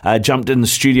jumped in the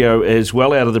studio as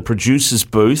well out of the producer's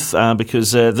booth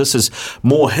because this is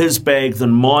more his bag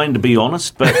than mine, to be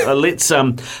honest. But let's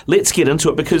get into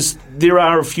it because there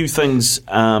are a few things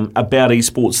about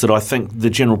esports that I think the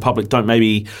general public don't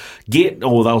maybe get,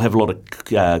 or they'll have a lot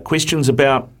of questions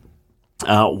about.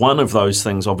 One of those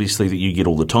things, obviously, that you get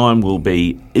all the time will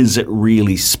be, is it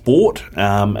really sport?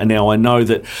 And now I know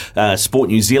that Sport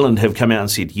New Zealand have come out and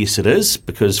said, yes, it is,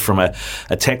 because from a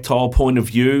tactile point of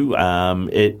view,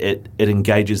 it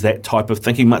engages that type of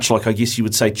thinking, much like I guess you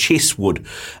would say chess would,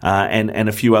 and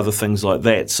a few other things like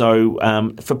that. So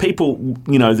for people,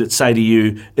 you know, that say to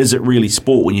you, is it really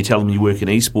sport when you tell them you work in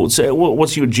esports,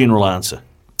 what's your general answer?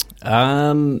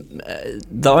 The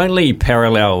only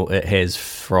parallel it has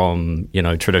from, you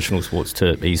know, traditional sports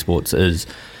to esports is,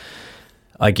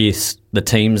 I guess, the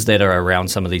teams that are around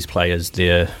some of these players,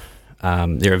 they're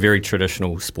a very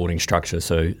traditional sporting structure.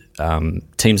 So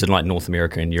teams in like North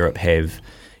America and Europe have,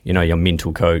 you know, your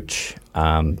mental coach,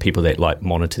 people that like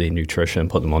monitor their nutrition,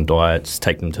 put them on diets,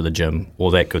 take them to the gym, all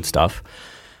that good stuff.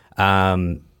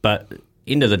 But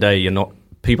end of the day, you're not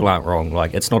people aren't wrong.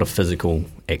 Like, it's not a physical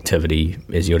activity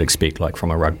as you would expect, like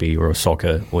from a rugby or a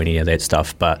soccer or any of that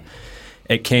stuff, but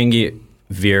it can get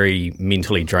very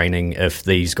mentally draining if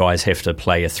these guys have to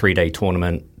play a 3-day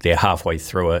tournament, they're halfway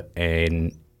through it,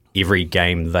 and every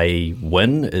game they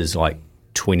win is like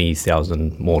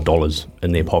 $20,000 more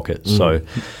in their pocket. So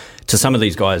to some of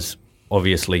these guys,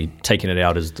 obviously taking it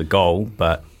out is the goal,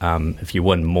 but if you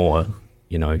win more,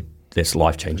 that's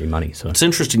life-changing money. So it's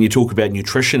interesting you talk about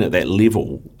nutrition at that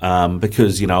level,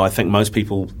 because I think most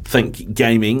people think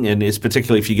gaming, and it's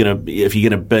particularly if you're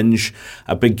gonna binge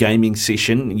a big gaming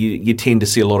session, you tend to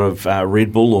see a lot of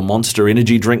Red Bull or Monster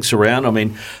energy drinks around. I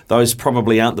mean, those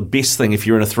probably aren't the best thing if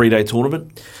you're in a 3-day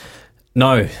tournament.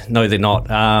 No, they're not.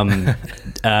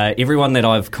 Everyone that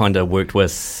I've kind of worked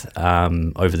with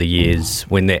over the years,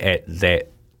 when they're at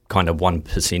that kind of 1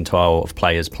 percentile of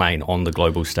players playing on the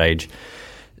global stage,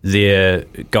 they're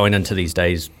going into these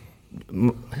days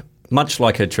much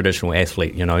like a traditional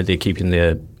athlete. They're keeping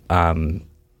their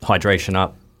hydration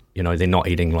up. They're not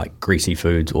eating like greasy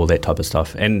foods or that type of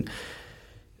stuff, and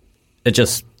it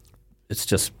just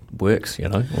works.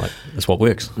 Like it's what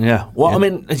works. Yeah. Well, yeah. I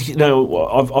mean,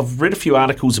 I've read a few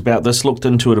articles about this, looked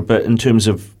into it a bit in terms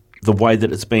of the way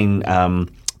that it's been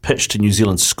pitched to New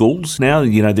Zealand schools now.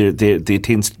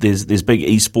 There's big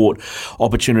e-sport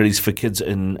opportunities for kids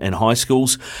in high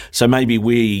schools. So maybe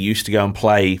where you used to go and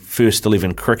play first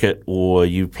 11 cricket, or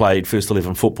you played first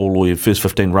 11 football, or your first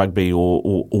 15 rugby,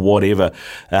 or whatever,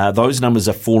 those numbers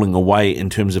are falling away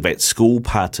in terms of at school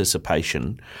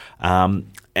participation.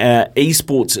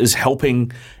 Esports is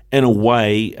helping, in a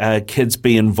way, kids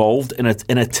be involved in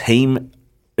a team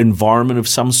environment of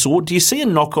some sort. Do you see a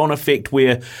knock-on effect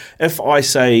where if I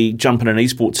say jump in an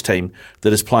esports team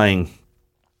that is playing,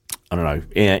 I don't know,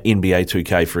 NBA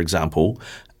 2K, for example,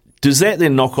 does that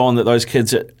then knock on that those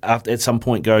kids at some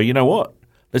point go, you know what,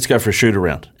 let's go for a shoot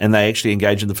around, and they actually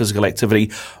engage in the physical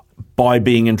activity by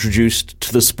being introduced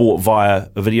to the sport via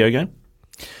a video game?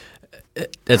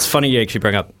 It's funny you actually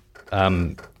bring up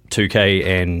 2K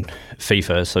and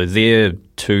FIFA. So they're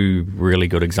two really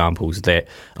good examples that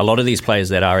a lot of these players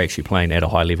that are actually playing at a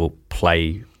high level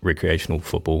play recreational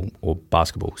football or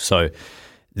basketball. So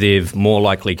they've more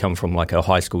likely come from like a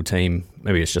high school team.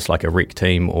 Maybe it's just like a rec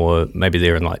team, or maybe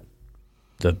they're in like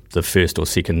the first or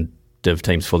second div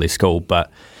teams for their school.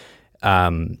 But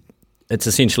it's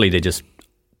essentially they're just,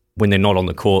 when they're not on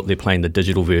the court, they're playing the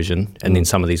digital version, and then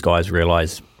some of these guys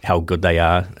realise how good they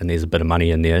are, and there's a bit of money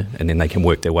in there, and then they can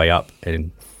work their way up.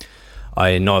 And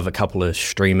I know of a couple of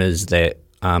streamers that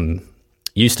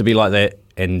used to be like that,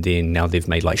 and then now they've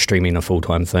made like streaming a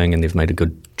full-time thing, and they've made a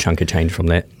good chunk of change from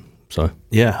that. So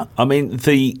yeah, I mean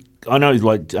I know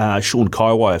like Sean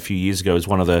Kaiwai a few years ago was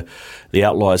one of the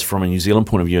outliers from a New Zealand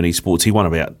point of view in esports. He won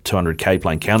about 200k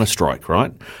playing Counter-Strike,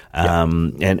 right?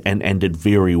 And did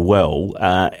very well.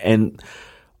 And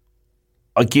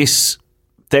I guess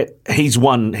that he's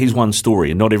one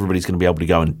story, and not everybody's going to be able to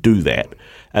go and do that.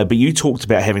 But you talked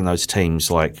about having those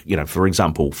teams, like, for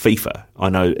example, FIFA. I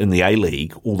know in the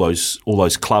A-League, all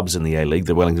those clubs in the A-League,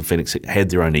 the Wellington Phoenix,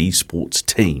 had their own esports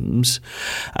teams.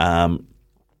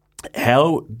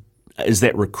 How is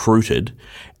that recruited,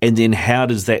 and then how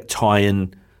does that tie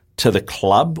in to the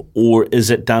club, or is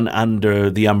it done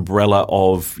under the umbrella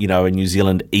of a New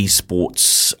Zealand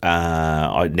esports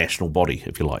national body,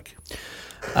 if you like?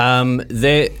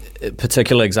 That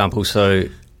particular example, so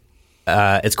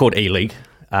it's called E-League,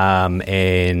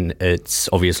 and it's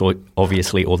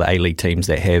obviously all the A-League teams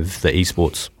that have the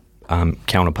esports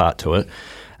counterpart to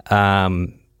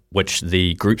it. Which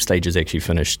the group stages actually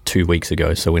finished 2 weeks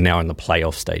ago, so we're now in the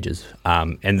playoff stages.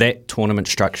 And that tournament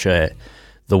structure,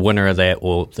 the winner of that,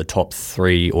 or the top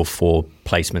 3 or 4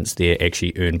 placements there,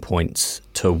 actually earn points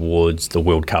towards the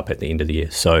World Cup at the end of the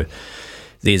year. So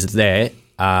there's that.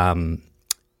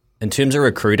 In terms of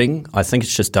recruiting, I think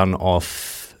it's just done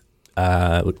off,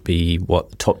 would be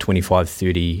top 25,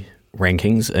 30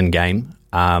 rankings in game.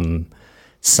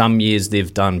 Some years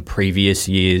they've done previous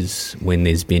years when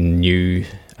there's been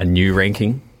a new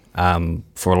ranking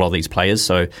for a lot of these players,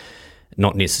 so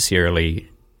not necessarily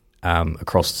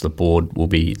across the board will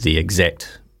be the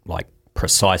exact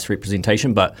precise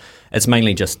representation, but it's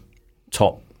mainly just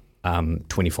top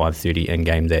 25, 30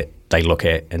 in-game that they look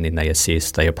at, and then they assess,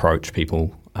 they approach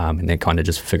people, and they kind of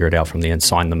just figure it out from there and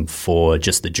sign them for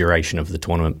just the duration of the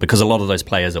tournament, because a lot of those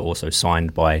players are also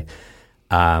signed by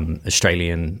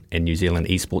Australian and New Zealand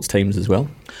esports teams as well.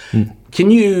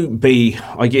 Can you be,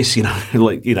 I guess,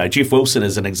 Jeff Wilson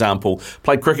as an example,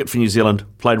 played cricket for New Zealand,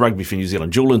 played rugby for New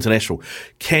Zealand, dual international.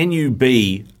 Can you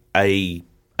be a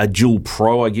a dual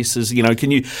pro, I guess, are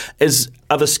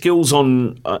the skills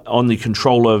on the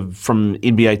controller from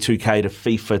NBA 2K to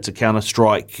FIFA to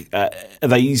Counter-Strike, are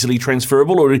they easily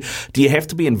transferable, or do you have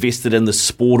to be invested in the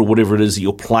sport or whatever it is that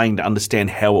you're playing to understand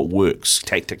how it works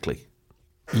tactically?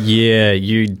 Yeah,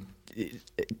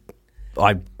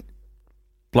 I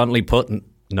bluntly put,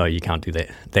 no, you can't do that.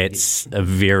 That's a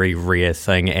very rare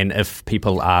thing, and if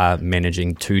people are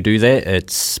managing to do that,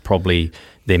 it's probably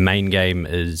their main game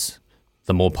is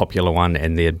the more popular one,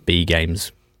 and their B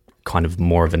game's kind of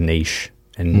more of a niche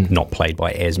and not played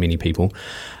by as many people.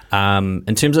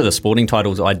 In terms of the sporting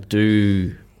titles, I've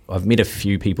met a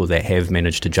few people that have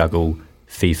managed to juggle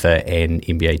FIFA and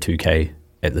NBA 2K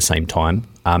at the same time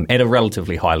at a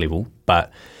relatively high level,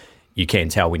 but you can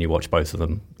tell when you watch both of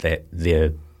them that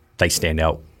they stand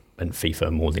out in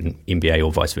FIFA more than NBA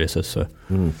or vice versa. So,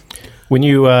 when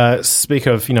you speak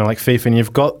of like FIFA, and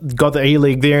you've got the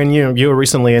E-League there, and you were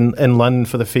recently in London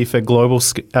for the FIFA Global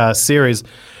Series.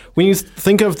 When you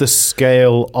think of the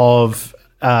scale of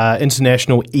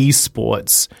international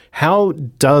esports, how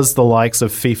does the likes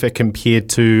of FIFA compare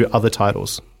to other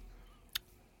titles?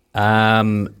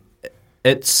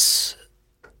 It's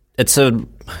a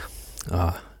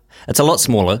lot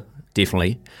smaller,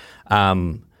 definitely.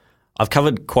 I've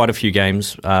covered quite a few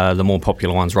games, the more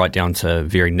popular ones right down to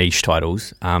very niche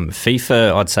titles.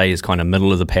 FIFA, I'd say, is kind of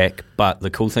middle of the pack, but the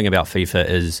cool thing about FIFA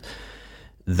is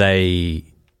they're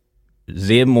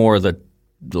more of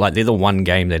they're the one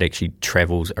game that actually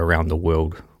travels around the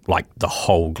world, like the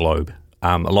whole globe.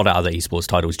 A lot of other esports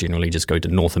titles generally just go to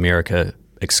North America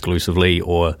exclusively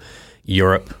or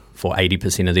Europe for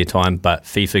 80% of their time, but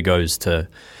FIFA goes to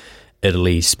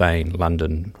Italy, Spain,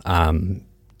 London,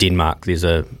 Denmark. There's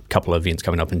a couple of events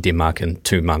coming up in Denmark in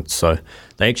 2 months. So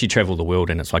they actually travel the world,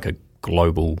 and it's like a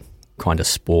global kind of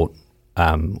sport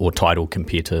or title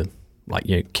compared to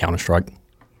Counter-Strike.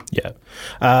 Yeah.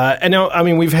 And now, I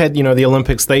mean, we've had, the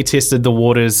Olympics, they tested the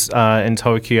waters in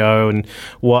Tokyo, and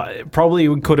what probably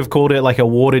we could have called it like a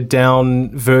watered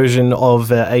down version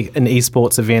of an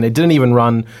esports event. It didn't even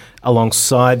run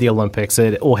alongside the Olympics.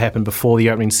 It all happened before the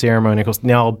opening ceremony. Of course,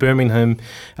 now Birmingham,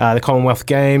 the Commonwealth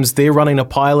Games, they're running a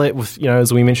pilot with,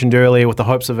 as we mentioned earlier, with the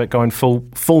hopes of it going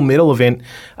full medal event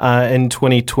in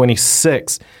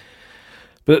 2026.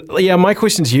 But yeah, my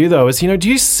question to you though is, do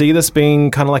you see this being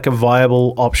kind of like a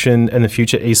viable option in the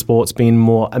future, esports being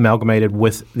more amalgamated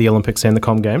with the Olympics and the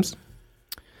Com Games?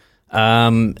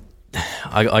 I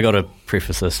got to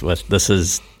preface this with,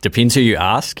 depends who you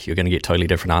ask, you're going to get totally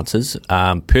different answers.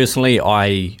 Personally,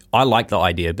 I like the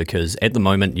idea because at the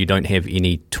moment you don't have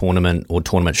any tournament or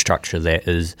tournament structure that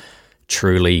is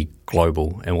truly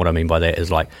global. And what I mean by that is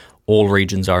like all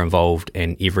regions are involved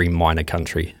and every minor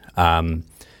country.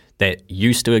 That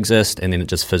used to exist, and then it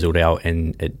just fizzled out,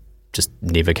 and it just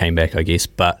never came back, I guess.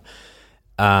 But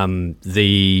I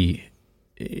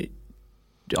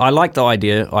like the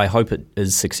idea. I hope it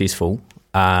is successful.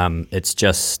 It's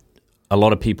just a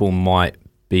lot of people might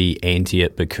be anti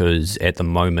it because at the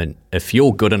moment, if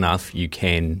you're good enough, you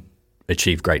can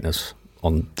achieve greatness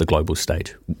on the global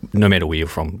stage, no matter where you're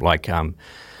from. Like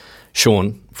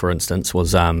Sean, for instance,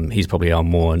 was he's probably our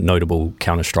more notable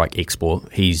Counter-Strike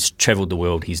export. He's travelled the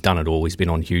world, he's done it all, he's been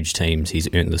on huge teams, he's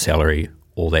earned the salary,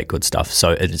 all that good stuff.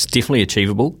 So it's definitely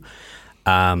achievable.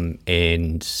 And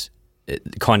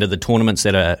kind of the tournaments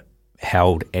that are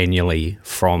held annually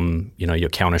from, your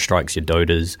Counter-Strikes, your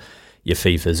Dotas, your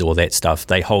FIFAs, all that stuff,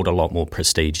 they hold a lot more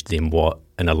prestige than what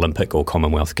an Olympic or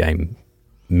Commonwealth game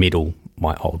medal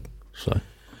might hold. So,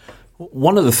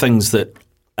 one of the things that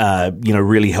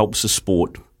really helps the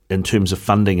sport in terms of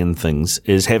funding and things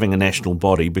is having a national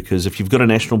body, because if you've got a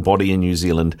national body in New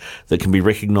Zealand that can be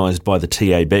recognised by the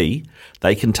TAB,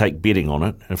 they can take betting on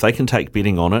it. And if they can take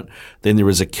betting on it, then there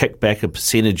is a kickback, a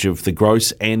percentage of the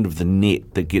gross and of the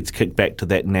net that gets kicked back to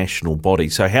that national body.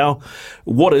 So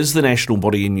what is the national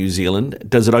body in New Zealand?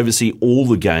 Does it oversee all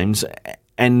the games?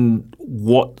 And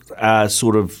what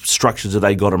sort of structures have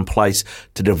they got in place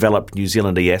to develop New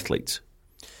Zealand athletes?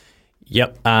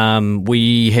 Yep.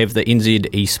 We have the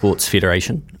NZ Esports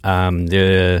Federation. I'm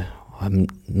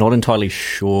not entirely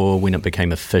sure when it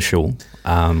became official.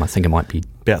 I think it might be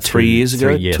about 3 years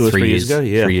ago. 3 years ago.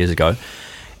 3 years ago.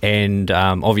 And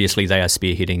obviously they are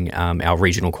spearheading our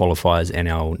regional qualifiers and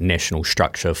our national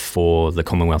structure for the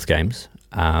Commonwealth Games.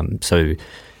 So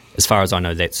as far as I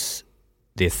know, that's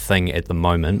their thing at the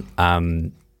moment.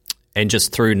 And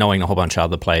just through knowing a whole bunch of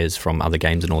other players from other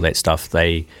games and all that stuff,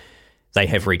 they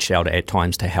have reached out at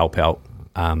times to help out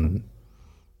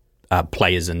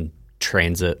players in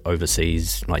transit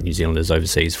overseas, like New Zealanders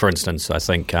overseas. For instance, I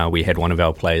think we had one of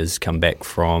our players come back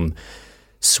from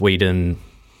Sweden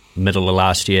middle of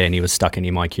last year, and he was stuck in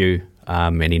MIQ,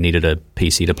 and he needed a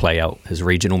PC to play out his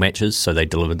regional matches, so they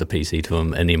delivered the PC to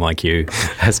him in MIQ.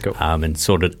 That's cool. And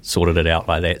sorted it out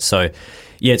like that. So,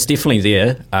 yeah, it's definitely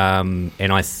there, and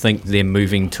I think they're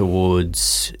moving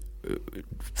towards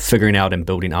figuring out and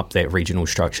building up that regional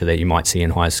structure that you might see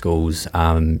in high schools,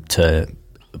 to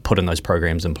put in those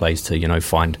programs in place to,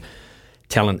 find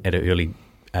talent at an early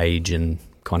age and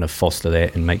kind of foster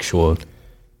that and make sure,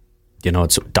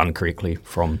 it's done correctly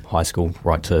from high school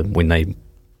right to when they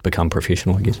become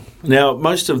professional, I guess. Now,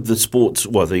 most of the sports,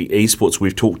 the esports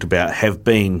we've talked about have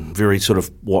been very sort of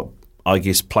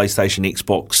PlayStation,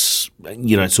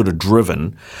 Xbox, sort of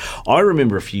driven. I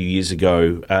remember a few years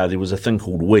ago, there was a thing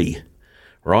called Wii,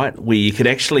 right, where you could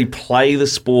actually play the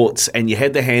sports and you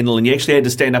had the handle and you actually had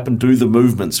to stand up and do the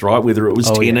movements, right, whether it was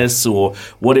tennis or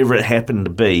whatever it happened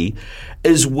to be.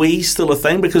 Is Wii still a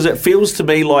thing? Because it feels to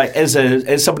me like,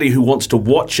 as somebody who wants to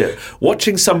watch it,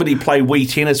 watching somebody play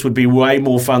Wii tennis would be way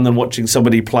more fun than watching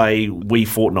somebody play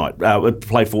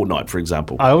Fortnite, for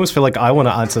example. I almost feel like I want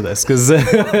to answer this because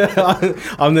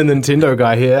I'm the Nintendo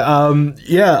guy here.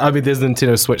 There's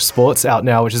Nintendo Switch Sports out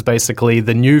now, which is basically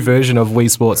the new version of Wii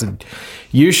Sports. And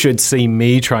you should see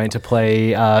me trying to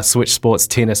play Switch Sports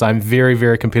tennis. I'm very,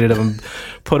 very competitive and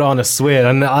put on a sweat.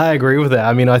 And I agree with that.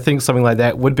 I mean, I think something like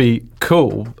that would be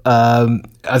cool.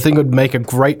 I think it would make a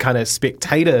great kind of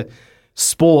spectator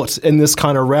sport in this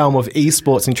kind of realm of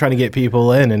esports and trying to get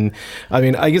people in. And I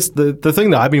mean, I guess the thing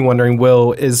that I've been wondering,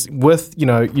 Will, is with,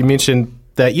 you mentioned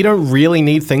that you don't really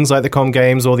need things like the Com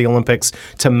Games or the Olympics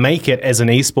to make it as an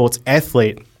esports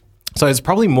athlete. So it's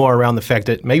probably more around the fact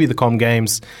that maybe the Com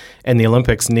Games and the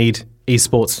Olympics need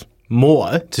esports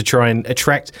more to try and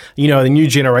attract, the new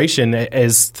generation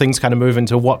as things kind of move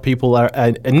into what people are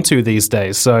into these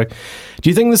days. So do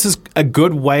you think this is a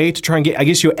good way to try and get, I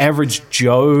guess, your average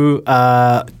Joe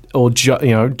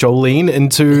Jolene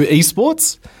into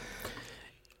esports?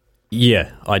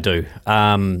 Yeah, I do.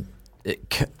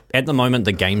 At the moment,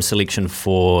 the game selection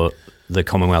for the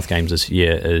Commonwealth Games this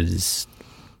year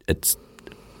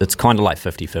it's kind of like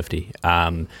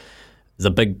 50-50.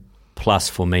 The big plus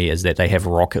for me is that they have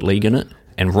Rocket League in it,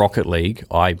 and Rocket League,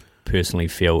 I personally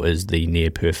feel, is the near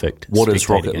perfect. What is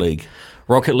Rocket game. League?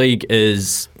 Rocket League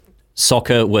is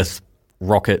soccer with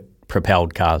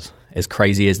rocket-propelled cars. As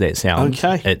crazy as that sounds,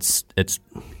 it's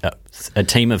a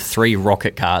team of 3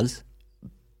 rocket cars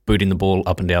booting the ball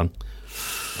up and down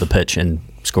the pitch and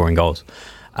scoring goals.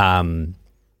 But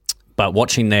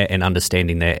watching that and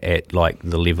understanding that at like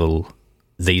the level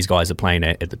these guys are playing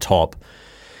at the top,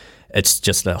 it's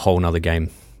just a whole nother game,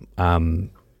 and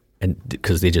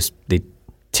because their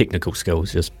technical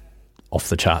skills just off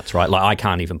the charts, right? Like I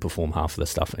can't even perform half of the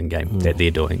stuff in game that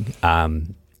they're doing,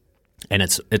 and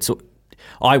it's.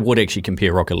 I would actually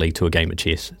compare Rocket League to a game of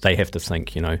chess. They have to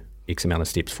think, X amount of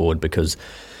steps forward because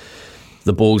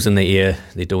the ball's in the air.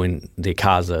 Their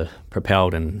cars are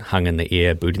propelled and hung in the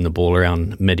air, booting the ball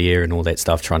around mid-air and all that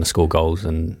stuff, trying to score goals.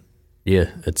 And yeah,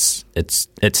 it's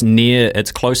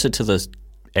closer to the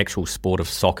actual sport of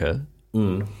soccer.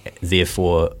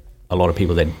 Therefore, a lot of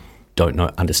people that don't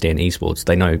understand esports,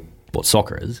 they know what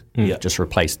soccer is. Just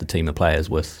replace the team of players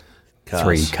with cars.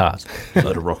 3 cars. A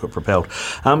load of rocket propelled.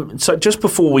 So just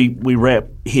before we wrap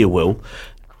here, Will,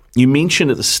 you mentioned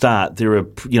at the start there are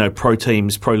pro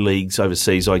teams, pro leagues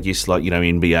overseas, I guess, like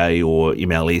NBA or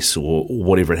MLS or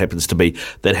whatever it happens to be,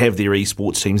 that have their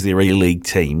esports teams, their e-league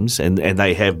teams, and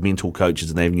they have mental coaches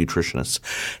and they have nutritionists.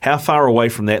 How far away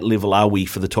from that level are we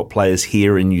for the top players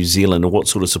here in New Zealand, or what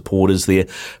sort of support is there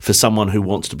for someone who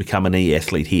wants to become an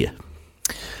e-athlete here?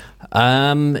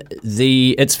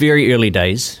 It's very early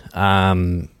days.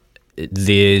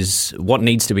 There's what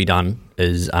needs to be done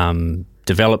is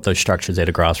develop those structures at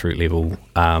a grassroots level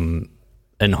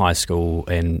in high school,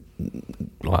 and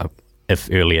if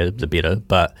earlier the better,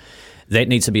 but that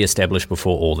needs to be established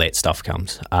before all that stuff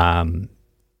comes,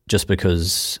 just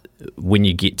because when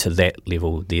you get to that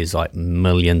level there's like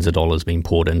millions of dollars being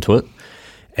poured into it,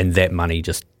 and that money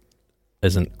just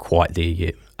isn't quite there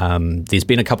yet. There's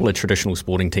been a couple of traditional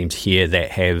sporting teams here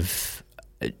that have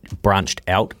branched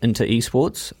out into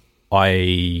esports.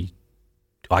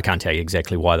 I can't tell you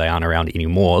exactly why they aren't around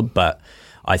anymore, but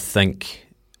I think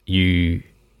the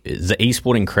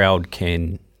esporting crowd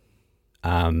can.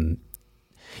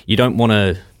 You don't want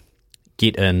to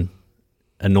get in,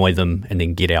 annoy them, and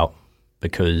then get out,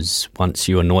 because once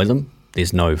you annoy them,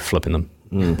 there's no flipping them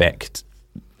back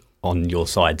on your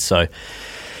side. So,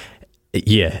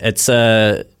 yeah, it's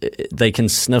they can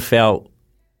sniff out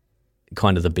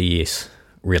kind of the BS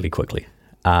really quickly.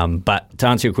 But to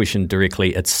answer your question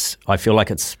directly, I feel like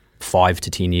it's 5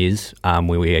 to 10 years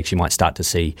where we actually might start to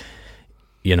see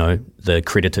the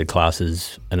accredited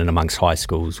classes in and amongst high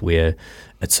schools where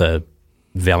it's a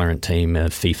Valorant team, a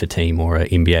FIFA team, or an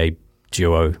NBA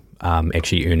duo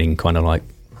actually earning kind of like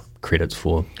credits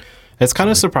for. It's kind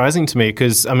of surprising to me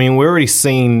because, we're already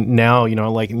seeing now,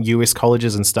 like in US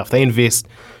colleges and stuff, they invest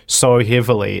so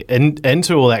heavily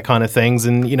into all that kind of things.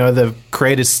 And, they've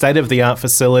created state-of-the-art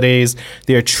facilities.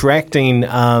 They're attracting,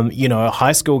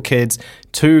 high school kids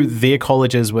to their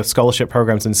colleges with scholarship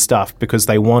programs and stuff because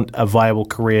they want a viable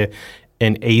career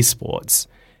in esports.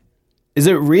 Is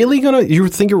it really you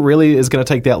think it really is going to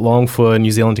take that long for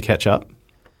New Zealand to catch up?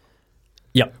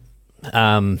 Yep.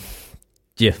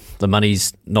 Yeah, the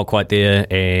money's not quite there,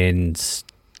 and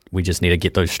we just need to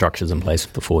get those structures in place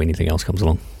before anything else comes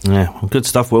along. Yeah, well, good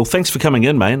stuff, Will. Thanks for coming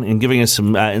in, man, and giving us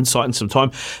some insight and some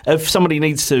time. If somebody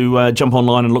needs to jump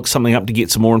online and look something up to get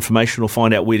some more information or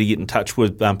find out where to get in touch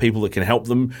with people that can help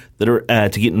them that are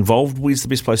to get involved, where's the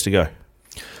best place to go?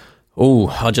 Oh,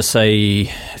 I'll just say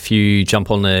if you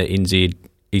jump on the NZ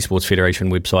Esports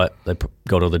Federation website, they've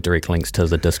got all the direct links to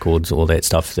the Discords, all that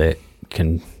stuff that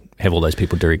can have all those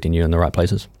people directing you in the right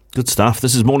places. Good stuff.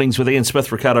 This is Mornings with Ian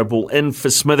Smith, Ricardo Ball in for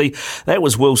Smithy. That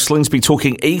was Will Slingsby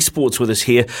talking esports with us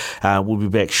here. We'll be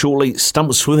back shortly. Stump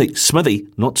with Smithy,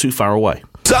 not too far away.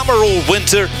 Summer or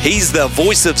winter, he's the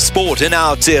voice of sport in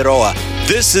Aotearoa.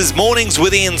 This is Mornings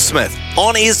with Ian Smith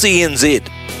on SENZ.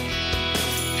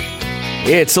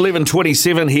 Yeah, it's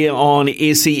 11:27 here on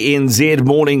SENZ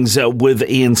Mornings with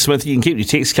Ian Smith. You can keep your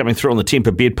text coming through on the Temper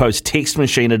Bedpost text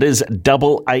machine. It is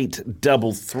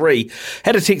 8833.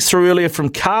 Had a text through earlier from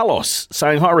Carlos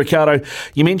saying, "Hi Ricardo,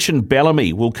 you mentioned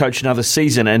Bellamy will coach another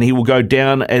season and he will go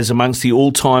down as amongst the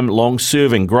all-time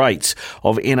long-serving greats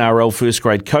of NRL first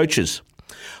grade coaches.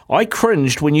 I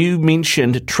cringed when you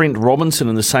mentioned Trent Robinson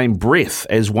in the same breath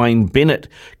as Wayne Bennett.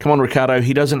 Come on, Ricardo,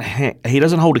 he doesn't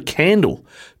hold a candle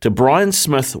to Brian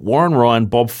Smith, Warren Ryan,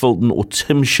 Bob Fulton or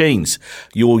Tim Sheens.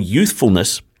 Your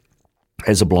youthfulness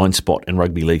has a blind spot in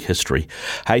rugby league history."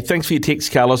 Hey, thanks for your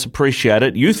text, Carlos. Appreciate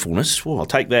it. Youthfulness, well, I'll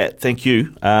take that. Thank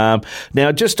you. Now,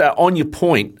 just on your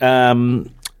point, I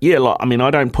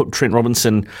don't put Trent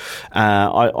Robinson,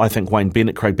 I think Wayne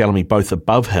Bennett, Craig Bellamy, both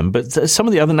above him. But some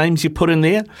of the other names you put in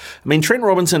there, Trent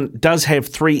Robinson does have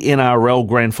 3 NRL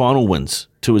grand final wins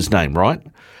to his name, right?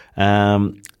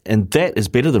 And that is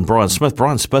better than Brian Smith.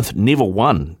 Brian Smith never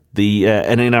won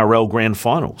an NRL grand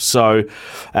final. So,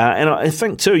 and I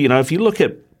think too, if you look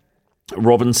at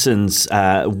Robinson's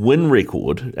win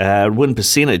record, win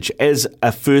percentage as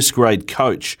a first grade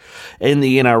coach in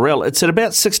the NRL, it's at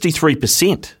about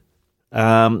 63%.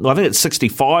 I think it's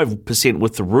 65%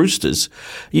 with the Roosters.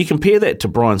 You compare that to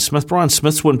Brian Smith. Brian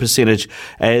Smith's win percentage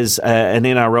as an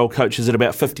NRL coach is at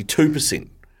about 52%.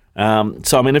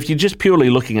 If you're just purely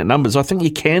looking at numbers, I think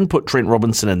you can put Trent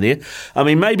Robinson in there.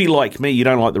 Maybe like me, you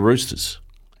don't like the Roosters.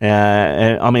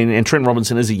 And Trent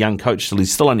Robinson is a young coach, so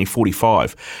he's still only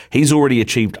 45. He's already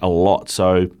achieved a lot.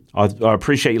 So I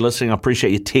appreciate you listening. I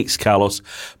appreciate your text, Carlos,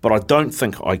 but I don't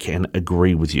think I can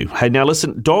agree with you. Hey, now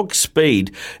listen, Dog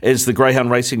Speed is the Greyhound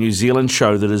Racing New Zealand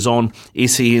show that is on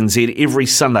SENZ every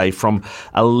Sunday from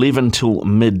 11 till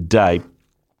midday.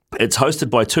 It's hosted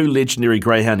by 2 legendary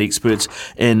greyhound experts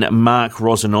in Mark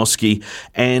Rosanowski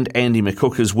and Andy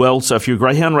McCook as well. So if you're a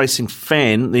greyhound racing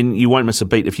fan, then you won't miss a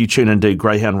beat if you tune into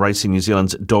Greyhound Racing New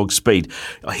Zealand's Dog Speed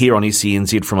here on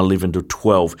SENZ from 11 to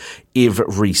 12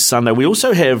 every Sunday. We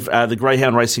also have the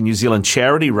Greyhound Racing New Zealand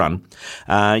charity run.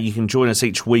 You can join us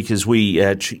each week as we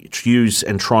use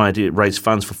and try to raise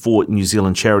funds for 4 New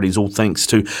Zealand charities, all thanks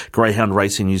to Greyhound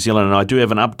Racing New Zealand. And I do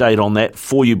have an update on that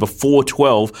for you before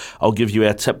 12. I'll give you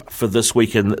our tip for this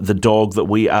week in the dog that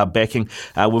we are backing.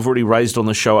 We've already raised on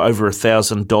the show over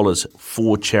 $1,000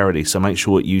 for charity, so make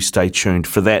sure you stay tuned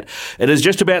for that. It is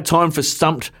just about time for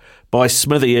Stumped by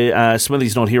Smithy.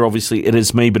 Smithy's not here, obviously, it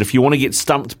is me, but if you want to get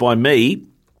stumped by me,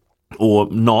 or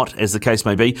not, as the case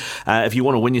may be, if you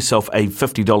want to win yourself a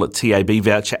 $50 TAB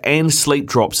voucher and sleep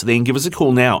drops, then give us a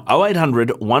call now.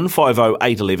 0800 150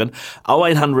 811.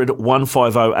 0800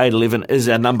 150 811 is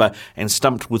our number, and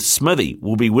Stumped with Smithy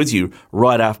will be with you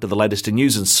right after the latest in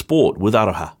news and sport with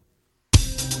Aroha.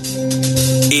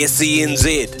 SENZ,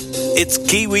 it's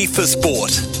Kiwi for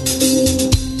sport.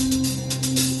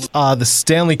 The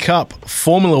Stanley Cup,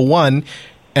 Formula 1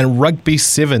 and Rugby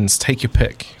Sevens. Take your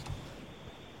pick.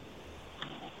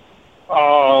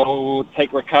 I'll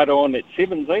take Ricardo on at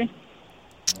 7s, eh?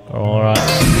 All right.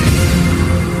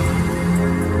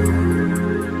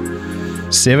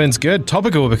 Sevens, good.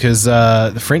 Topical because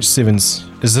the French Sevens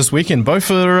is this weekend, both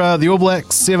for the All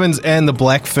Blacks Sevens and the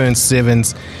Black Ferns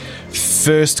Sevens.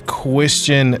 First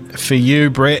question for you,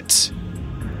 Brett.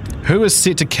 Who is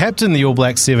set to captain the All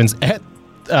Black Sevens at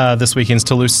this weekend's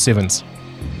Toulouse Sevens?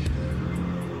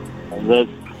 Is it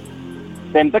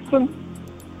Sam Dixon?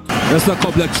 Just a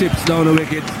couple of chips down the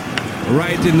wicket,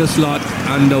 right in the slot,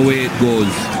 and away it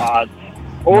goes.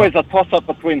 Always a toss-up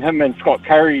between him and Scott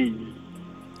Curry.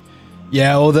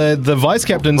 Yeah, well, the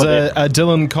vice-captains are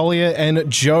Dylan Collier and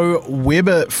Joe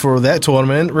Webber for that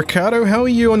tournament. Ricardo, how are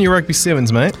you on your Rugby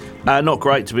Sevens, mate? Not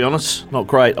great, to be honest. Not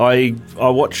great. I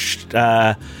watched...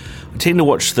 I tend to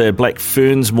watch the Black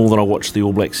Ferns more than I watch the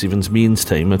All Black Sevens men's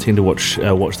team. I tend to watch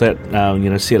that.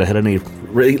 Sarah Hirini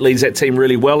leads that team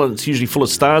really well, and it's usually full of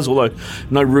stars, although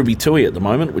no Ruby Tui at the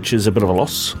moment, which is a bit of a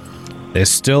loss. There's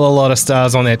still a lot of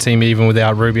stars on that team, even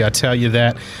without Ruby, I tell you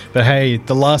that. But hey,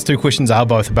 the last two questions are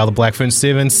both about the Black Ferns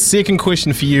Sevens. Second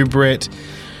question for you, Brett.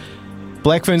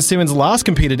 Black Ferns Sevens last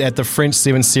competed at the French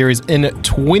Sevens Series in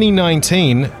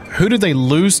 2019. Who did they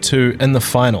lose to in the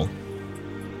final?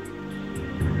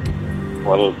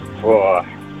 Well,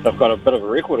 they've got a bit of a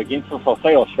record against us, I'll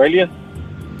say Australia.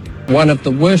 One of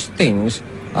the worst things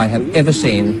I have ever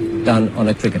seen done on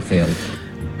a cricket field.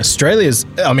 Australia's,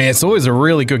 it's always a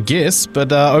really good guess,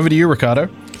 but over to you, Ricardo.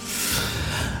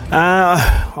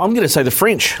 I'm going to say the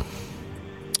French.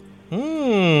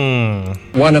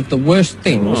 One of the worst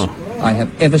things I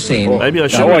have ever seen. Maybe I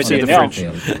should say the French.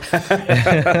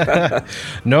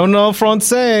 No,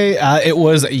 Francais. It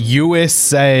was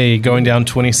USA going down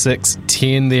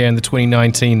 26-10 there in the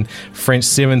 2019 French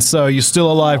Sevens. So you're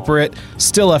still alive, Brett.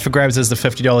 Still up for grabs as the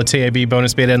 $50 TAB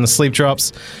bonus bet and the sleep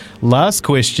drops. Last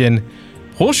question.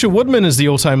 Horseshoe Woodman is the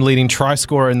all-time leading try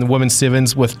scorer in the women's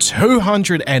sevens with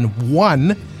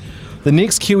 201. The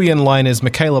next Kiwi in line is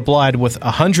Michaela Blyde with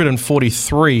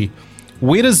 143.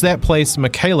 Where does that place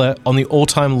Michaela on the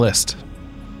all-time list?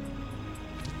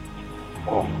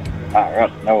 I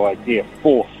have no idea.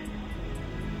 Fourth.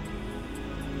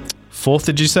 Fourth,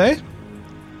 did you say?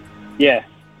 Yeah.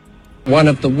 One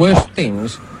of the worst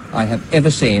things I have ever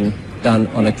seen done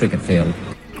on a cricket field.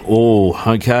 Oh,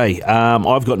 okay.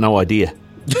 I've got no idea,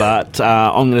 but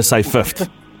I'm going to say fifth.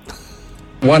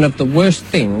 One of the worst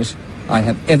things I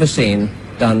have ever seen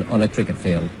done on a cricket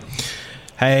field.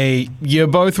 Hey, you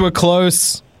both were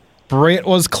close. Brett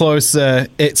was closer.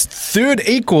 It's third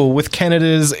equal with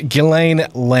Canada's Ghislaine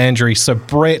Landry. So,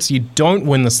 Brett, you don't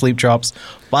win the sleep drops,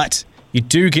 but you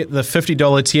do get the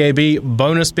 $50 TAB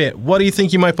bonus bet. What do you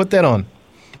think you might put that on?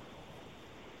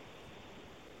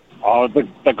 Oh,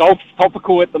 the golf's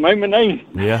topical at the moment, eh?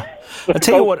 Yeah. I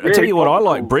tell you what I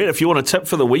like, Brett. If you want a tip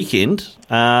for the weekend,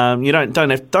 you don't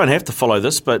have to follow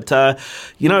this, but the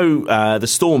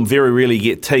Storm very rarely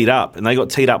get teed up, and they got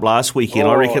teed up last weekend.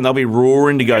 I reckon they'll be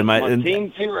roaring to go, mate. My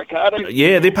team too, Ricardo.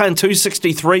 Yeah, they're paying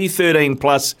 $263, 13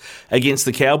 plus against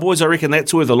the Cowboys. I reckon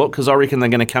that's worth a look because I reckon they're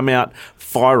going to come out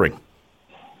firing.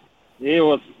 Yeah,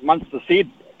 well, Munster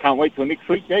said, can't wait till next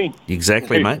week, eh?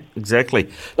 Exactly, mate. Exactly.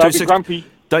 Don't be grumpy.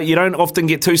 You don't often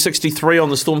get 263 on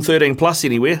the Storm 13 plus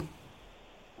anywhere.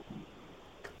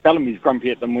 Tell him he's grumpy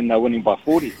at them when they're winning by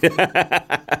 40.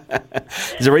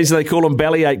 There's a reason they call him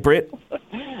bellyache, Brett.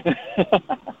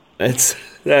 It's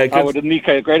with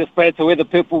Nico, greatest player to wear the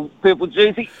purple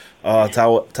jersey. Oh,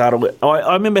 Tawera.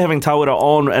 I remember having Tawera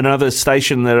on another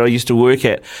station that I used to work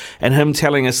at, and him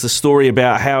telling us the story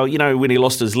about how, when he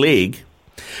lost his leg,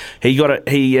 he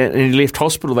left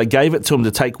hospital. They gave it to him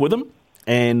to take with him.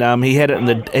 And he had it in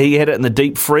the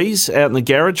deep freeze out in the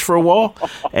garage for a while,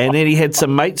 and then he had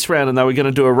some mates round and they were going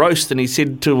to do a roast, and he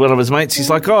said to one of his mates, he's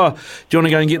like, "Oh, do you want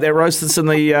to go and get that roast that's in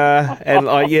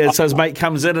the?" So his mate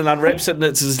comes in and unwraps it, and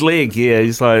it's his leg. Yeah,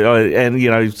 he's like,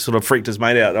 sort of freaked his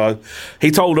mate out.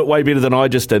 He told it way better than I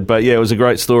just did, but yeah, it was a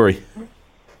great story.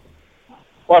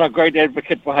 What a great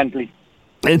advocate for Huntley.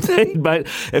 Indeed, mate.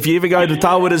 If you ever go to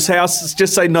Tawera's house,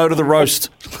 just say no to the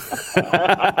roast.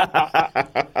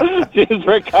 Cheers,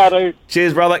 Ricardo.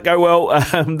 Cheers, brother. Go well.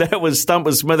 That was Stump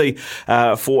with Smithy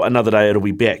for another day. It'll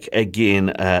be back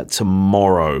again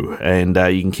tomorrow. And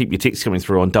you can keep your texts coming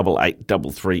through on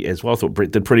 8833 as well. I thought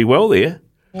Brett did pretty well there.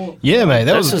 Yeah, mate,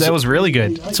 that was really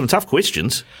good. Some tough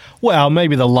questions. Well,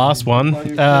 maybe the last one,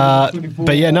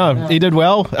 but yeah, no, he did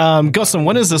well. Got some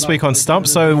winners this week on Stump,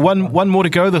 so one more to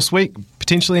go this week,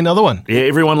 potentially another one. Yeah,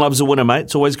 everyone loves a winner, mate.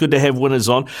 It's always good to have winners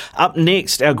on. Up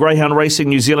next, our Greyhound Racing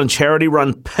New Zealand charity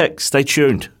run pick. Stay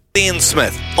tuned. Ian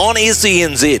Smith on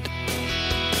SENZ.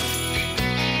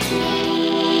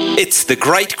 It's the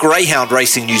Great Greyhound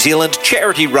Racing New Zealand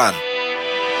charity run.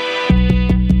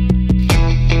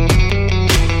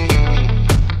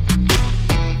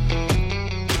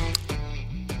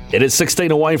 It is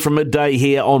 16 away from midday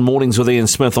here on Mornings with Ian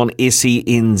Smith on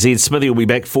SENZ. Smithy will be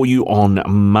back for you on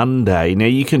Monday. Now,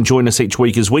 you can join us each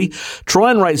week as we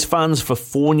try and raise funds for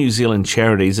 4 New Zealand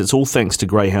charities. It's all thanks to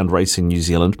Greyhound Racing New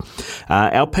Zealand.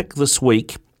 Our pick this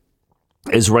week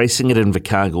is racing at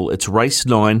Invercargill. It's race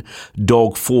 9,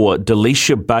 dog 4,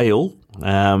 Delisha Bale.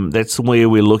 That's where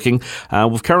we're looking.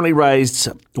 We've currently raised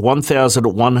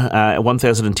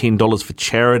 $1,010 for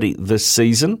charity this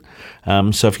season.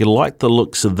 So if you like the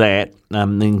looks of that,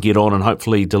 then get on, and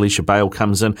hopefully Delisha Bale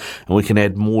comes in and we can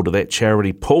add more to that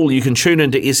charity pool. You can tune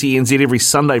into SENZ every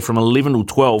Sunday from 11 till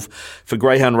 12 for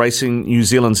Greyhound Racing New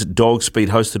Zealand's Dog Speed,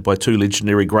 hosted by 2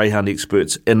 legendary Greyhound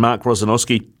experts in Mark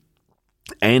Rosanowski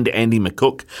and Andy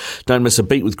McCook. Don't miss a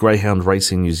beat with Greyhound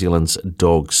Racing New Zealand's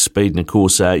Dog Speed. And of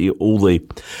course, you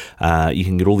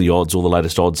can get all the odds, all the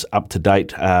latest odds up to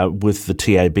date with the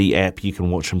TAB app. You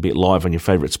can watch and bet live on your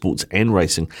favourite sports and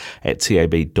racing at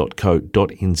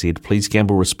tab.co.nz. Please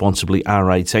gamble responsibly,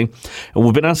 R18. And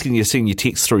we've been asking you to send your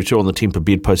text through too on the Temper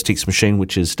Bedpost text machine,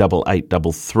 which is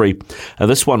 8833.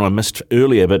 This one I missed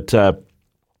earlier, but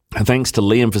thanks to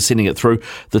Liam for sending it through.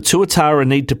 The Tuatara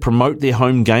need to promote their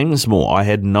home games more. I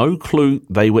had no clue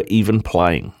they were even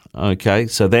playing. Okay,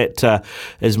 so that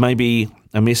is maybe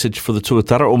a message for the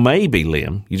Tuatara, or maybe,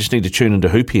 Liam, you just need to tune into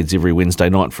Hoopheads every Wednesday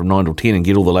night from 9 till 10 and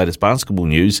get all the latest basketball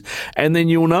news, and then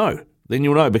you'll know.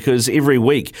 Because every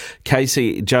week,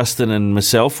 Casey, Justin and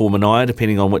myself, or Mania,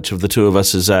 depending on which of the two of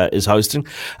us is hosting,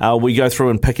 we go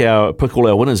through and pick all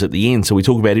our winners at the end. So we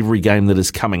talk about every game that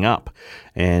is coming up.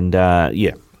 And,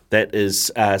 that is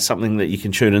something that you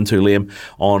can tune into, Liam,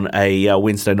 on a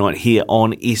Wednesday night here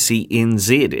on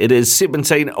SENZ. It is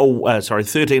 13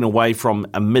 away from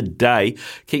midday.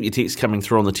 Keep your texts coming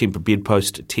through on the Temper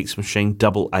Bedpost text machine,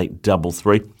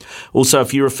 8833. Also,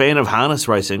 if you're a fan of harness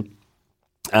racing,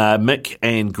 Mick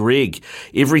and Greg,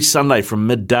 every Sunday from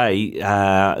midday,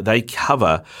 they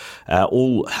cover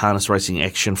all harness racing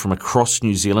action from across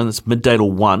New Zealand. It's midday to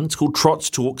 1. It's called Trots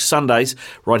Talk Sundays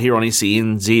right here on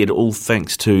SENZ, all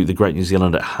thanks to the great New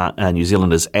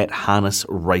Zealanders at Harness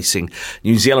Racing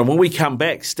New Zealand. When we come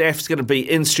back, Staff's going to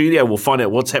be in studio. We'll find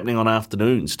out what's happening on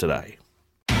afternoons today.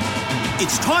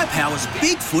 It's Tyre Power's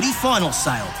Big Footy Final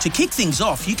Sale. To kick things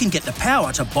off, you can get the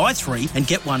power to buy 3 and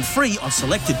get 1 free on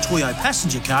selected Toyo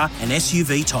passenger car and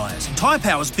SUV tyres. Tyre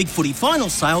Power's Big Footy Final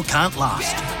Sale can't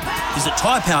last. Visit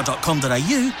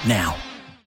tyrepower.com.au now.